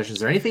extra ice sessions? Is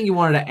there anything you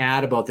wanted to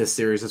add about this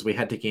series as we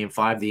head to game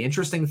 5? The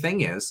interesting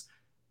thing is,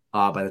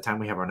 by the time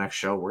we have our next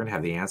show, we're going to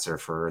have the answer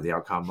for the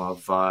outcome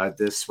of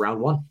this round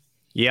 1.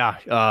 Yeah.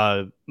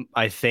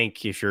 I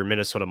think if you're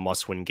Minnesota,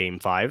 must win game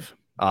 5.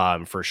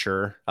 for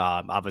sure.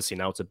 Obviously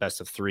now it's a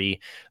best of 3.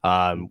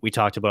 We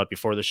talked about it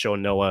before the show,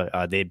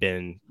 Noah. They've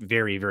been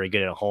very, very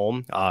good at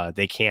home.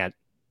 They can't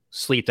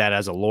sleep that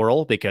as a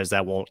laurel because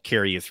that won't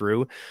carry you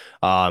through.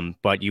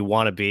 But you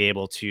want to be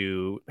able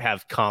to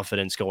have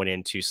confidence going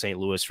into St.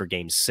 Louis for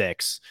game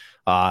 6,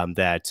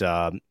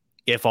 that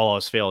if all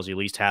else fails, you at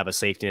least have a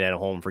safety net at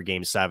home for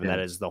game 7. Yeah.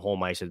 That is the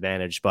home ice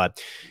advantage.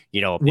 But,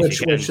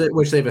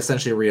 which they've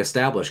essentially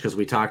reestablished, because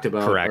we talked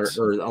about,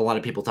 or a lot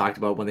of people talked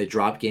about, when they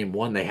dropped game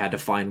 1, they had to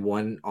find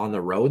one on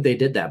the road. They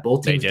did that.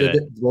 Both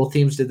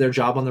teams did their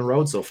job on the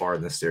road so far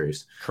in this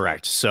series.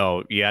 Correct.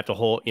 So you have to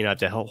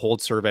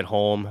hold serve at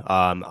home.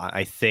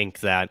 I think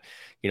that,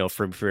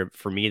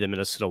 for me, the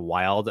Minnesota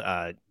Wild,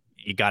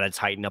 you got to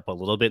tighten up a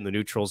little bit in the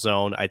neutral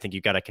zone. I think you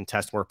got to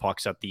contest more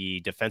pucks at the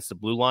defensive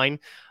blue line.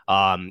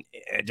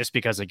 Just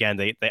because, again,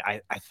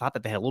 I thought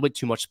that they had a little bit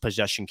too much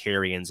possession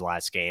carry-ins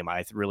last game.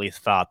 I really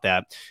thought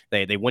that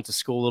they went to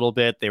school a little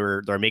bit.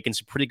 They're making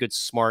some pretty good,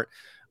 smart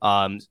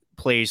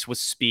plays with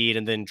speed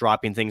and then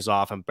dropping things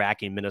off and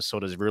backing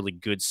Minnesota's really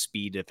good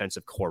speed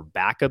defensive core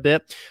back a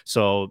bit.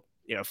 So,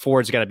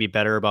 Ford's got to be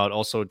better about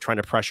also trying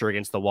to pressure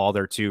against the wall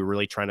there too,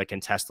 really trying to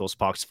contest those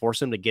pucks, force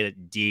them to get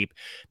it deep,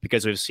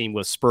 because we've seen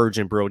with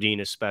Spurgeon,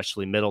 Brodin,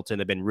 especially Middleton,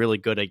 have been really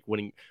good at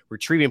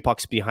retrieving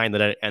pucks behind the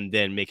net and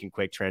then making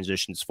quick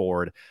transitions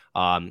forward.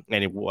 And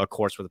of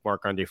course, with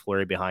Marc-Andre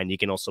Fleury behind, he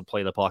can also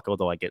play the puck,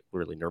 although I get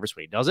really nervous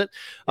when he does it.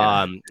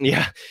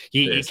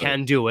 He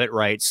can do it,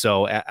 right?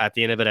 So at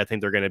the end of it, I think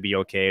they're going to be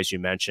okay, as you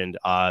mentioned.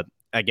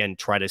 Again,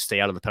 try to stay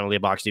out of the penalty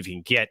box. If you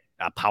can get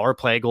a power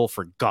play goal,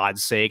 for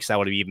God's sakes, that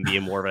would even be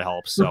more of a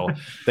help. So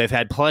they've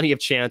had plenty of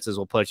chances,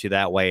 we'll put you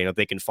that way. And if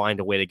they can find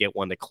a way to get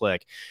one to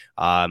click,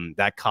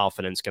 that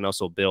confidence can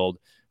also build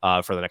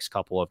for the next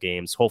couple of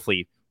games.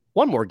 Hopefully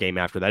one more game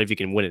after that. If you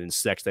can win it in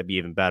 6, that'd be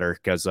even better,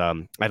 because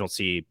I don't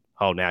see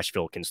how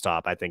Nashville can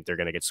stop. I think they're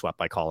going to get swept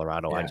by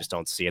Colorado. Yeah. I just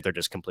don't see it. They're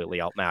just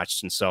completely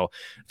outmatched. And so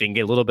if you can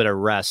get a little bit of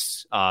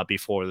rest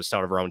before the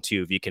start of round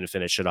 2, if you can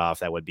finish it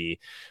off, that would be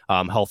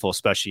helpful,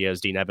 especially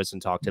as Dean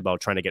Evanson talked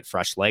about trying to get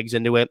fresh legs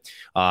into it.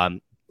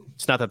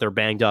 It's not that they're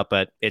banged up,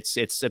 but it's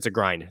a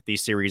grind.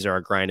 These series are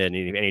a grind, and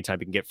anytime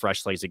you can get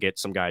fresh legs to get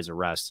some guys a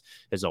rest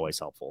is always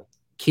helpful.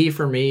 Key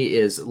for me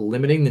is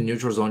limiting the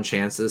neutral zone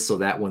chances so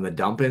that when the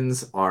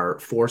dump-ins are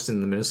forced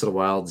in the Minnesota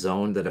Wild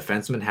zone, the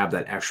defensemen have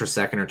that extra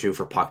second or 2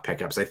 for puck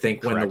pickups. I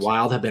think when the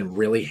Wild have been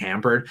really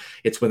hampered,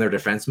 it's when their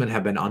defensemen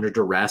have been under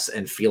duress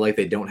and feel like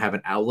they don't have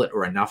an outlet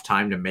or enough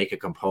time to make a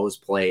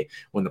composed play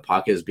when the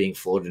puck is being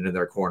floated into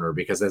their corner.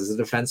 Because as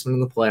a defenseman in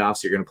the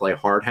playoffs, you're going to play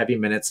hard, heavy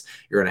minutes.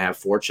 You're going to have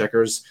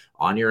forecheckers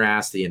on your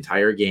ass the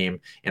entire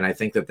game. And I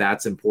think that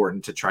that's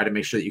important, to try to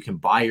make sure that you can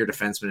buy your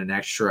defenseman an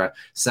extra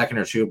second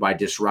or 2 by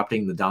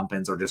disrupting the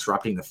dump-ins or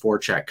disrupting the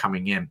forecheck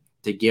coming in,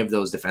 to give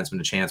those defensemen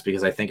a chance.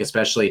 Because I think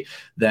especially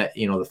that,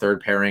 the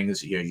third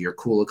pairings, your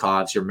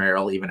Kulikovs, your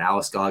Merrill, even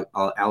Alex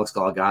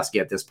Goligoski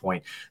at this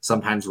point,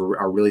 sometimes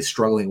are really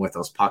struggling with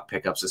those puck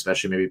pickups,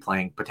 especially maybe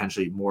playing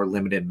potentially more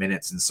limited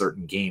minutes in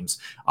certain games,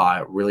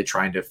 really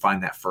trying to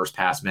find that first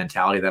pass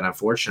mentality that,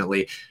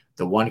 unfortunately,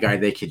 the one guy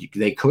they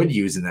could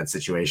use in that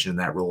situation, in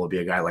that role, would be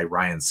a guy like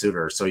Ryan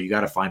Suter. So you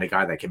got to find a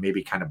guy that can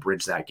maybe kind of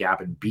bridge that gap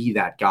and be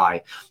that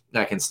guy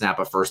that can snap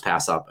a first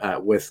pass up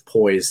with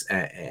poise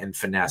and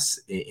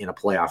finesse in a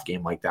playoff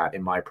game like that,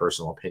 in my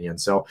personal opinion.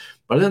 So,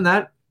 but other than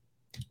that,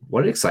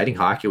 what exciting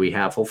hockey we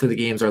have. Hopefully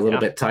the games are a little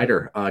bit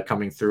tighter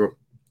coming through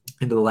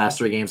into the last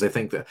 3 games. I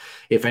think that,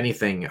 if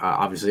anything,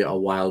 obviously a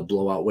Wild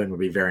blowout win would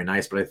be very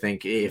nice, but I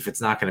think if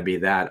it's not going to be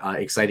that,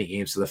 exciting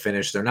games to the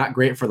finish, they're not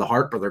great for the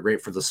heart, but they're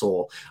great for the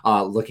soul,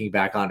 looking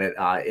back on it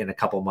in a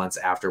couple months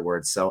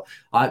afterwards. So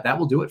that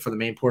will do it for the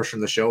main portion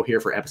of the show here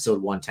for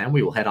episode 110.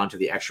 We will head on to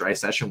the extra ice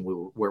session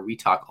where we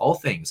talk all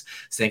things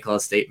St.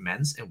 Cloud State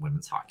men's and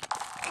women's hockey.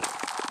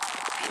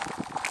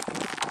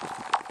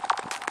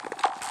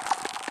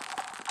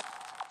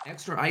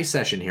 Extra ice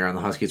session here on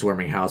the Huskies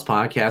Warming House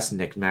podcast.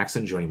 Nick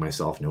Maxon joining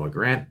myself, Noah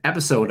Grant.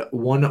 Episode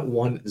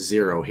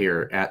 110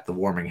 here at the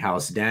Warming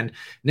House Den.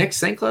 Nick,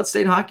 St. Cloud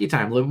State hockey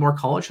time. A little more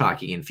college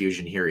hockey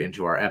infusion here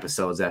into our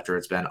episodes after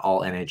it's been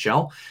all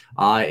NHL.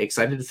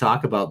 Excited to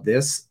talk about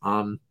this.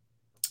 What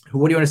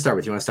do you want to start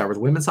with? You want to start with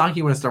women's hockey?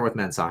 You want to start with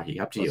men's hockey?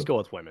 Up to you. Let's go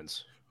with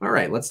women's. All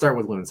right, let's start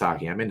with women's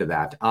hockey. I'm into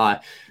that.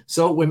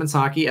 So women's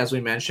hockey, as we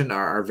mentioned,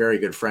 our very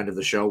good friend of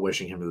the show,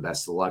 wishing him the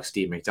best of luck,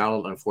 Steve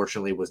McDonald,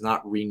 unfortunately was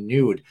not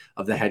renewed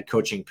of the head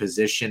coaching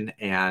position.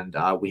 And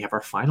we have our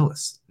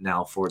finalists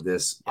now for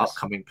this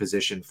upcoming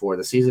position for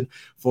the season.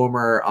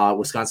 Former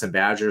Wisconsin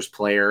Badgers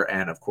player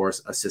and, of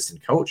course,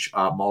 assistant coach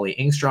Molly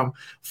Engstrom,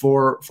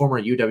 for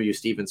former UW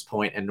Stevens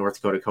Point and North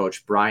Dakota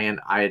coach Brian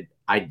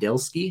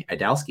Idalski.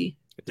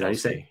 Did I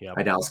say? Yep.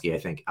 Idalski, I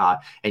think.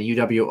 And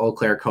UW Eau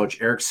Claire coach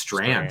Eric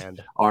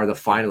Strand are the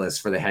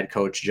finalists for the head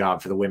coach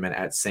job for the women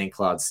at St.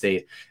 Cloud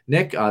State.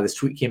 Nick, this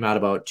tweet came out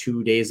about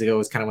 2 days ago.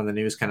 It's kind of when the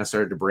news kind of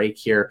started to break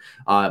here.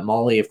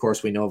 Molly, of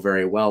course, we know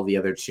very well. The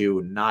other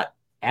two, not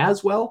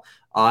as well.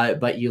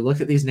 But you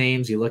look at these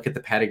names, you look at the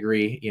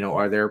pedigree,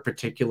 are there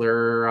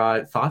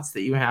particular thoughts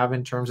that you have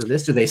in terms of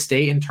this? Do they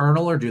stay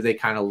internal, or do they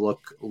kind of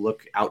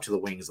look out to the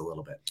wings a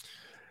little bit?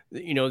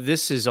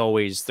 This is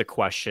always the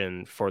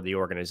question for the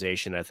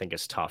organization. I think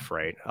is tough,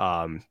 right?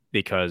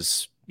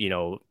 Because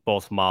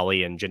both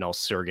Molly and Janelle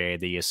Sergey,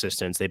 the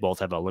assistants, they both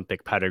have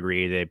Olympic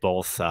pedigree. They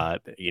both,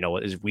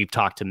 as we've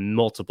talked to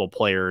multiple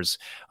players,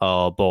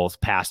 both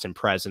past and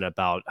present,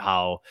 about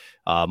how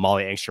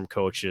Molly Engstrom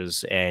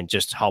coaches and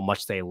just how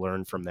much they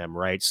learn from them,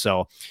 right?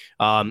 So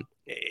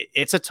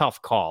it's a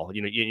tough call.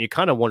 You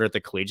kind of wonder at the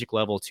collegiate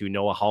level to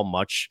know how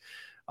much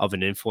of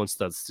an influence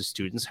does the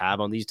students have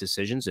on these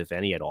decisions, if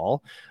any at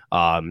all.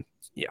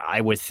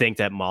 I would think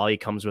that Molly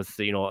comes with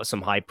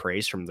some high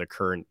praise from the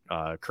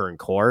current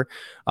core,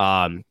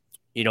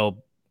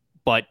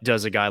 but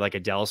does a guy like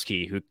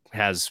Adelsky, who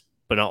has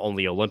but not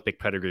only Olympic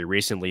pedigree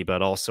recently,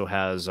 but also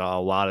has a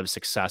lot of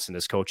success in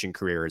his coaching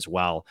career as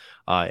well,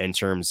 in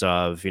terms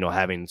of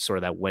having sort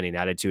of that winning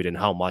attitude, and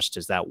how much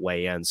does that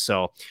weigh in?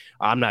 So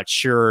I'm not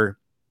sure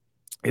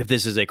if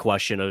this is a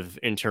question of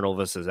internal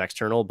versus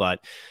external,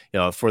 but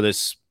for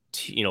this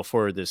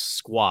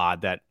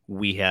squad that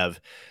we have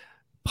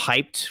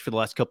hyped for the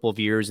last couple of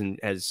years and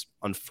has,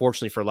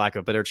 unfortunately, for lack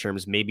of better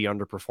terms, maybe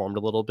underperformed a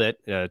little bit,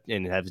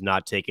 and have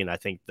not taken, I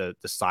think, the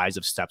size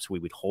of steps we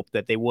would hope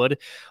that they would.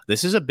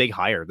 This is a big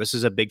hire. This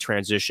is a big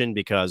transition,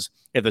 because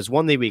if there's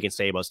one thing we can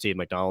say about Steve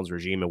McDonald's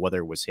regime, and whether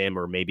it was him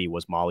or maybe it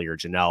was Molly or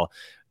Janelle,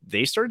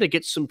 they started to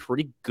get some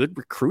pretty good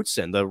recruits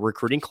in. The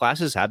recruiting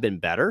classes have been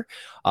better.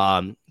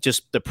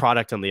 Just the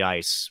product on the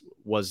ice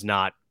was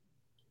not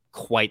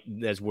quite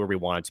as where we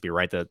want it to be,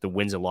 right? The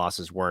wins and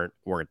losses weren't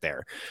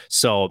there.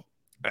 So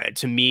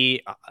to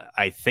me,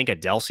 I think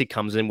Adelsky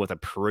comes in with a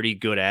pretty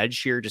good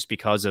edge here, just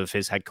because of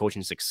his head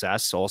coaching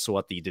success, also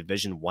at the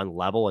Division I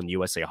level and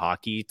USA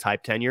Hockey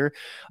type tenure.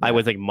 Yeah. I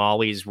would think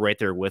Molly's right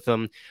there with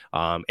him.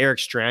 Eric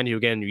Strand, who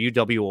again,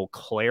 UW Eau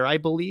Claire, I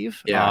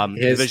believe. Yeah,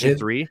 Division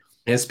III.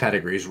 His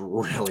pedigree is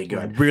really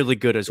good. Really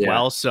good as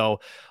well. So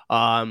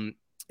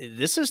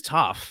this is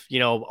tough.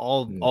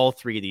 All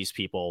three of these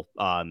people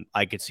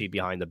I could see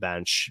behind the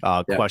bench.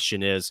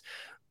 Question is,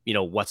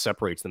 what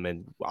separates them?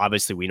 And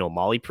obviously we know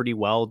Molly pretty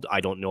well.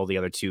 I don't know the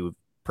other two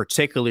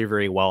particularly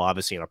very well,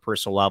 obviously on a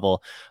personal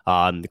level.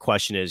 The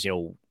question is,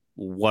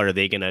 what are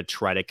they going to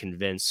try to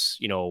convince,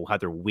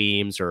 Heather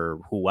Weems or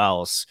who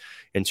else,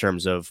 in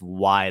terms of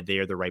why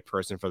they're the right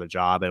person for the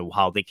job, and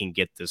how they can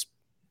get this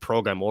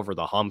program over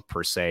the hump,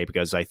 per se,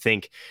 because I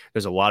think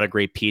there's a lot of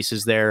great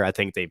pieces there. I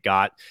think they've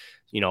got,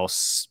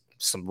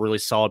 some really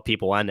solid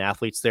people and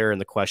athletes there. And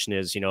the question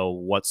is,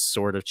 what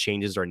sort of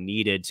changes are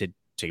needed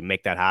to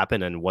make that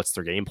happen, and what's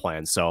their game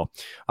plan? So,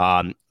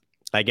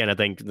 again, I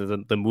think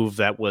the move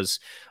that was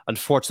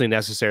unfortunately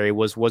necessary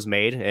was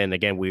made. And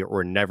again, we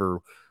were never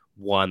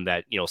one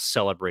that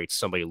celebrates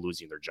somebody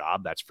losing their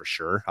job, that's for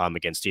sure.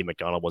 Again, Steve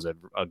McDonald was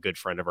a good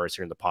friend of ours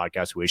here in the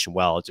podcast, who wish him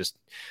well. It just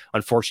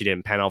unfortunately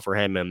didn't pan out for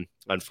him, and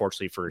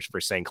unfortunately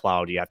for St.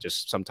 Cloud, you have to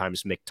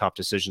sometimes make tough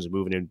decisions and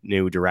move in a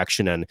new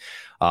direction, and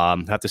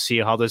have to see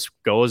how this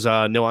goes.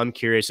 No, I'm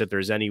curious if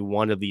there's any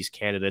one of these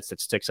candidates that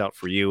sticks out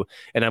for you,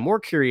 and I'm more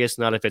curious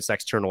not if it's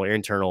external or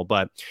internal,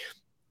 but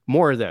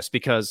more of this,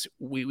 because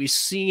we've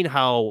seen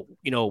how,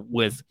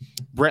 with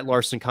Brett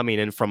Larson coming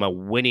in from a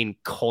winning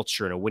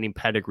culture and a winning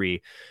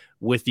pedigree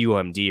with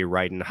UMD,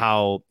 right, and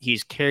how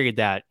he's carried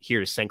that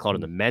here to St. Cloud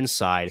on the men's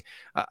side.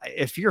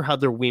 If you're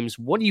Heather Weems,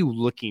 what are you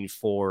looking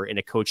for in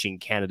a coaching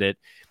candidate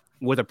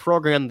with a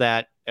program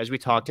that, as we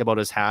talked about,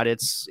 has had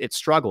its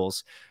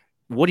struggles?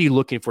 What are you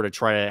looking for to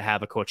try to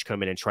have a coach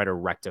come in and try to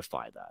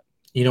rectify that?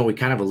 We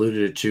kind of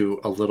alluded to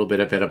a little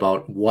bit of it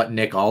about what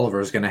Nick Oliver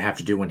is going to have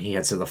to do when he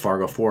heads to the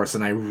Fargo Force.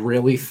 And I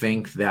really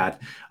think that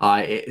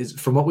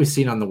from what we've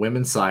seen on the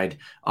women's side,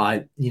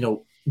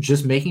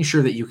 just making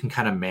sure that you can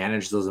kind of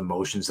manage those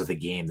emotions of the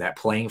game, that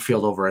playing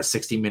field over a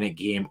 60-minute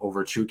game,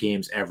 over 2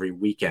 games every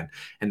weekend.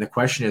 And the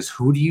question is,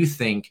 who do you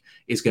think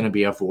is going to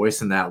be a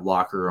voice in that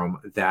locker room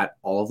that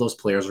all of those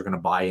players are going to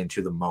buy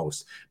into the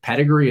most?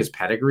 Pedigree is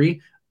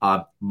pedigree.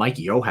 Mike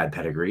Yeo had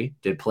pedigree.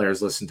 Did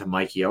players listen to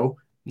Mike Yeo?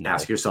 No.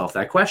 Ask yourself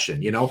that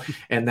question,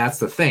 and that's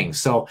the thing.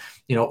 So,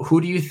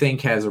 who do you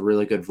think has a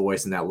really good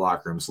voice in that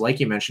locker room? So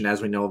like you mentioned,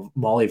 as we know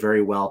Molly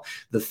very well,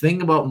 the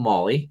thing about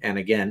Molly, and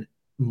again,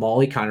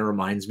 Molly kind of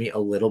reminds me a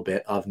little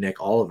bit of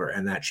Nick Oliver,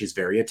 and that she's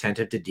very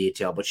attentive to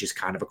detail, but she's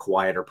kind of a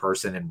quieter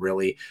person, and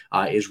really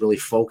is really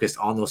focused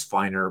on those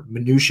finer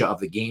minutia of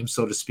the game,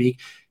 so to speak.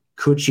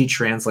 Could she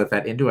translate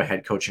that into a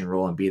head coaching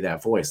role and be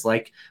that voice?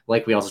 Like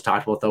we also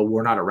talked about, though,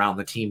 we're not around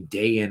the team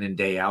day in and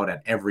day out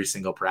at every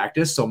single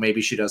practice. So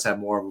maybe she does have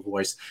more of a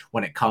voice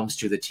when it comes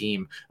to the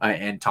team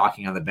and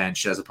talking on the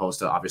bench, as opposed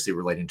to obviously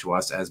relating to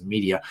us as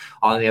media.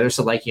 On the other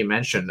side, like you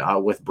mentioned,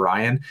 with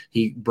Brian,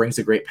 he brings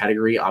a great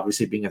pedigree,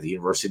 obviously being at the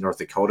University of North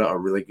Dakota, a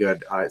really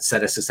good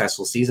set of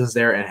successful seasons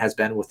there, and has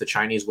been with the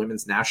Chinese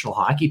women's national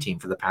hockey team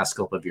for the past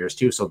couple of years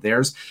too. So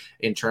there's,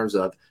 in terms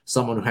of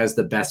someone who has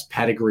the best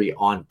pedigree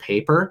on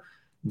paper.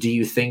 Do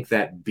you think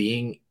that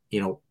being,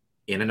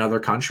 in another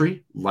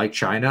country like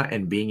China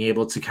and being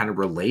able to kind of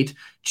relate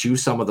to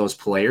some of those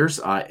players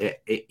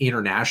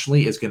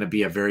internationally is going to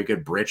be a very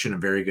good bridge and a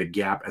very good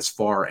gap as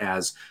far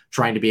as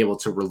trying to be able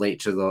to relate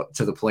to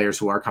the players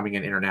who are coming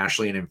in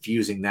internationally and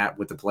infusing that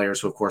with the players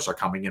who, of course, are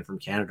coming in from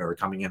Canada or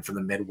coming in from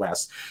the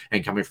Midwest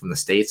and coming from the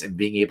States, and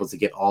being able to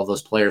get all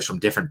those players from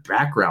different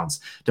backgrounds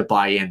to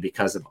buy in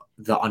because of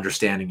the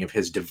understanding of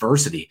his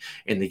diversity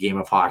in the game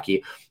of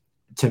hockey.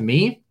 To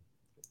me,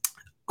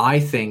 I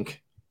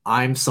think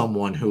I'm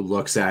someone who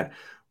looks at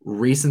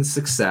recent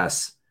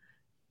success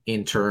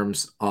in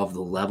terms of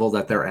the level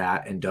that they're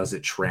at and does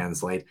it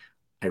translate.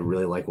 I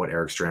really like what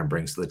Eric Strand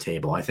brings to the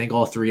table. I think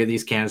all three of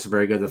these candidates are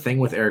very good. The thing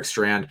with Eric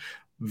Strand,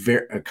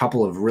 a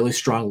couple of really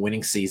strong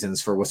winning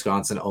seasons for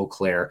Wisconsin Eau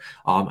Claire.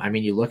 I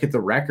mean, you look at the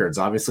records,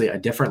 obviously a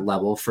different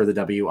level for the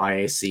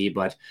WIAC,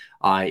 but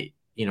a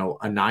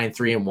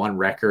 9-3-1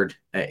 record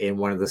in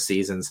one of the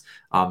seasons.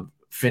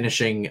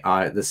 Finishing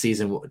the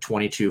season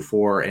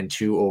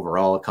 22-4-2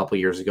 overall a couple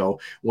years ago,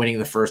 winning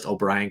the first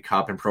O'Brien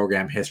Cup in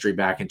program history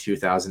back in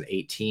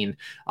 2018,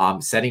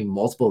 setting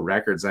multiple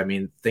records. I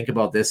mean, think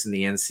about this in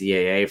the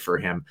NCAA for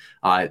him.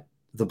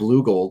 The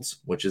Blue Golds,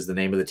 which is the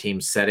name of the team,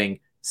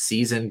 setting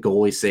season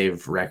goalie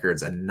save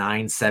records, a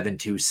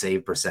 972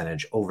 save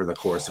percentage over the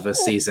course of a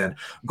season,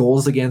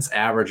 goals against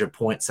average of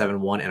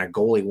 0.71, and a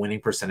goalie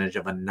winning percentage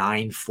of a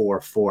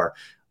 944.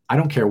 I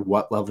don't care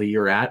what level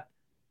you're at,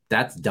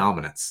 that's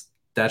dominance.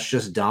 That's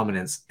just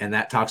dominance. And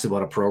that talks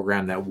about a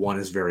program that, one,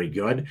 is very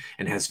good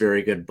and has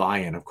very good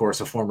buy-in. Of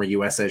course, a former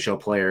USHL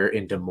player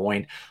in Des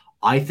Moines.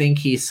 I think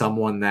he's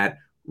someone that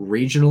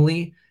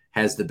regionally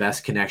has the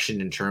best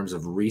connection in terms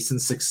of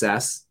recent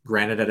success,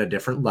 granted at a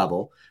different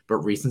level, but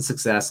recent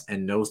success,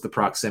 and knows the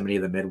proximity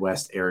of the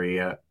Midwest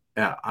area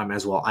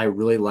as well. I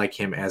really like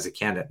him as a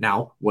candidate.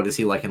 Now, what is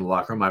he like in the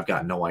locker room? I've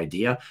got no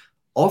idea.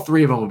 All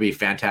three of them would be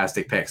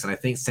fantastic picks. And I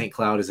think St.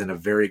 Cloud is in a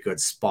very good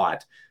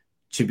spot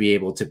to be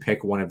able to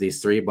pick one of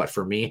these three. But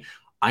for me,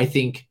 I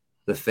think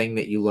the thing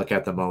that you look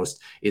at the most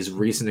is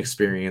recent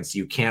experience.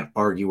 You can't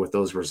argue with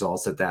those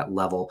results at that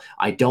level.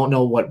 I don't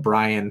know what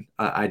Brian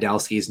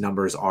Idalski's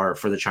numbers are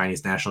for the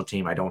Chinese national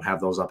team. I don't have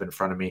those up in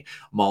front of me.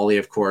 Molly,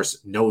 of course,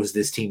 knows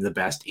this team the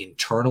best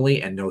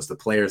internally and knows the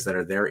players that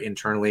are there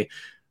internally.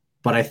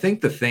 But I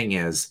think the thing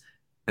is,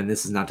 and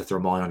this is not to throw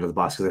Molly under the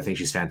bus because I think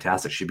she's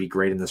fantastic. She'd be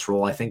great in this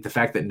role. I think the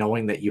fact that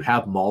knowing that you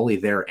have Molly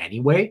there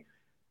anyway,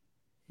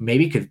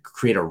 maybe could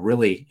create a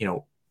really,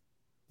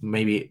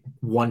 maybe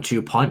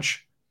 1-2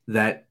 punch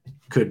that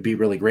could be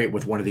really great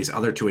with one of these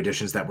other two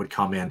additions that would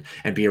come in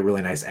and be a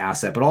really nice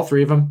asset. But all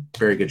three of them,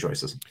 very good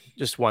choices.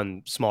 Just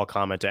one small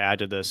comment to add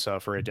to this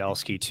for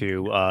Idalski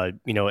too.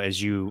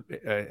 As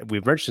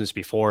we've mentioned this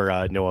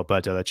before, Noah,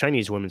 but the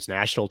Chinese women's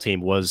national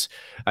team was,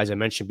 as I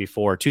mentioned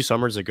before, 2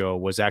 summers ago,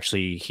 was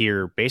actually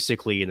here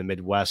basically in the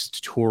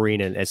Midwest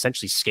touring and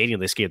essentially skating.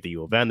 They skated at the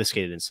U of M, they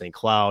skated in St.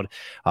 Cloud,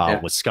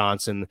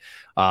 Wisconsin.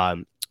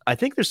 I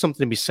think there's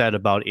something to be said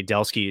about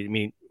Idalski. I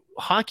mean,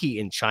 hockey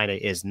in China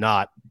is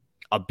not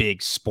a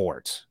big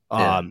sport.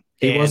 Yeah.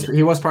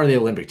 He was part of the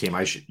Olympic team,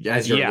 as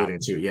you're alluding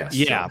to, yes.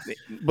 Yeah, so.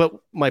 But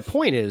my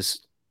point is,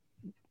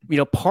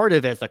 part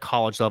of it at the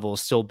college level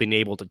is still being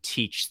able to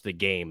teach the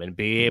game and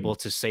be able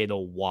to say the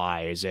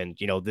whys. And,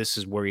 this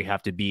is where you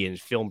have to be in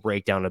film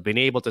breakdown and being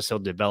able to still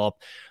develop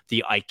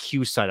the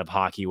IQ side of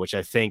hockey, which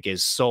I think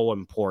is so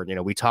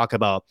important. We talk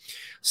about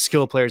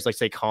skill players like,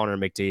 say, Connor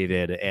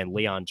McDavid and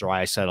Leon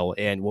Draisaitl,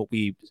 and what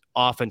we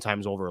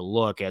oftentimes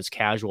overlook as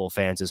casual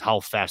fans is how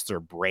fast their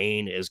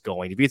brain is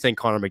going. If you think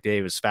Connor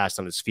McDavid is fast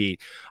on his feet,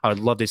 I would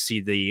love to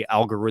see the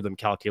algorithm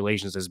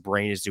calculations his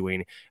brain is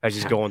doing as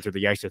he's going through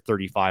the ice at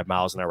 35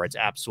 miles an hour. It's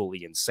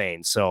absolutely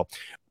insane. So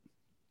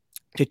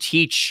to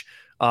teach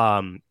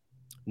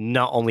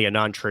not only a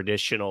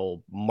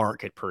non-traditional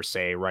market per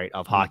se, right,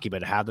 of hockey, but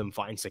to have them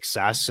find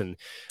success and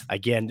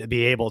again to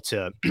be able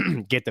to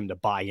get them to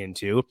buy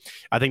into,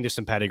 I think there's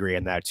some pedigree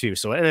in that too.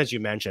 So, and as you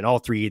mentioned, all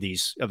three of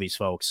these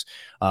folks,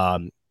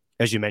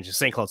 as you mentioned,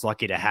 St. Cloud's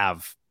lucky to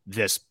have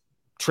this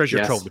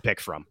treasure trove to pick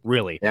from,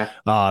 really. Yeah.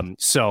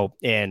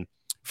 And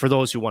for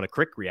those who want a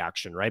quick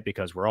reaction, right,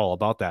 because we're all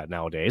about that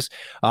nowadays,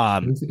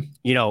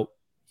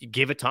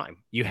 give it time.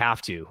 You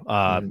have to,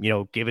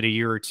 give it a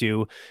year or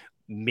two.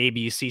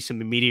 Maybe you see some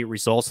immediate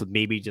results with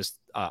maybe just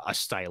a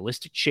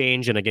stylistic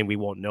change. And again, we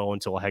won't know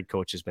until a head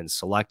coach has been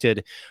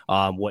selected,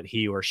 what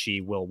he or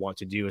she will want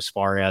to do as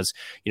far as,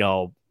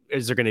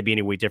 is there going to be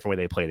any way different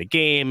way they play the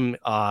game?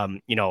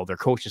 Their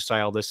coaching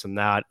style, this and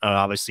that.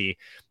 Obviously,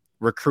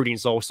 recruiting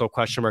is also a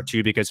question mark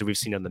too, because we've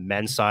seen on the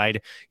men's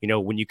side,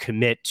 when you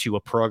commit to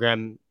a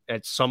program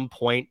at some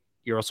point,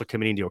 you're also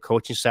committing to a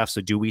coaching staff.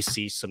 So do we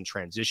see some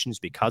transitions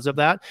because of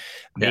that?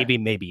 Maybe,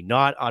 maybe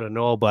not. I don't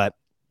know. But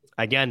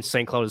again,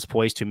 St. Cloud is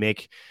poised to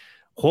make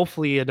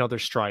hopefully another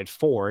stride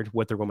forward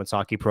with their women's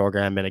hockey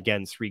program. And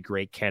again, 3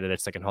 great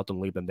candidates that can help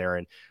them lead them there.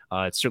 And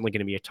it's certainly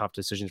going to be a tough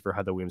decision for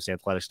the women's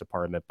athletics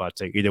department.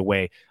 But either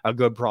way, a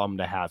good problem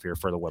to have here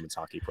for the women's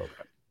hockey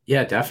program.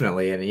 Yeah,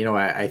 definitely. And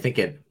I think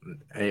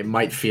it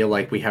might feel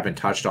like we haven't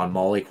touched on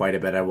Molly quite a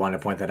bit. I want to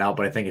point that out,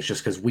 but I think it's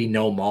just because we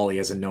know Molly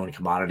is a known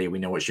commodity. We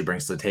know what she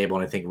brings to the table.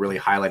 And I think really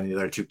highlighting the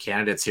other two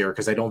candidates here,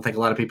 because I don't think a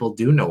lot of people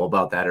do know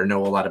about that or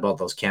know a lot about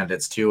those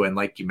candidates too. And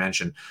like you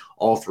mentioned,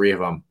 all three of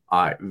them,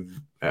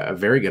 a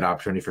very good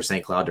opportunity for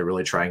St. Cloud to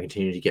really try and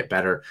continue to get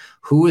better.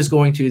 Who is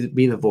going to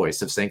be the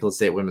voice of St. Cloud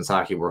State women's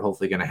hockey? We're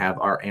hopefully going to have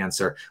our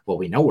answer. Well,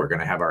 we know we're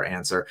going to have our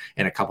answer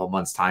in a couple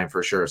months' time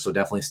for sure. So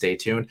definitely stay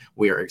tuned.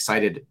 We are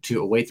excited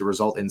to await the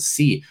result and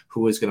see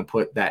who is going to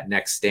put that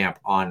next stamp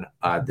on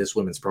this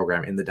women's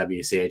program in the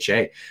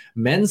WCHA.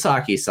 Men's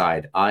hockey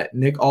side,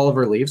 Nick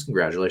Oliver leaves.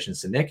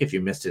 Congratulations to Nick. If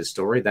you missed his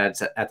story,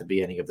 that's at the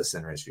beginning of the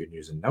Sunrise View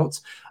News and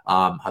Notes.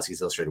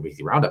 Huskies Illustrated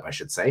Weekly Roundup, I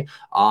should say.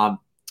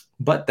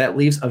 But that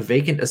leaves a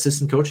vacant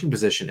assistant coaching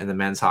position in the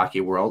men's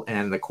hockey world.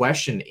 And the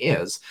question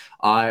is,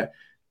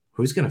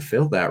 who's going to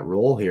fill that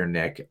role here,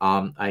 Nick?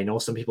 I know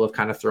some people have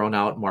kind of thrown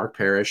out Mark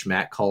Parrish,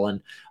 Matt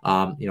Cullen,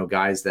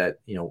 guys that,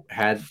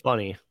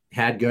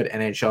 had good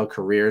NHL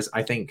careers.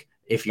 I think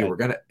if you were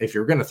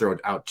gonna throw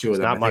out two of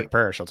them, not Mark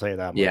Parrish, I'll tell you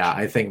that much. Yeah,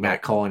 I think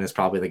Matt Cullen is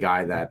probably the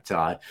guy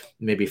that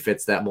maybe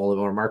fits that mold.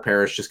 Or Mark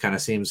Parrish just kind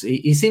of seems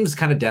he seems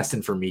kind of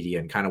destined for media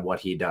and kind of what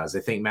he does. I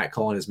think Matt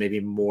Cullen is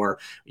maybe more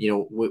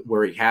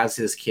where he has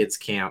his kids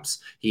camps,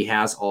 he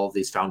has all of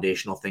these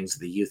foundational things of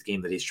the youth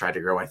game that he's tried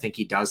to grow. I think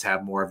he does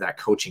have more of that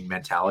coaching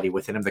mentality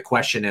within him. The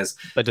question is,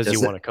 but does he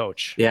want to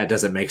coach? Yeah,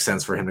 does it make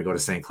sense for him to go to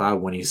St.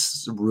 Cloud when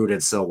he's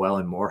rooted so well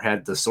in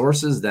Moorhead? The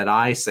sources that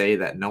I say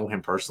that know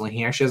him personally,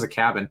 he actually has a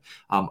cabin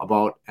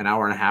about an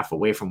hour and a half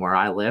away from where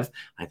I live.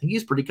 I think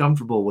he's pretty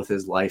comfortable with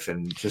his life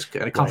and just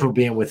kind of comfortable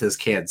being with his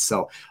kids.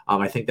 So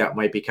I think that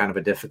might be kind of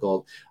a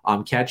difficult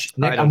catch.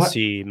 Nick, I don't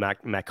see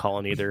Matt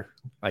Cullen either.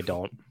 I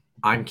don't.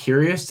 I'm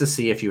curious to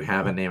see if you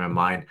have a name in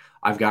mind.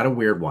 I've got a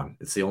weird one.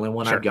 It's the only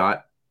one I've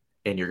got.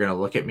 And you're going to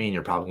look at me and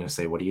you're probably going to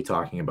say, what are you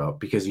talking about?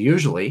 Because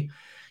usually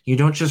you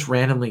don't just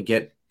randomly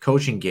get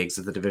coaching gigs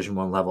at the Division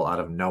I level out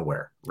of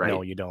nowhere, right?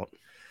 No, you don't.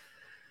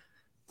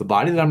 The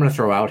body that I'm going to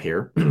throw out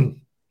here,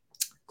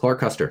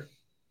 Clark Kuster.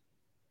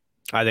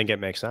 I think it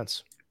makes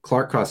sense.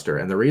 Clark Kuster.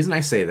 And the reason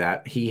I say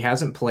that, he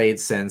hasn't played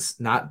since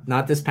not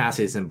this past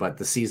season, but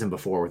the season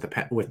before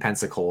with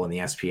Pensacola in the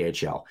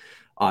SPHL.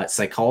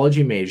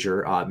 Psychology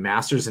major,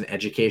 master's in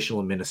educational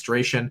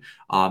administration.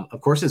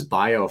 Of course, his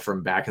bio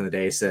from back in the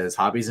day says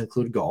hobbies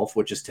include golf,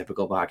 which is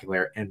typical of a hockey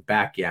player, and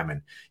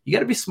backgammon. You got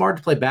to be smart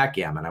to play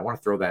backgammon. I want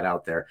to throw that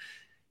out there.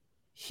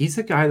 He's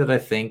a guy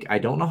that I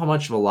don't know how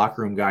much of a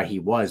locker room guy he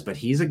was, but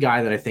he's a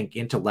guy that I think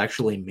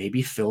intellectually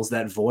maybe fills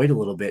that void a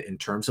little bit in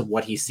terms of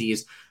what he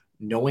sees,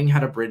 knowing how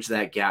to bridge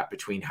that gap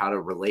between how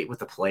to relate with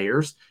the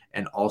players,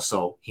 and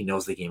also he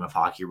knows the game of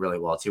hockey really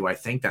well too. I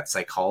think that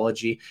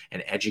psychology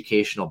and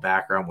educational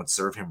background would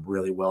serve him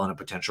really well in a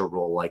potential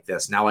role like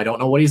this. Now, I don't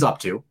know what he's up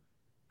to.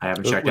 I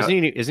haven't checked out.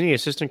 Isn't he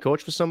assistant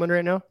coach with someone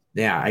right now?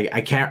 Yeah,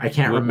 I can't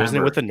remember. Wasn't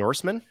it with the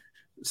Norsemen?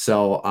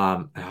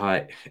 So,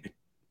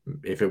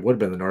 if it would have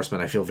been the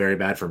Norsemen, I feel very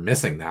bad for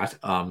missing that.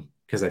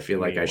 Because I feel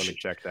like I should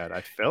check that.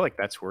 I feel like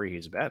that's where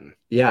he's been.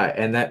 Yeah,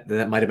 and that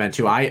might have been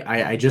too.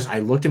 I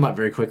looked him up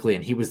very quickly,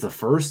 and he was the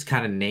first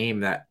kind of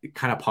name that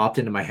kind of popped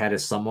into my head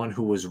as someone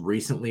who was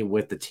recently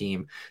with the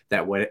team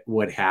that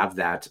would have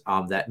that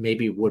that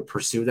maybe would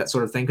pursue that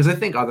sort of thing. Because I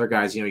think other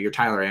guys, your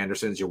Tyler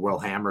Andersons, your Will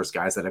Hammers,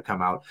 guys that have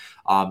come out,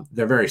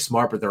 they're very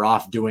smart, but they're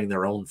off doing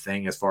their own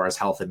thing as far as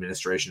health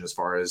administration, as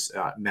far as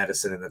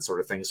medicine and that sort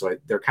of thing. So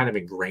they're kind of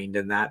ingrained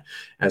in that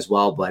as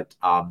well. But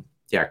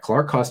yeah,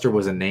 Clark Kuster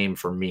was a name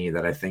for me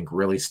that I think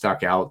really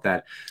stuck out.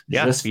 That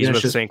he's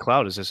with St.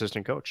 Cloud as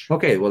assistant coach.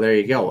 Okay, well there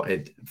you go.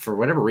 For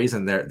whatever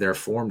reason, their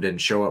form didn't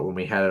show it when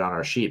we had it on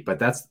our sheet, but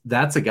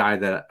that's a guy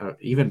that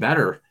even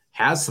better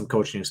has some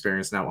coaching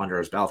experience now under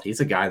his belt. He's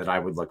a guy that I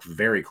would look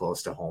very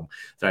close to home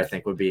that I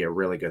think would be a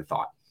really good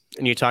thought.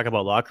 And you talk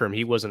about locker room.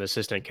 He was an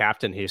assistant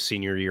captain his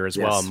senior year as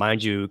well.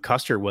 Mind you,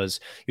 Kuster was.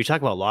 You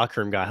talk about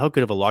locker room guy. How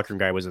good of a locker room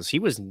guy was this? He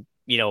was,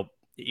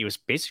 he was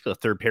basically a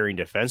third pairing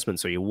defenseman,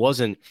 so he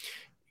wasn't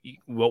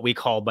what we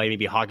call by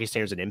maybe hockey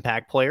standards an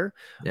impact player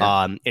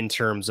in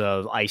terms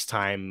of ice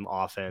time,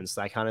 offense,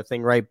 that kind of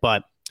thing, right?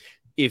 But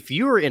if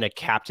you're in a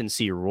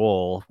captaincy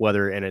role,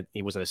 whether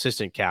he was an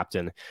assistant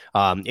captain,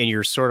 and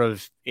you're sort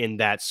of in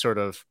that sort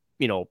of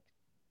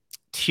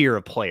tier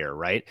of player,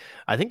 right?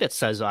 I think that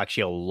says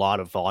actually a lot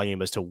of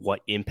volume as to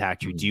what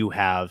impact you do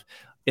have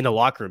in the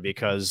locker room,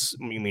 because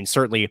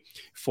certainly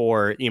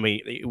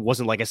it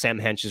wasn't like a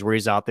Sam Henches where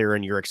he's out there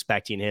and you're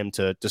expecting him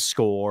to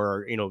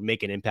score or,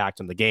 make an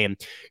impact on the game.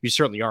 You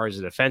certainly are as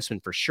a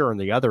defenseman for sure on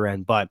the other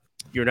end, but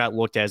you're not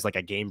looked at as like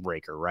a game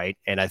breaker. Right.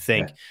 And I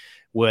think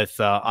with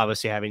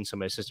obviously having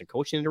some assistant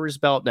coaching under his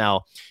belt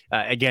now,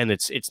 again,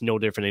 it's no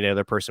different than the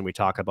other person we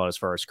talk about as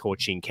far as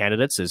coaching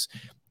candidates is,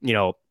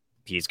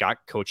 he's got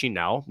coaching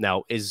now.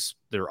 Now, is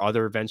there are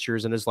other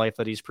ventures in his life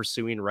that he's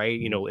pursuing, right?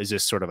 Is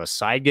this sort of a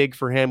side gig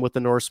for him with the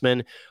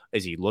Norsemen?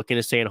 Is he looking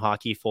to stay in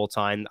hockey full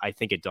time? I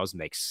think it does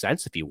make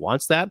sense if he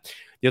wants that.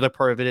 The other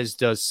part of it is,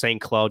 does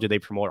St. Cloud, do they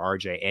promote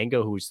RJ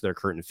Anga, who's their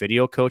current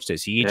video coach?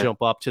 Does he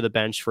jump up to the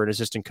bench for an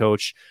assistant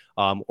coach?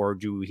 Or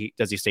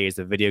does he stay as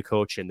the video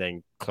coach, and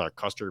then Clark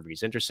Kuster, if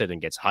he's interested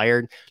and gets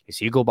hired, does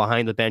he go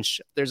behind the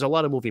bench? There's a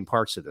lot of moving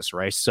parts to this,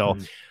 right? So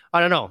I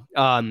don't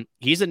know.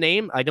 He's a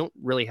name. I don't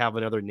really have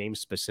another name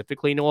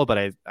specifically, Noah, but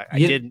I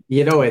did.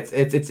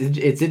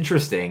 It's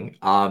interesting.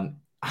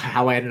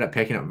 How I ended up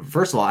picking him.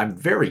 First of all, I'm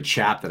very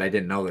chapped that I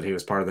didn't know that he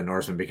was part of the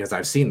Norsemen, because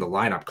I've seen the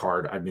lineup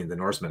card. I mean, the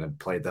Norsemen have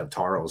played the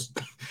Taros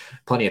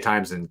plenty of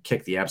times and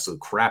kicked the absolute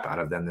crap out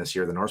of them this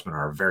year. The Norsemen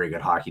are a very good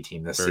hockey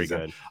team this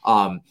season.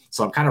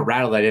 So I'm kind of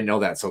rattled I didn't know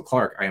that. So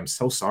Clark, I am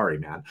so sorry,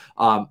 man.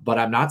 But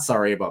I'm not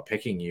sorry about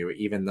picking you,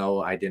 even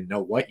though I didn't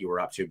know what you were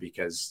up to,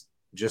 because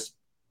just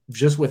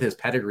with his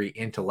pedigree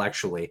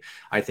intellectually,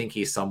 I think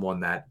he's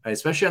someone that,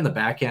 especially on the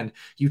back end,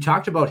 you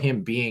talked about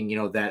him being,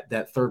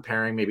 that third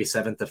pairing, maybe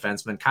seventh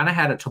defenseman, kind of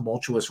had a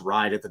tumultuous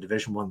ride at the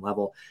Division I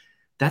level.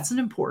 That's an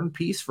important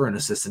piece for an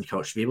assistant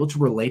coach, to be able to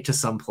relate to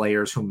some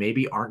players who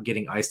maybe aren't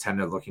getting ice time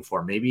they're looking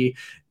for, maybe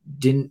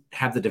didn't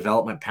have the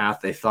development path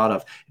they thought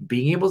of.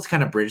 Being able to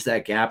kind of bridge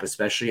that gap,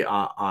 especially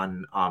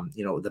on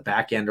the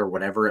back end or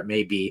whatever it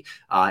may be,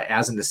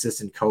 as an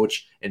assistant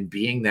coach, and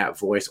being that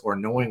voice, or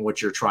knowing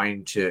what you're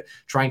trying to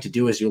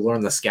do as you learn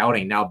the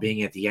scouting, now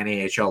being at the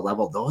NAHL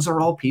level, those are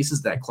all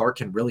pieces that Clark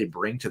can really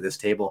bring to this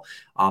table.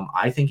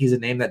 I think he's a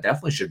name that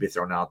definitely should be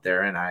thrown out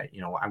there, and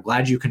I'm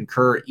glad you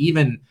concur,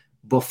 even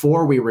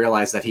before we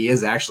realize that he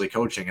is actually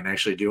coaching and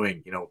actually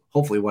doing,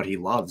 hopefully what he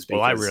loves. Well,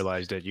 I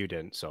realized it, you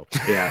didn't, so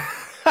yeah.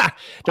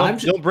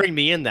 don't bring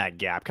me in that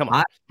gap. Come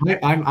on.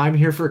 I'm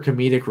here for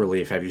comedic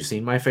relief. Have you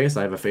seen my face?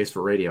 I have a face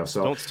for radio,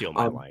 so don't steal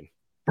my line.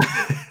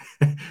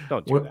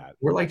 Don't do that.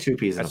 We're like two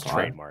peas in a pod.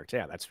 That's trademarked.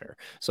 Yeah, that's fair.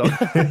 So,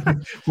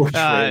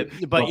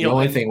 but the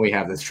only thing we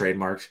have that's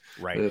trademarked,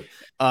 right?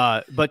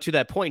 But to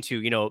that point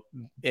too,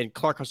 and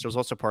Clark Kuster was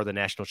also part of the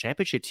national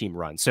championship team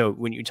run. So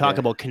when you talk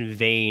about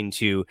conveying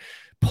to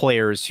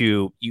players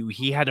who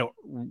he had to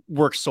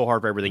work so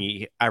hard for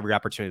every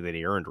opportunity that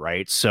he earned,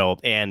 right? So,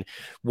 and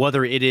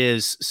whether it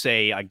is,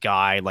 say, a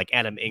guy like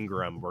Adam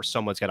Ingram, where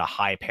someone's got a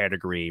high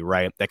pedigree,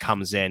 right, that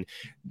comes in,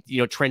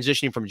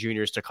 transitioning from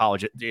juniors to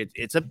college,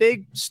 it's a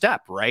big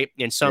step, right?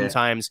 And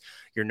sometimes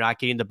you're not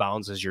getting the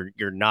bounds as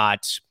you're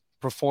not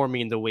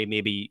performing the way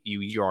maybe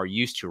you are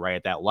used to, right,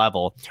 at that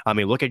level. I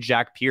mean, look at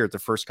Jack Peart the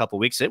first couple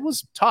of weeks. It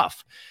was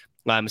tough.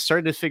 I'm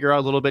starting to figure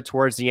out a little bit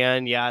towards the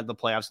end. Yeah, the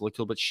playoffs looked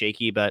a little bit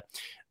shaky, but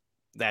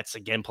that's,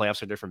 again,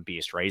 playoffs are a different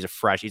beast, right?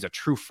 He's a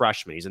true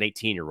freshman. He's an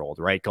 18-year-old,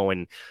 right?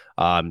 Going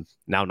now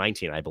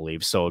 19, I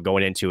believe. So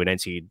going into an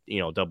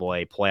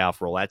NCAA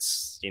playoff role,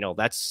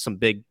 that's some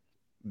big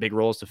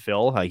roles to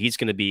fill. He's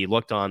going to be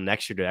looked on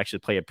next year to actually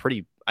play a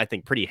pretty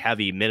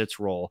heavy minutes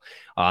role.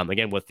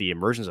 Again, with the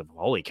emergence of,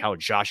 holy cow,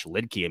 Josh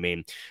Lidke. I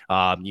mean,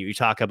 you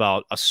talk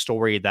about a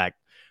story that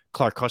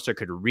Clark Kuster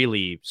could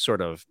really sort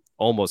of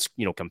almost,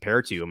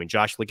 compare to. I mean,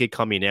 Josh Lidke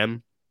coming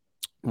in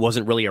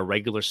wasn't really a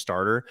regular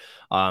starter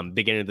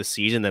beginning of the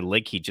season. Then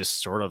Lidke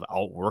just sort of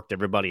outworked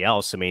everybody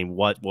else. I mean,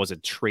 what was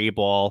it? Trey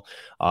Ball,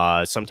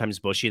 sometimes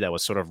Bushy, that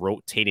was sort of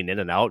rotating in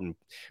and out. And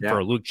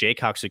for Luke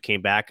Jaycox, who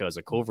came back as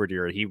a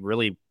covertier, he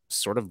really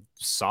sort of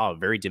saw a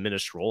very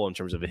diminished role in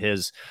terms of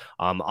his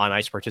on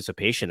ice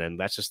participation. And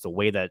that's just the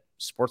way that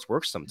sports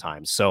works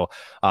sometimes. So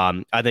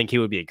I think he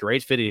would be a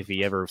great fit if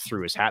he ever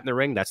threw his hat in the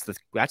ring. That's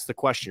the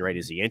question, right?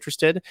 Is he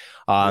interested?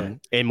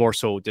 And more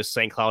so, does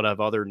St. Cloud have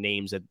other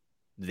names that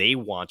they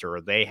want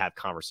or they have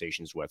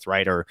conversations with,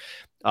 right? Or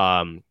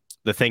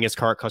the thing is,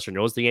 Clark Kuster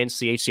knows the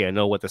NCHC. I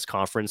know with this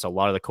conference, a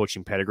lot of the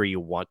coaching pedigree, you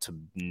want to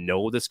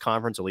know this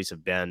conference, at least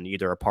have been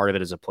either a part of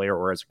it as a player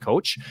or as a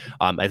coach.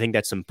 I think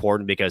that's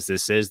important because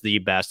this is the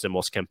best and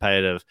most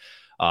competitive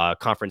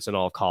conference in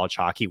all of college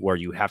hockey, where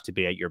you have to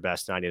be at your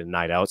best night in and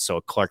night out.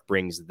 So Clark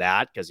brings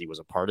that because he was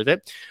a part of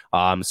it.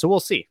 So we'll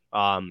see.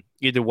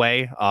 Either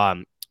way,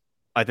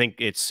 I think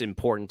it's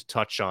important to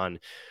touch on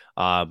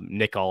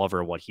Nick Oliver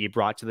and what he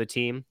brought to the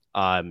team.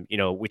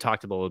 We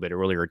talked about a little bit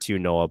earlier too,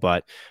 Noah,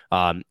 but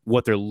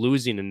what they're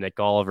losing in Nick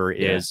Oliver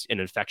is an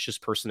infectious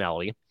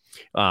personality.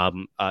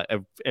 And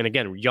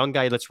again, young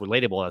guy that's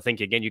relatable. I think,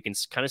 again, you can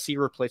kind of see a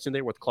replacement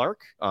there with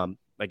Clark.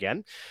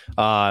 Again,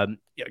 a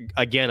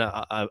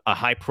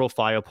high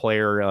profile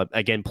player,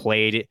 again,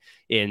 played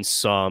in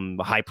some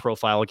high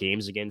profile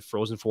games, again,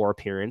 Frozen Four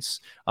appearance,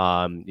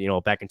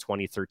 back in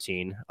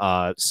 2013.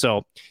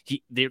 So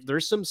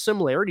there's some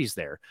similarities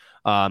there.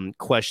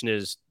 Question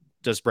is,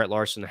 does Brett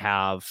Larson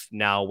have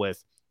now,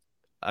 with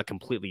a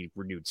completely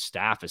renewed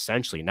staff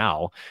essentially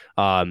now,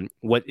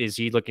 what is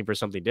he looking for?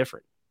 Something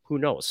different? Who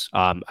knows?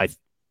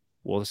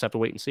 We'll just have to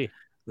wait and see.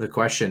 The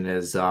question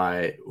is,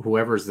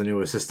 whoever's the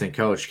new assistant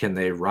coach, can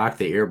they rock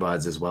the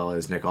earbuds as well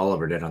as Nick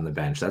Oliver did on the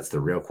bench? That's the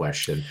real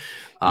question.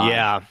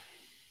 Yeah.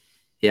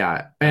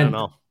 And I don't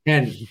know.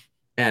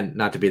 and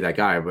not to be that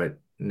guy, but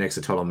Nick's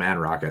a total man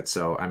rocket.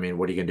 So, I mean,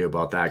 what are you going to do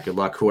about that? Good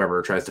luck,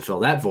 whoever tries to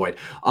fill that void.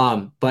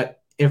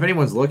 But if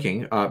anyone's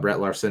looking, Brett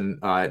Larson,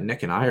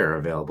 Nick and I are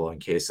available in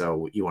case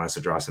you want us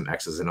to draw some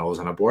X's and O's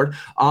on a board.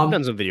 I've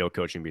done some video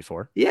coaching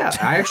before. Yeah,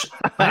 I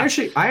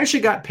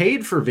actually got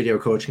paid for video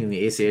coaching in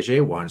the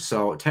ACHA one.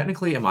 So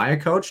technically, am I a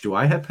coach? Do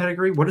I have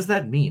pedigree? What does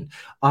that mean?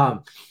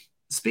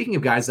 Speaking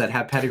of guys that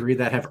have pedigree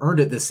that have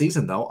earned it this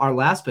season, though, our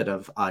last bit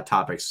of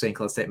topics, St.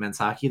 Cloud State men's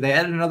hockey, they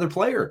added another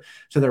player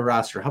to their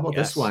roster. How about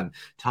this one?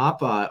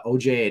 Top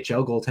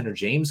OJHL goaltender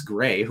James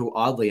Gray, who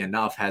oddly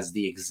enough has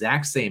the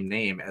exact same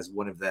name as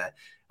one of the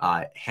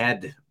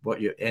head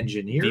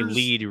engineers, the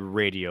lead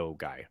radio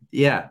guy.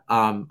 Yeah,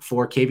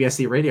 for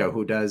KBSC Radio,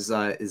 who does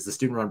is the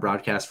student run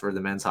broadcast for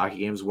the men's hockey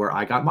games where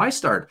I got my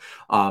start.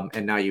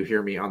 And now you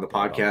hear me on the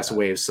podcast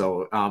wave.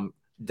 So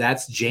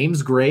that's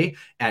James Gray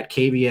at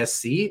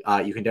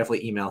KBSC. You can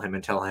definitely email him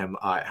and tell him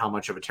how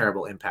much of a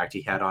terrible impact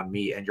he had on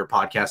me and your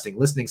podcasting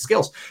listening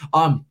skills.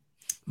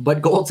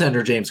 But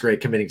goaltender James Gray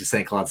committing to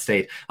St. Cloud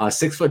State,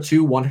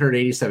 6'2",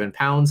 187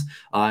 pounds.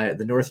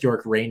 The North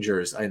York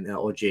Rangers in the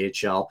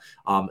OJHL,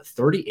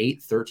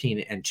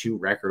 38-13-2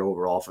 record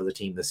overall for the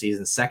team this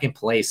season. Second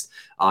place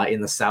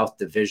in the South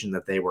Division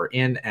that they were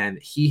in, and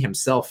he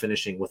himself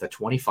finishing with a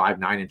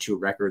 25-9-2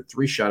 record,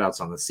 3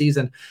 shutouts on the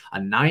season, a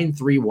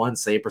 9.31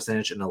 save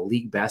percentage, and a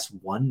league best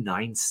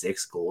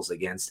 196 goals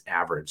against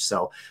average.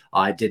 So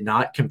did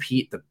not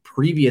compete the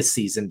previous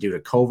season due to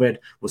COVID.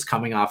 Was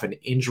coming off an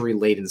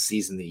injury-laden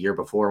season the year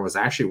before, was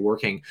actually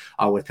working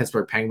with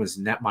Pittsburgh Penguins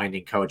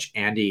netminding coach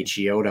Andy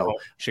Chiodo.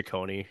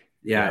 Ciccone.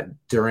 Yeah,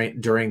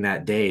 during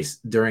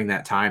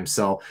that time.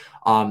 So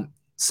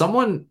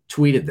someone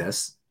tweeted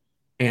this,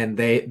 and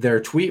their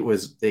tweet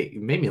was, they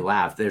made me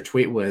laugh. Their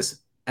tweet was,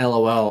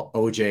 LOL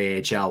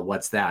OJHL,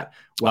 what's that?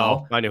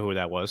 Well, I know who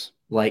that was.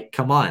 Like,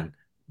 come on,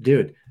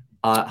 dude.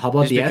 How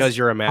about just because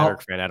you're a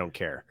Maverick fan, I don't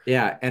care.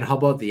 Yeah, and how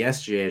about the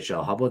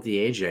SJHL? How about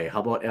the AJ? How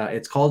about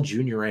it's called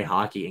Junior A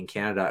hockey in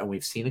Canada, and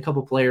we've seen a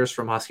couple players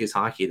from Huskies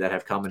hockey that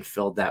have come and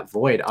filled that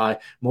void.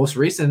 Most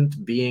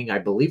recent being, I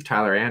believe,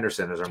 Tyler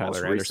Anderson is our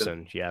most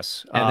recent.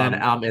 Yes, and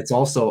then it's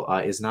also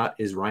is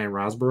Ryan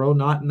Rosborough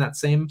not in that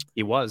same?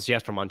 He was,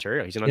 yes, from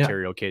Ontario. He's an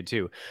Ontario kid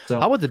too. So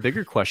how about the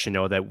bigger question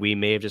though that we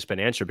may have just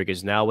been answered,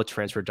 because now with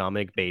transfer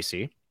Dominic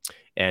Basie.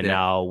 And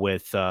now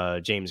with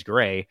James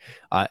Gray,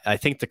 I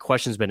think the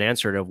question's been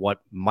answered of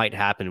what might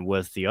happen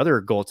with the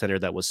other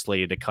goaltender that was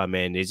slated to come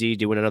in. Is he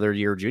doing another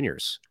year of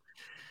juniors?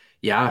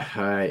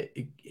 Yeah,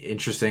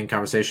 interesting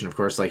conversation. Of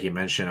course, like you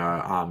mentioned,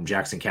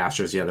 Jackson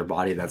Castor is the other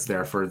body that's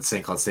there for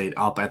St. Cloud State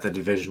up at the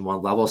Division I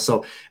level.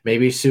 So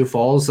maybe Sioux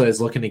Falls is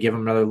looking to give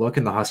him another look,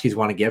 and the Huskies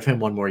want to give him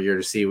one more year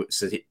to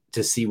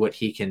see what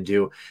he can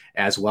do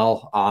as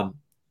well.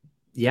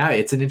 Yeah,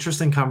 it's an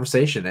interesting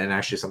conversation, and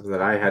actually something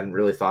that I hadn't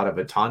really thought of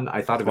a ton.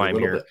 I thought of it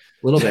a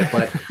little bit,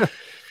 but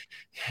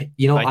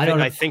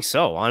I think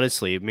so.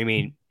 Honestly, I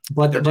mean,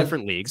 but they're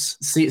different leagues.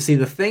 See,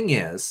 the thing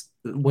is,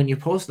 when you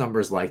post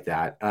numbers like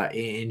that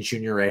in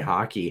Junior A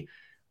hockey,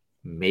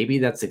 maybe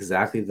that's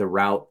exactly the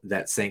route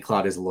that St.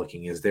 Cloud is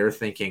looking. Is they're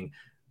thinking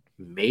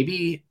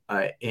maybe,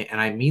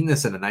 and I mean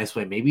this in a nice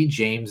way, maybe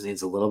James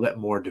needs a little bit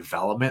more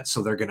development,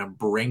 so they're going to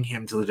bring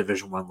him to the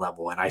Division I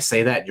level. And I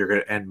say that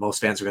and most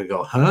fans are going to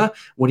go, huh?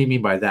 What do you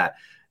mean by that?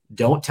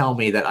 Don't tell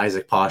me that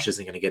Isaac Posh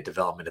isn't going to get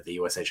development at the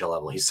USHL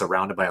level. He's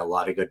surrounded by a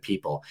lot of good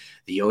people.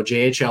 The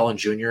OJHL and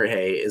Junior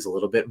A is a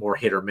little bit more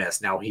hit or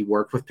miss. Now, he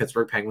worked with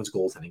Pittsburgh Penguins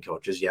goaltending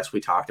coaches. Yes, we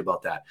talked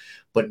about that.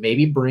 But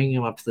maybe bringing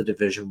him up to the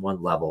Division I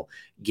level,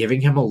 giving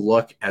him a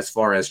look as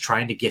far as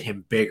trying to get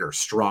him bigger,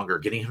 stronger,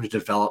 getting him to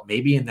develop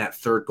maybe in that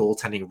third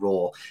goaltending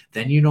role.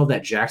 Then you know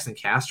that Jackson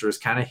Castor is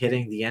kind of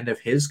hitting the end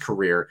of his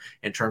career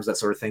in terms of that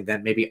sort of thing.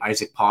 Then maybe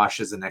Isaac Posh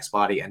is the next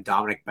body, and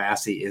Dominic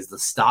Basie is the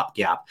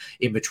stopgap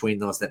in between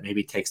those that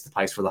maybe takes the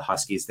place for the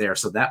Huskies there.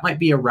 So that might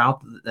be a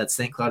route that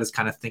St. Cloud is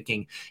kind of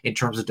thinking in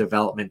terms of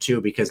development too,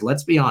 because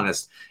let's be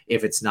honest,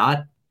 if it's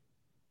not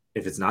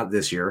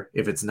this year,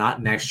 if it's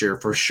not next year,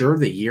 for sure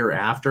the year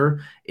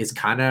after is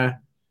kind of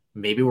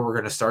maybe where we're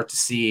going to start to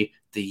see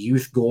the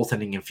youth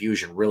goaltending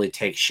infusion really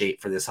take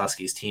shape for this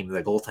Huskies team.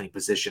 The goaltending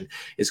position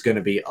is going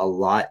to be a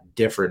lot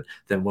different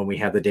than when we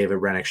had the David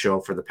Rennick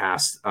show for the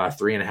past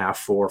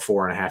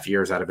 4.5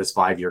 years out of his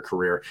 5-year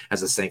career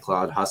as a St.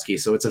 Cloud Husky.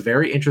 So it's a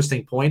very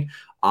interesting point.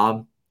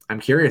 I'm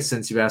curious,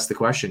 since you asked the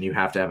question, you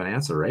have to have an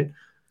answer, right?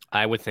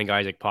 I would think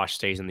Isaac Posh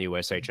stays in the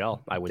USHL.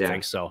 I would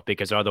think so,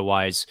 because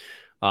otherwise,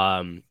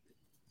 why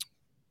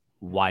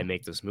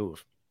make this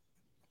move?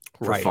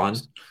 For fun.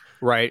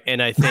 Right.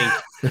 And I think,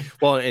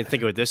 well, and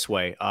think of it this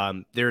way.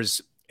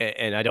 There's,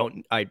 and I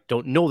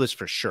don't know this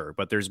for sure,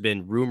 but there's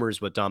been rumors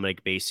with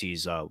Dominic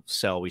Basie's,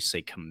 shall we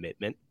say,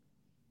 commitment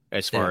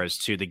as far as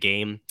to the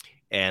game,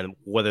 and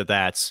whether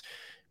that's,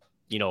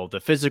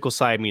 the physical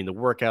side, meaning the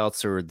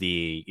workouts, or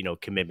the,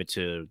 commitment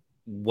to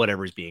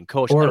whatever's being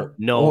coached. Or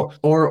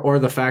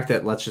the fact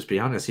that, let's just be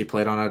honest, he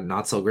played on a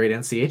not so great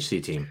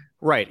NCHC team.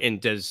 Right. And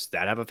does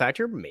that have a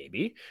factor?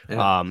 Maybe.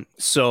 Yeah.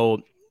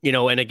 So,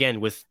 and again,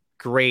 with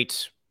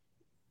great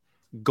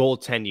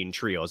goaltending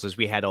trios, as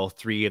we had all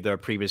three of their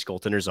previous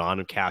goaltenders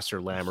on,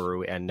 Castor,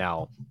 Lamoureux, and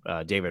now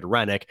David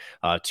Rennick,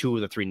 2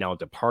 of the 3 now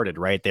departed,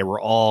 right? They were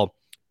all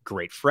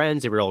great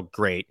friends. They were all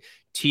great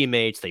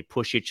teammates. They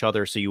push each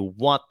other. So you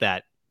want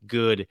that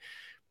good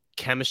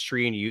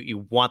chemistry and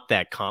you want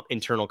that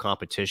internal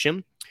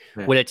competition.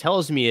 Yeah. What it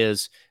tells me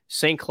is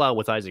St. Cloud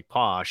with Isaac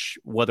Posh,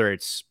 whether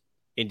it's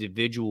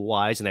individual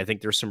wise, and I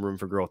think there's some room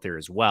for growth there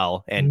as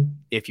well. And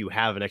if you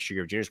have an extra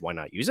year of juniors, why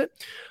not use it?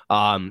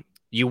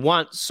 You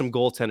want some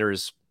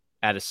goaltenders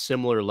at a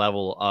similar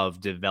level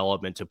of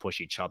development to push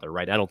each other,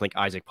 right? I don't think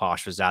Isaac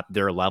Posh was at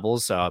their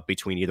levels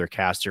between either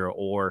Kuster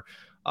or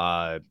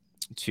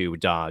to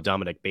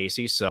Dominic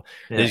Basie. So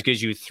this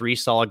gives you 3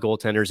 solid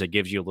goaltenders. It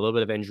gives you a little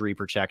bit of injury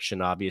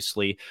protection,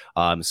 obviously.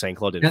 St.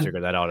 Cloud didn't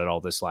figure that out at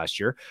all this last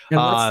year.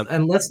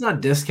 And let's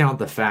not discount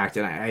the fact,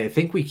 and I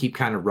think we keep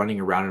kind of running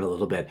around it a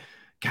little bit.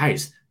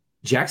 Guys,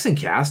 Jackson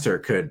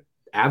Kuster could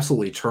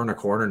absolutely turn a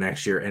corner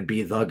next year and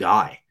be the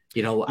guy.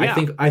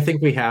 I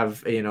think we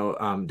have,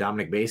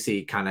 Dominic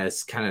Basie kind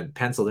of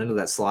penciled into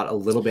that slot a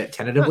little bit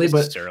tentatively,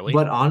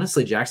 but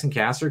honestly, Jackson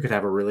Kuster could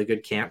have a really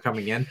good camp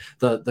coming in.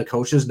 The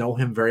coaches know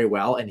him very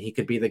well, and he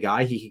could be the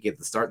guy. He could get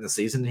the start in the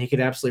season, and he could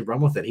absolutely run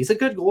with it. He's a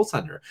good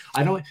goaltender.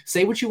 I don't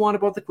say what you want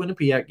about the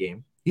Quinnipiac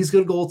game. He's a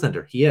good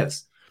goaltender. He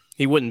is.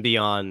 He wouldn't be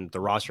on the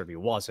roster if he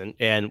wasn't.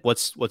 And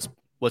let's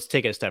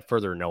take it a step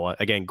further, Noah.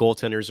 Again,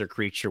 goaltenders are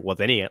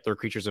they're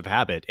creatures of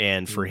habit.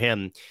 And for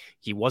him,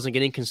 he wasn't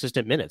getting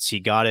consistent minutes. He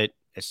got it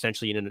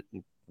essentially in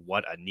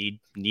a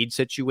need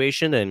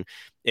situation. And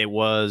it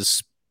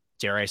was,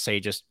 dare I say,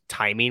 just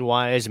timing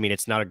wise. I mean,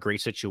 it's not a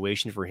great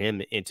situation for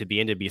him to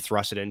be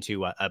thrusted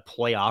into a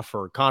playoff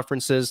for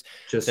conferences.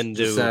 Just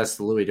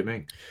ask Louis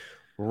Domingue.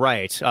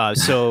 Right.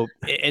 So,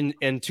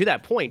 and to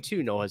that point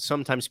too, Noah,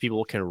 sometimes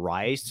people can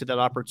rise to that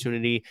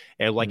opportunity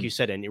and like you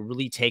said, and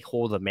really take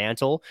hold of the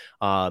mantle.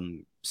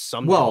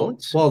 Some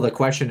don't. Well, the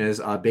question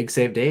is, big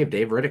save Dave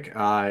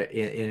Riddick,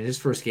 in his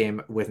first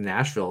game with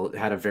Nashville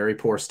had a very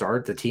poor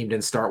start. The team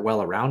didn't start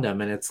well around him.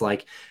 And it's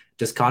like,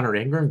 does Connor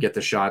Ingram get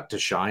the shot to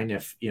shine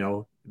if,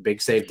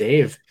 big save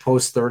Dave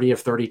posts 30 of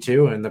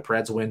 32 and the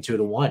Preds win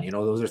 2-1?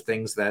 Those are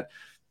things that,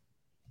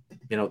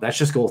 that's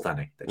just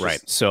goaltending.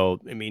 Right. So,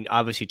 I mean,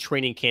 obviously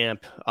training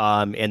camp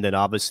and then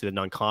obviously the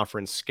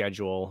non-conference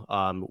schedule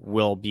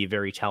will be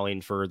very telling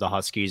for the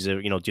Huskies.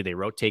 Do they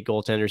rotate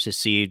goaltenders to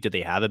see? Do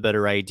they have a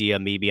better idea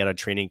maybe at a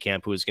training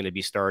camp who's going to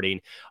be starting?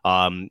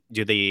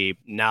 Do they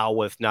now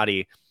with not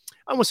I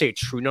won't say a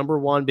true number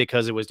one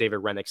because it was David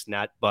Rennick's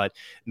net, but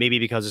maybe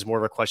because it's more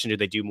of a question, do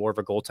they do more of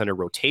a goaltender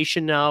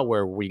rotation now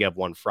where we have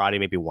one Friday,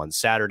 maybe one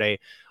Saturday,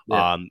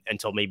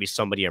 until maybe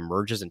somebody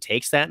emerges and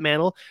takes that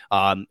mantle?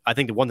 I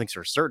think the one thing's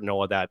for certain,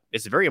 Noah, that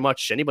it's very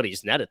much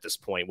anybody's net at this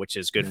point, which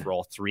is good for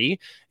all 3.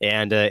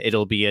 And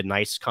it'll be a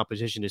nice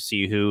competition to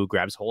see who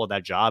grabs hold of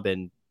that job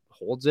and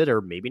holds it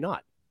or maybe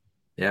not.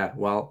 Yeah,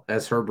 well,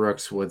 as Herb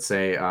Brooks would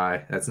say,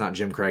 that's not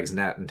Jim Craig's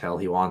net until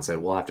he wants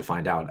it. We'll have to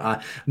find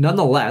out.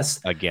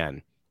 Nonetheless,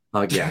 again.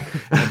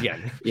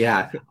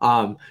 Yeah.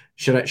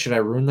 Should I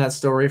ruin that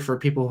story for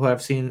people who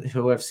have seen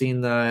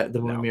the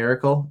movie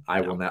Miracle?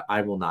 I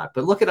will not.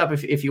 But look it up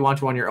if you want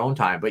to on your own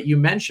time. But you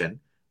mentioned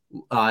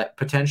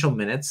potential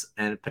minutes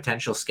and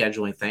potential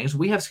scheduling things.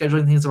 We have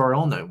scheduling things of our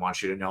own that we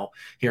want you to know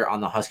here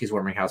on the Huskies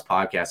Warming House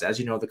podcast. As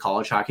you know, the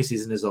college hockey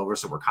season is over,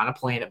 so we're kind of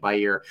playing it by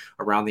ear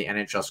around the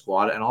NHL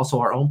squad and also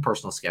our own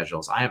personal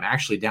schedules. I am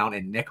actually down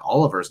in Nick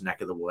Oliver's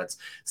neck of the woods,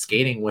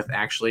 skating with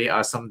actually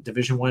some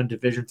Division I and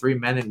Division III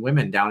men and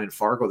women down in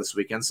Fargo this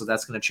weekend. So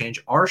that's going to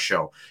change our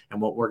show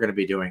and what we're going to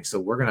be doing. So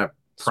we're going to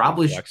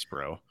probably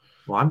bro.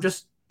 Well, I'm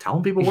just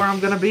telling people where I'm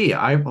going to be.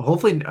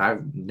 Hopefully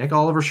Nick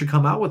Oliver should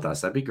come out with us.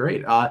 That'd be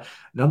great.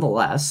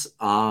 Nonetheless,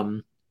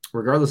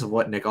 regardless of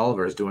what Nick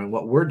Oliver is doing,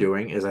 what we're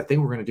doing is I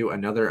think we're going to do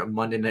another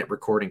Monday night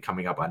recording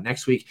coming up on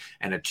next week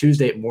and a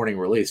Tuesday morning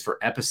release for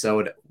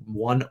episode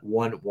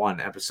 111,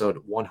 episode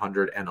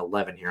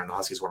 111 here on the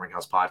Huskies Warming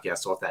House podcast.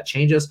 So if that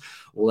changes,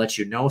 we'll let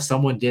you know.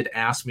 Someone did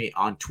ask me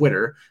on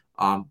Twitter,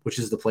 which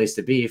is the place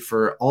to be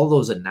for all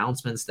those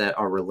announcements that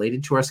are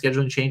related to our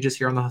scheduling changes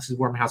here on the Huskies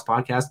Warming House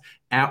podcast.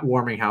 At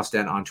Warming House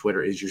Den on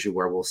Twitter is usually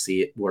where you'll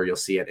see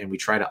it. And we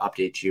try to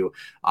update you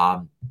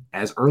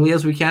as early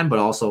as we can, but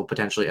also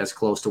potentially as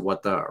close to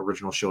what the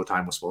original show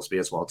time was supposed to be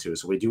as well, too.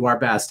 So we do our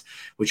best.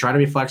 We try to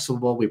be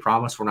flexible. We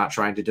promise we're not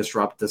trying to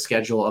disrupt the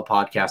schedule of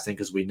podcasting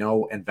because we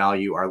know and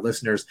value our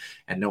listeners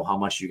and know how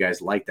much you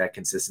guys like that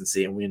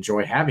consistency. And we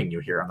enjoy having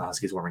you here on the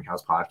Huskies Warming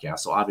House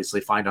podcast. So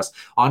obviously find us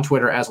on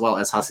Twitter as well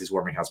as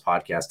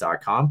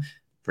HuskiesWarmingHousePodcast.com.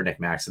 For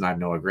Nick Maxon, I'm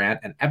Noah Grant,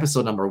 and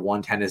episode number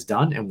 110 is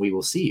done, and we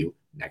will see you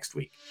next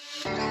week.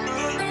 One-timer,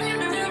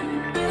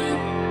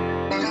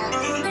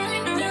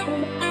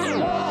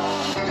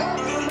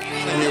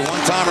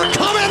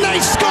 come in,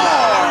 they score!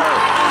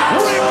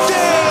 Ripped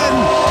in!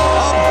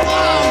 A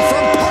bomb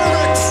from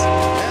Pervix!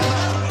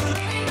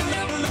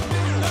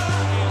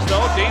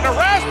 So Dana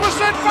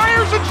Rasmussen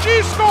fires and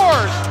she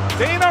scores!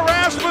 Dana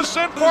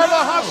Rasmussen for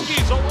the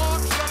Huskies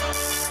alongside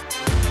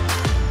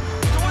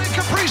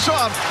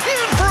Kaprizov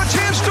in for a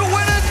chance to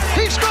win it.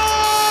 He scores!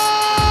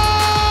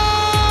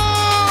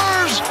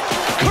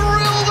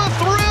 Kirill the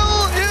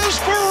Thrill is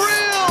for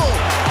real.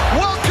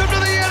 Welcome to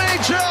the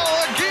NHL.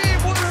 A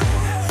game winner.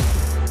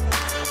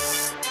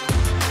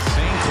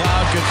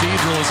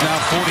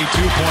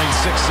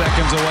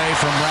 seconds away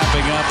from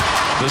wrapping up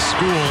the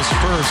school's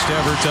first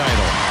ever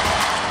title.